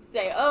 like,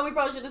 say, oh, we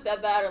probably should have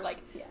said that, or, like,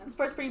 this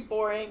part's pretty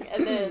boring,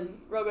 and then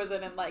Ro goes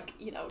in and, like,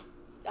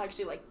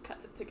 actually, like,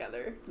 cuts it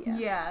together.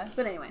 Yeah.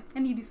 But anyway.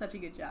 And you do such a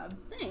good job.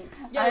 Thanks.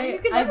 Yeah, you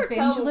can never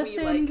tell when we,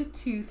 like... listened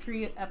to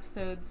 3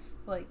 episodes,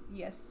 like,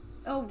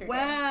 Oh,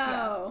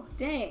 wow.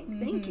 Yeah. Dang.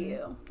 Thank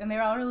you. And they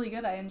were all really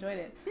good. I enjoyed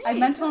it. Thanks. I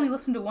meant to only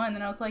listen to one,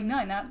 then I was like,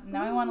 no, now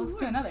I want to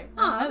listen to another.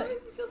 That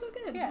makes me feel so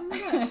good. Yeah. Oh my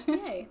gosh.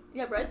 Yay.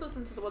 Yeah, Bryce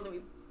listened to the one that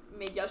we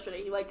made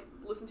yesterday. He, like,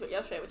 listened to it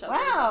yesterday, which I was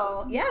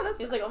wow. really Yeah, that's...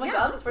 He was like, oh my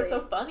god, this part's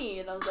so funny.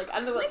 And I was like, I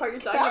don't know what part you're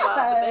talking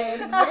God.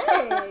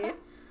 about, but Yay.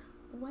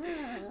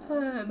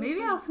 Wow.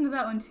 Maybe I'll listen to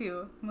that one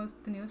too.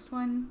 The newest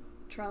one.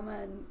 Trauma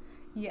and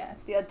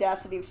yes. The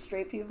audacity of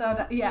straight people.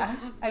 I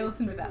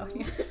listened to that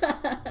one.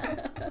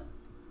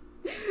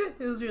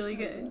 It was really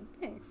good.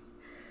 Thanks.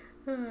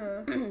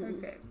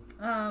 Okay.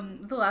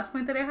 The last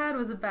point that I had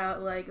was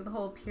about, like, the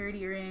whole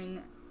purity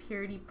ring,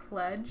 purity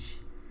pledge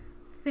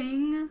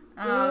thing.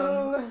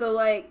 So,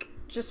 like,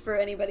 just for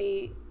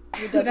anybody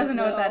who doesn't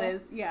know what that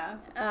is,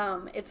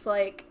 it's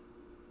like,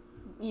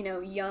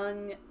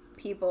 young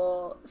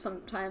people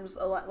sometimes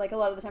a lot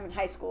of the time in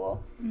high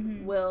school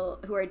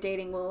who are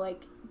dating will,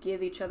 like,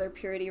 give each other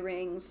purity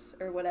rings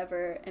or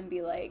whatever and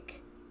be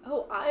like,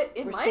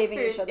 in my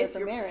experience, it's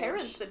your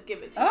parents that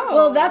give it to you.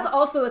 Well, that's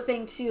also a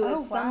thing too.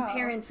 Some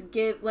parents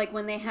give, like,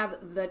 when they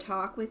have the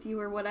talk with you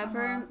or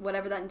whatever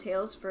that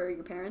entails for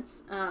your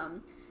parents,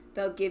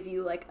 they'll give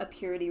you, like, a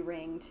purity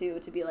ring too,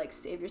 to be like,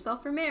 save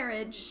yourself for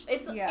marriage.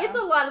 It's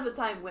a lot of the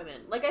time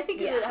women. Like, I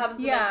think it happens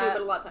to men too,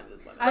 but a lot of times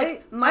it's women.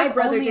 Like, my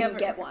brother didn't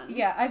get one.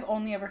 Yeah, I've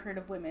only ever heard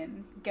of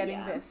women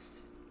getting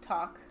this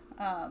talk.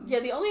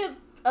 The only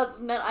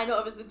men I know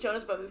of is the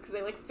Jonas Brothers, because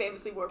they, like,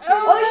 famously wore period.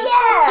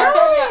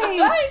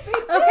 Right,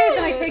 okay,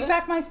 then I take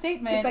back my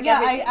statement.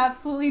 I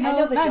absolutely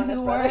know the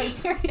Jonas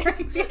Brothers.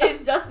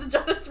 It's just the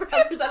Jonas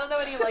Brothers. I don't know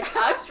any, like,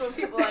 actual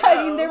people I know.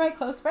 I mean, they're my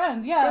close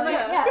friends. Yeah,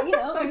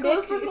 my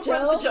closest person was the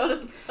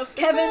Jonas Brothers.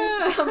 Kevin,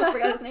 I almost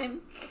forgot his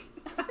name.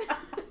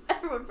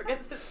 Everyone forgets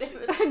forgets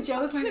his name.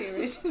 Joe was my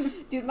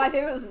favorite. Dude, my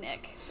favorite was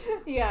Nick.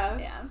 Yeah.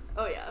 Yeah.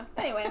 Oh, yeah.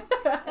 Anyway.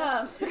 But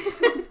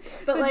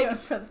But the like...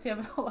 Jonas Brothers have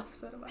a whole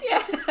episode about it.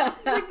 Yeah.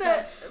 It's like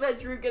that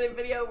Drew Gooden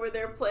video where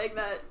they're playing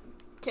that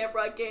Camp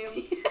Rock game,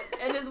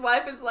 and his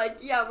wife is like,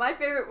 yeah, my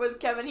favorite was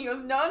Kevin. He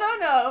goes,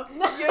 no.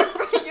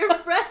 Your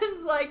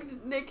friends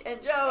like Nick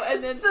and Joe,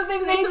 and then so they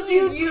so made told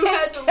you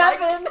had take to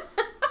Kevin. like...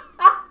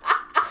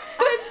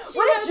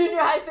 What a junior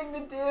high thing to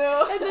do.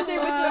 And then they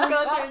went to a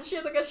concert, and she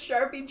had like a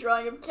Sharpie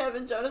drawing of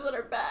Kevin Jonas on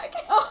her back.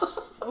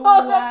 Oh,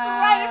 Wow. that's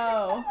right. I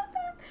forgot about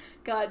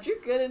that. God, Drew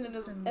Gooden and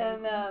his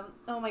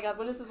oh my God,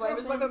 what is his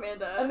wife's name?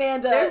 Amanda.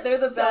 Amanda, they're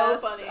the so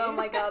best. funny. Oh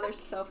my God, they're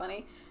so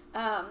funny.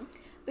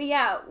 But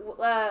yeah,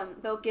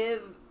 they'll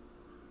give,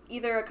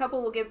 either a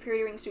couple will give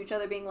purity rings to each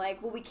other, being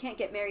like, well, we can't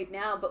get married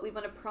now, but we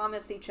want to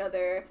promise to each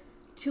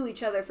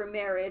other for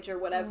marriage or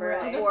whatever.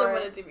 Right. I know Or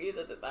someone in TV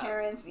that did that.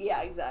 parents,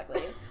 yeah,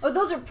 exactly. Oh,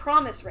 those are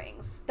promise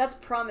rings. That's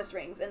promise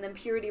rings, and then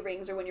purity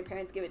rings are when your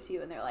parents give it to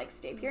you, and they're like,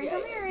 stay pure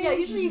until marriage. Yeah,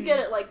 usually you get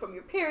it like from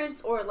your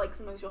parents, or like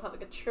sometimes you'll have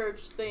like a church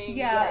thing.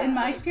 Yeah, in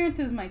my like, experience,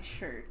 it was my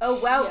church. Oh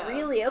wow, Yeah.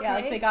 really? Okay. Yeah,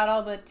 like they got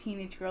all the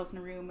teenage girls in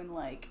a room and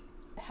like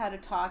had a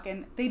talk,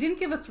 and they didn't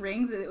give us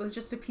rings. It was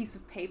just a piece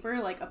of paper,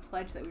 like a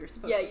pledge that we were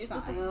supposed to you're sign.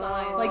 supposed to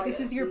sign. Like, I this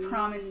is your see.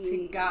 promise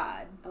to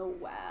God Oh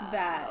wow.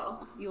 that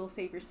you will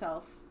save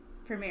yourself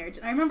for marriage.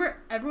 And I remember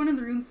everyone in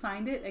the room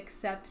signed it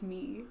except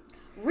me.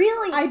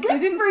 Really? I Good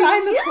didn't for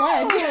sign you. the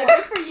pledge.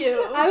 Good for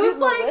you. I Dude,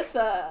 was like,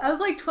 Melissa. I was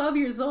like 12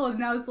 years old,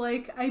 and I was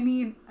like, I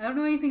mean, I don't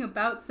know anything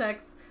about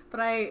sex,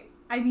 but I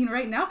mean,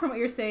 right now, from what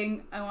you're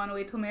saying, I want to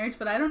wait till marriage,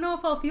 but I don't know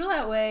if I'll feel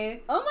that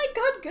way Oh my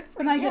God, good for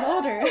when I get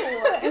older.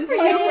 Good And for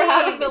so you I for did.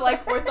 having the like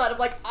forethought of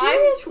like, I'm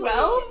Seriously.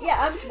 12? Yeah,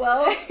 I'm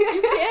 12.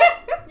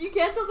 You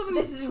can't tell someone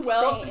This who's is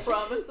 12 insane. to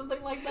promise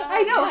something like that.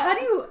 I know.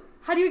 Yeah.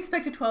 How do you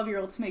expect a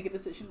 12-year-old to make a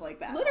decision like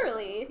that?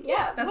 Literally.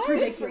 Yeah. That's good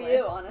ridiculous. for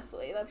you,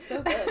 honestly. That's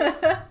so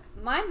good.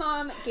 My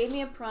mom gave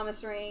me a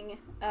promise ring,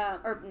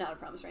 or not a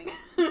promise ring,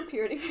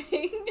 purity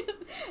ring,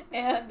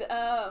 and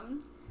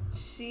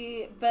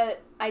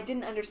but I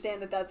didn't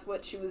understand that that's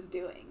what she was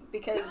doing,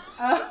 because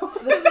Oh.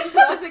 This is a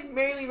classic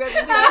Mary Lee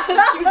Redmond thing.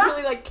 She was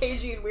really like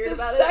cagey and weird the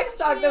about sex it.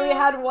 talk that we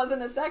had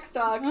wasn't a sex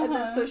talk, and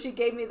then Uh-huh. so she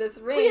gave me this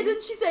ring. Well, yeah,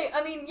 didn't she say,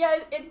 I mean, yeah,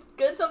 it's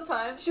good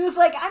sometimes. She was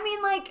like, I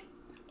mean, like,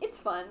 it's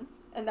fun.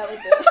 And that was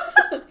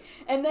it.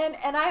 and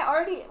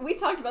we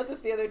talked about this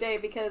the other day,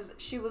 because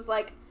she was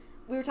like,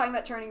 we were talking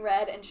about turning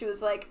red, and she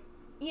was like,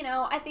 you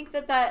know, I think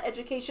that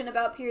education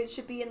about periods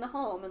should be in the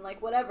home, and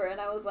like, whatever. And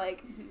I was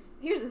like,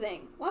 here's the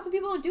thing. Lots of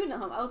people don't do it in the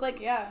home. I was like,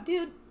 Yeah.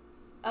 dude,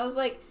 I was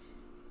like,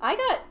 I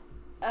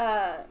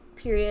got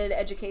period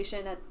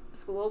education at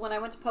school when I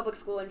went to public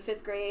school in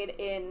 5th grade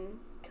in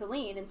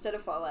Killeen instead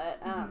of Follett.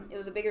 It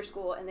was a bigger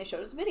school, and they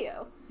showed us a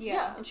video.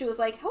 Yeah. And she was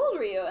like, how old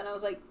were you? And I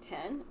was like,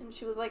 10. And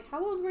she was like,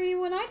 how old were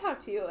you when I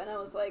talked to you? And I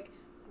was like,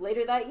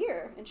 later that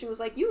year. And she was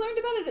like, you learned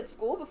about it at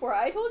school before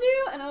I told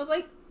you? And I was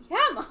like, yeah,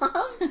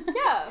 Mom.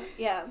 Yeah.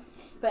 Yeah.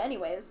 But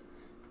anyways,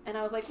 and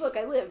I was like, look,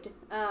 I lived.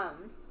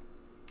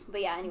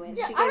 But yeah, anyways.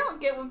 Yeah, she I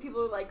don't get when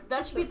people are like,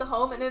 that should be at the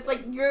home, and it's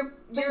like, you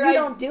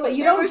don't do it.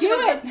 you your don't version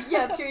do of the-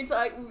 yeah, period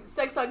talk,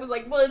 sex talk was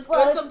like, well, it's Well,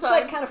 good it's sometimes.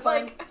 like kind of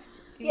fun. Like,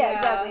 Yeah,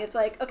 exactly. It's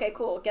like, okay,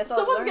 cool. Guess I'll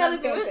Someone's learn gotta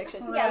on do fan it.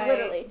 fiction. Right. Yeah,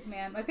 literally.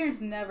 Man, my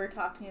parents never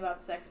talked to me about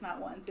sex, not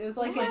once. It was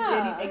like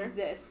Yeah. it didn't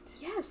exist.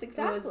 Yes, It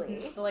exactly.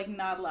 was like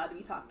not allowed to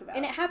be talked about.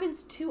 And it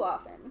happens too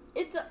often.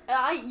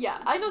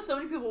 I know so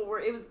many people where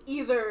it was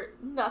either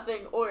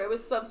nothing or it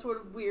was some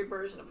sort of weird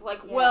version of like,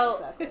 Yeah, well,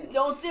 exactly.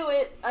 don't do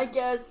it, I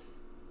guess.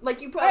 Like,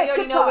 you probably Alright,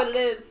 already good know what talk.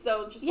 it is,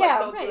 so just Yeah, like,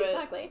 don't right, do it.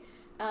 exactly.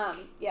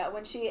 Yeah,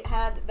 when she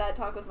had that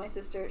talk with my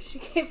sister, she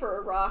gave her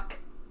a rock.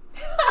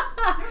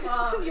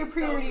 This is your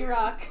purity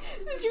rock.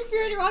 This is your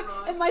purity rock.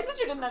 And my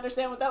sister didn't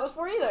understand what that was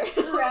for either.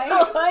 Right.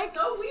 So, like,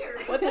 So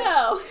weird. what the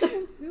hell?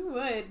 Who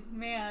would,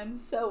 man?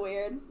 So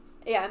weird.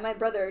 Yeah, and my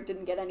brother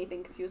didn't get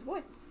anything because he was a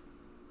boy.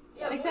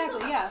 Yeah, boys Exactly,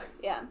 don't yeah. have sex.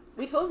 Yeah.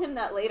 We told him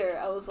that later.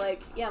 I was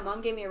like, yeah,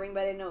 Mom gave me a ring,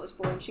 but I didn't know it was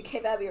for, and she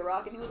gave Abby a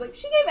rock, and he was like,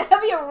 she gave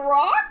Abby a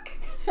rock?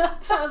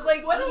 I was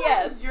like, What a,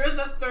 yes. like, you're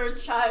the third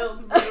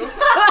child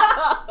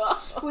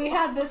move. We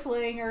had this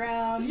laying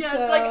around. Yeah,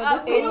 so it's like,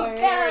 this we will don't work.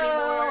 care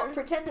anymore.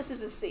 Pretend this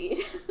is a seed.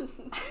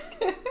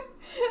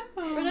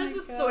 Oh But my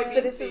it's a God. soybean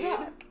But it's seed. a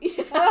rock.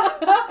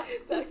 Yeah.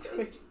 It's a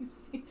Exactly. soybean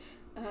seed.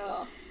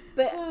 Oh.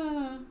 But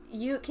Uh,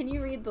 can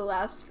you read the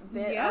last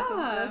bit off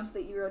Yeah. of this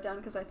that you wrote down,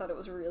 because I thought it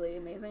was really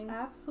amazing.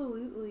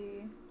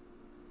 Absolutely.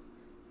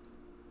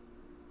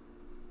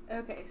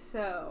 Okay,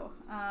 so,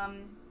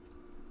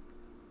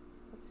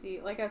 let's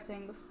see, like I was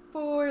saying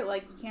before,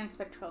 like, you can't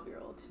expect a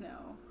 12-year-old to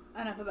know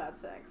enough about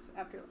sex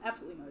after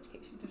absolutely no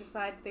education to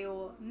decide they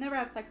will never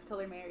have sex until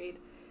they're married.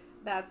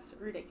 That's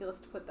ridiculous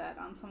to put that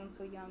on someone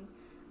so young.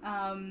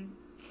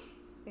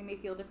 They may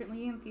feel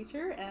differently in the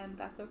future, and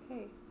that's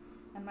okay.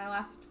 And my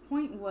last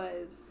point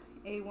was,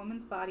 a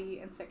woman's body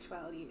and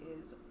sexuality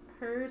is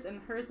hers and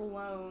hers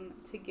alone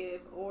to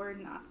give or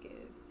not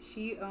give.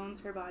 She owns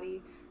her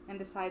body and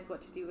decides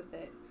what to do with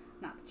it.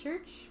 Not the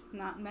church,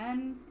 not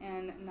men,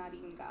 and not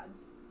even God.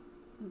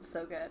 It's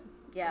so good.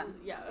 Yeah.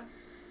 Yeah.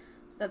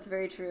 That's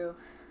very true.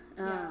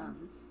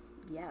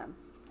 Yeah.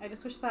 I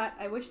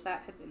wish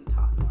that had been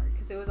taught more,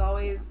 because it was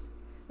always,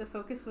 the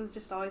focus was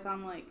just always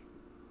on, like,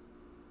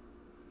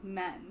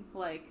 men.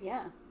 Like,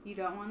 you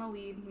don't want to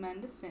lead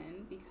men to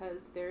sin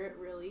because they're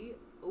really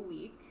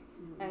weak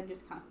and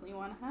just constantly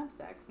want to have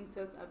sex, and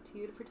so it's up to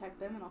you to protect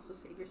them and also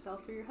save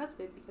yourself for your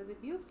husband, because if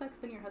you have sex,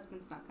 then your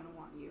husband's not going to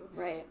want you.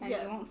 Right. And you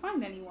won't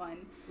find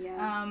anyone.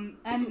 Yeah.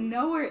 And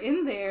nowhere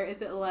in there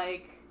is it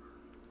like,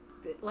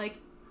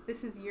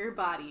 this is your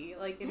body.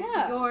 Like, it is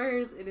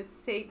yours. It is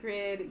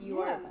sacred.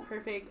 You are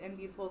perfect and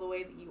beautiful the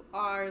way that you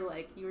are.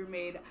 Like, you were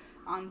made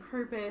on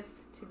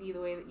purpose to be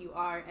the way that you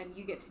are, and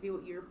you get to do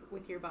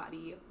with your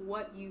body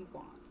what you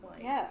want.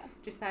 Like,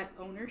 just that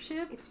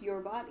ownership. It's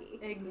your body.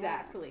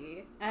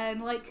 Exactly. Yeah.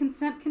 And, like,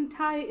 consent can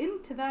tie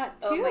into that,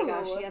 too. Oh, my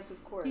gosh, yes,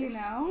 of course. You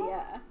know?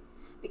 Yeah.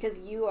 Because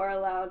you are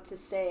allowed to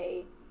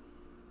say,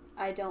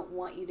 I don't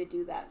want you to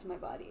do that to my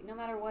body, no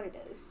matter what it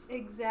is.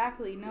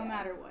 Exactly, no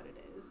matter what it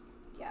is.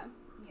 Yeah.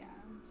 Yeah.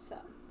 So,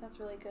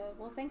 that's really good.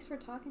 Well, thanks for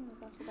talking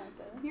with us about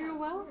this. You're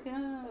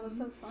welcome. That was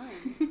so fun.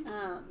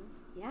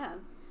 Yeah.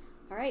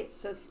 All right,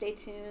 so stay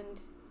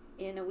tuned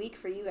in a week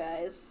for you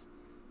guys.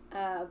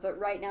 But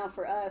right now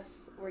for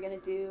us, we're going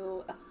to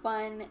do a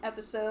fun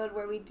episode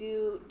where we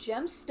do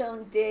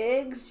gemstone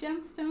digs.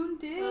 Gemstone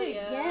digs. Oh,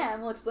 yeah,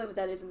 and we'll explain what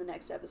that is in the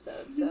next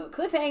episode. So,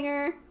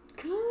 cliffhanger.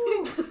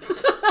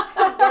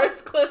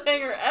 Worst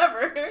cliffhanger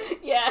ever.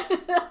 Yeah.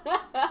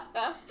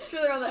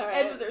 Sure, they're on the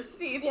edge of their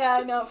seats. Yeah,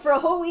 I know. For a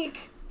whole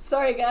week.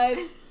 Sorry,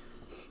 guys.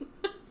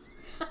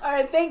 All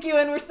right, thank you,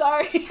 and we're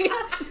sorry.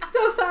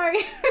 So sorry.